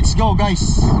 Kaya let's go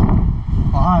guys.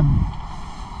 Pahan.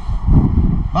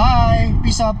 Bye!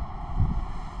 Peace up!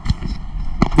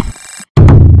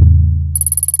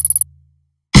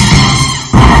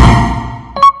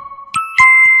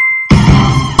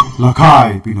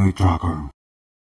 Lakay Pinoy Tracker.